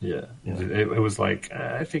 yeah. It was like,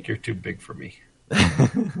 I think you're too big for me.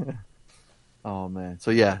 Oh man.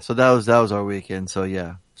 So yeah. So that was our weekend. So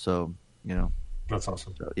yeah. So that's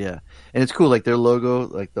awesome. So, yeah, and it's cool. Like their logo,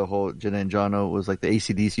 like the whole Jenna and Jono was like the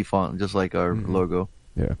AC/DC font, just like our logo.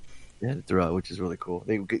 Yeah. Yeah, throughout, which is really cool.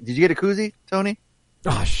 Did you get a koozie, Tony?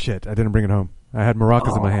 Oh shit! I didn't bring it home. I had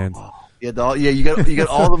maracas in my hands. Yeah, you got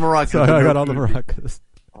all the maracas. So I got all the maracas.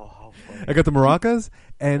 I got the maracas,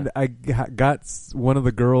 and I got one of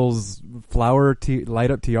the girls' flower light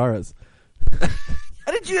up tiaras.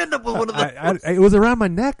 How did you end up with one of those? It was around my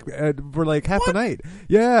neck for like half the night.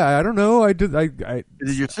 Yeah, I don't know. I did.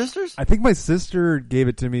 Is it your sister's? I think my sister gave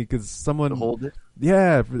it to me because someone hold it.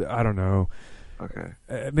 Yeah, I don't know. Okay.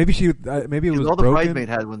 Maybe maybe it was all the broken. bridesmaid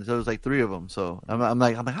had one, so there was like 3 of them. So I'm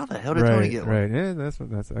like, how the hell did Tony get one? Right. Yeah, that's.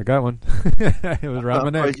 I got one. It was around my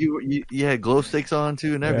neck. You had glow sticks on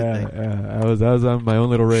too and everything. Yeah. I was on my own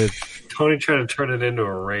little rave. Tony tried to turn it into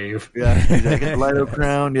a rave. Yeah, I got the light up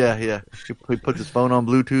crown. Yeah. He puts his phone on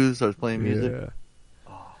Bluetooth, starts playing music. Yeah.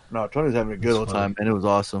 No, Tony's having a good old time, and it was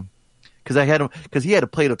awesome. Because he had a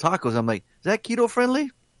plate of tacos. I'm like, is that keto friendly?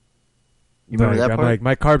 You remember that part? I'm like,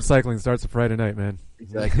 my carb cycling starts a Friday night, man.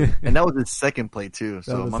 Exactly. And that was his second plate too.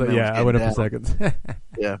 So my man I went up for seconds.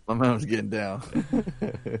 Yeah, my man was getting down.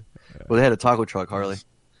 Well, they had a taco truck, Harley.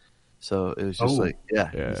 So it was just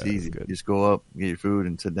it's easy. You just go up, get your food,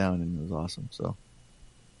 and sit down, and it was awesome. So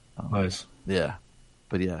nice. Yeah,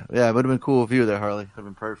 but it would have been cool if you were there, Harley. It would have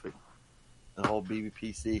been perfect. The whole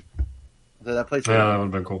BBPC. That place. Yeah, that would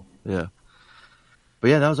have been cool. Yeah. But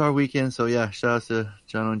yeah, that was our weekend. So yeah, shout out to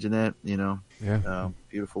John and Jeanette.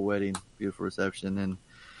 Beautiful wedding, beautiful reception, and it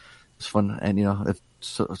was fun. And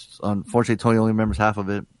unfortunately, Tony only remembers half of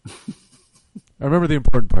it. I remember the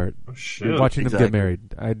important part. Watching them get married.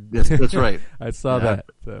 Yes, that's right. I saw that.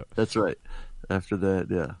 So. That's right. After that,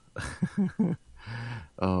 yeah.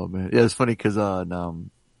 Oh man, yeah. It's funny because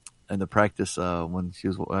in the practice when she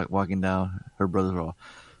was walking down, her brothers were all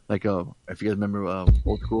like, if you guys remember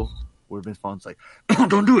old school. Where Vince Vaughn's like,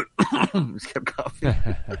 don't do it. Just kept coughing.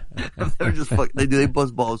 They're just they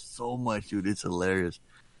buzz balls so much, dude. It's hilarious.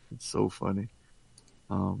 It's so funny.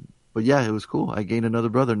 But yeah, it was cool. I gained another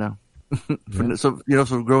brother now. So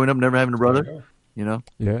growing up, never having a brother,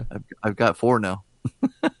 Yeah. I've got 4 now.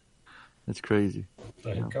 That's crazy.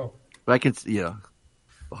 There you go. But I can,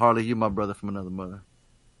 Harley, you're my brother from another mother.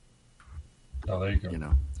 Oh, there you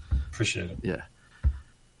go. Appreciate it. Yeah.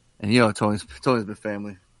 And Tony's been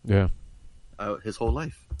family. Yeah. His whole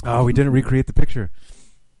life. Oh, we didn't recreate the picture.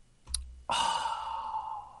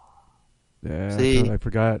 Yeah, See? I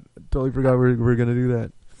forgot. Totally forgot we were going to do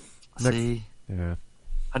that. See? Yeah.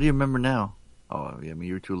 How do you remember now? Oh, yeah, I mean,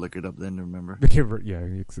 you were too liquored up then to remember. Yeah,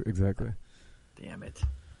 exactly. Damn it.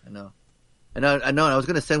 I know. And I was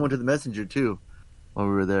going to send one to the messenger, too, while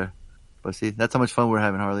we were there. But see, that's how much fun we're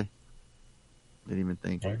having, Harley. Didn't even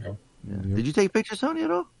think. There you go. Yeah. Yep. Did you take pictures, Tony,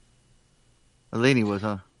 at all? Lainey was,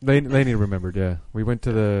 huh? Lainey remembered, yeah. We went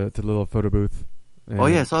to the little photo booth. And,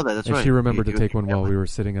 I saw that. That's right. And she remembered to take one while we were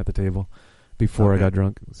sitting at the table before I got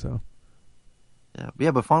drunk. So.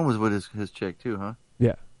 Yeah, but Fawn was with his chick too, huh?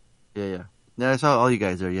 Yeah. Yeah. Yeah, I saw all you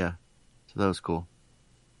guys there. Yeah, so that was cool.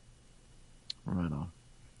 Right on.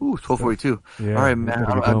 Ooh, 12:42. Yeah, all right, man.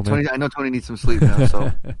 I know Tony needs some sleep now,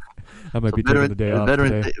 so I might be taking the day off.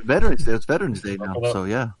 Veterans Day. It's Veterans Day now, so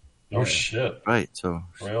yeah. Oh shit! Right, so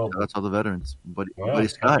that's all the veterans. Buddy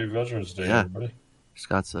Scott. Happy Veterans Day, yeah. everybody.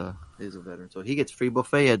 Scott's is a veteran, so he gets free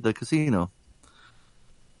buffet at the casino.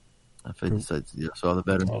 So all the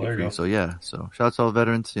veterans. Oh, there you go. So yeah, so shout out to all the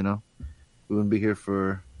veterans. We wouldn't be here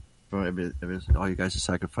for all you guys to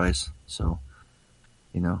sacrifice. So,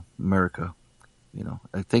 America.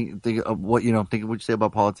 I think of what think of what you say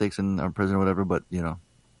about politics and our president or whatever, but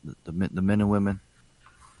the men and women.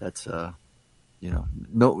 That's no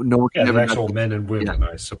one can ever. Actual men and women,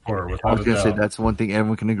 I support. I was going to say that's one thing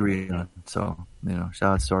everyone can agree on. So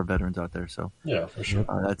shout out to our veterans out there. So yeah, for sure.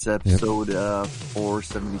 That's episode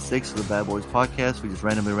 476 of the Bad Boys Podcast. We just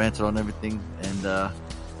randomly ranted on everything, and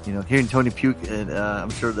hearing Tony puke, I'm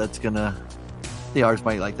sure that's gonna They are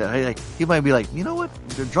might like that. Like, he might be like, you know what?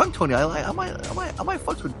 The drunk Tony, I might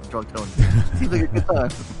fucks with drunk Tony. Seems like a good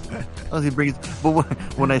time. He brings. But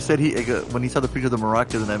when I said when he saw the picture of the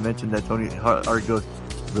maracas and I mentioned that Tony Hart goes,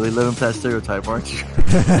 really living past stereotype, aren't you?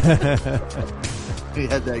 he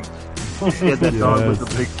had that dog with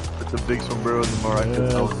the big sombrero and the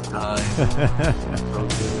maracas all the time. So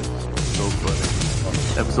good, so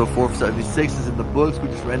funny. Episode 476 is in the books. We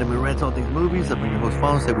just randomly rant all these movies. I've been your host,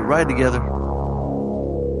 Fawn. Say we ride together.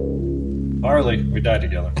 Harley, we die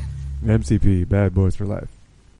together. MCP, Bad Boys for Life.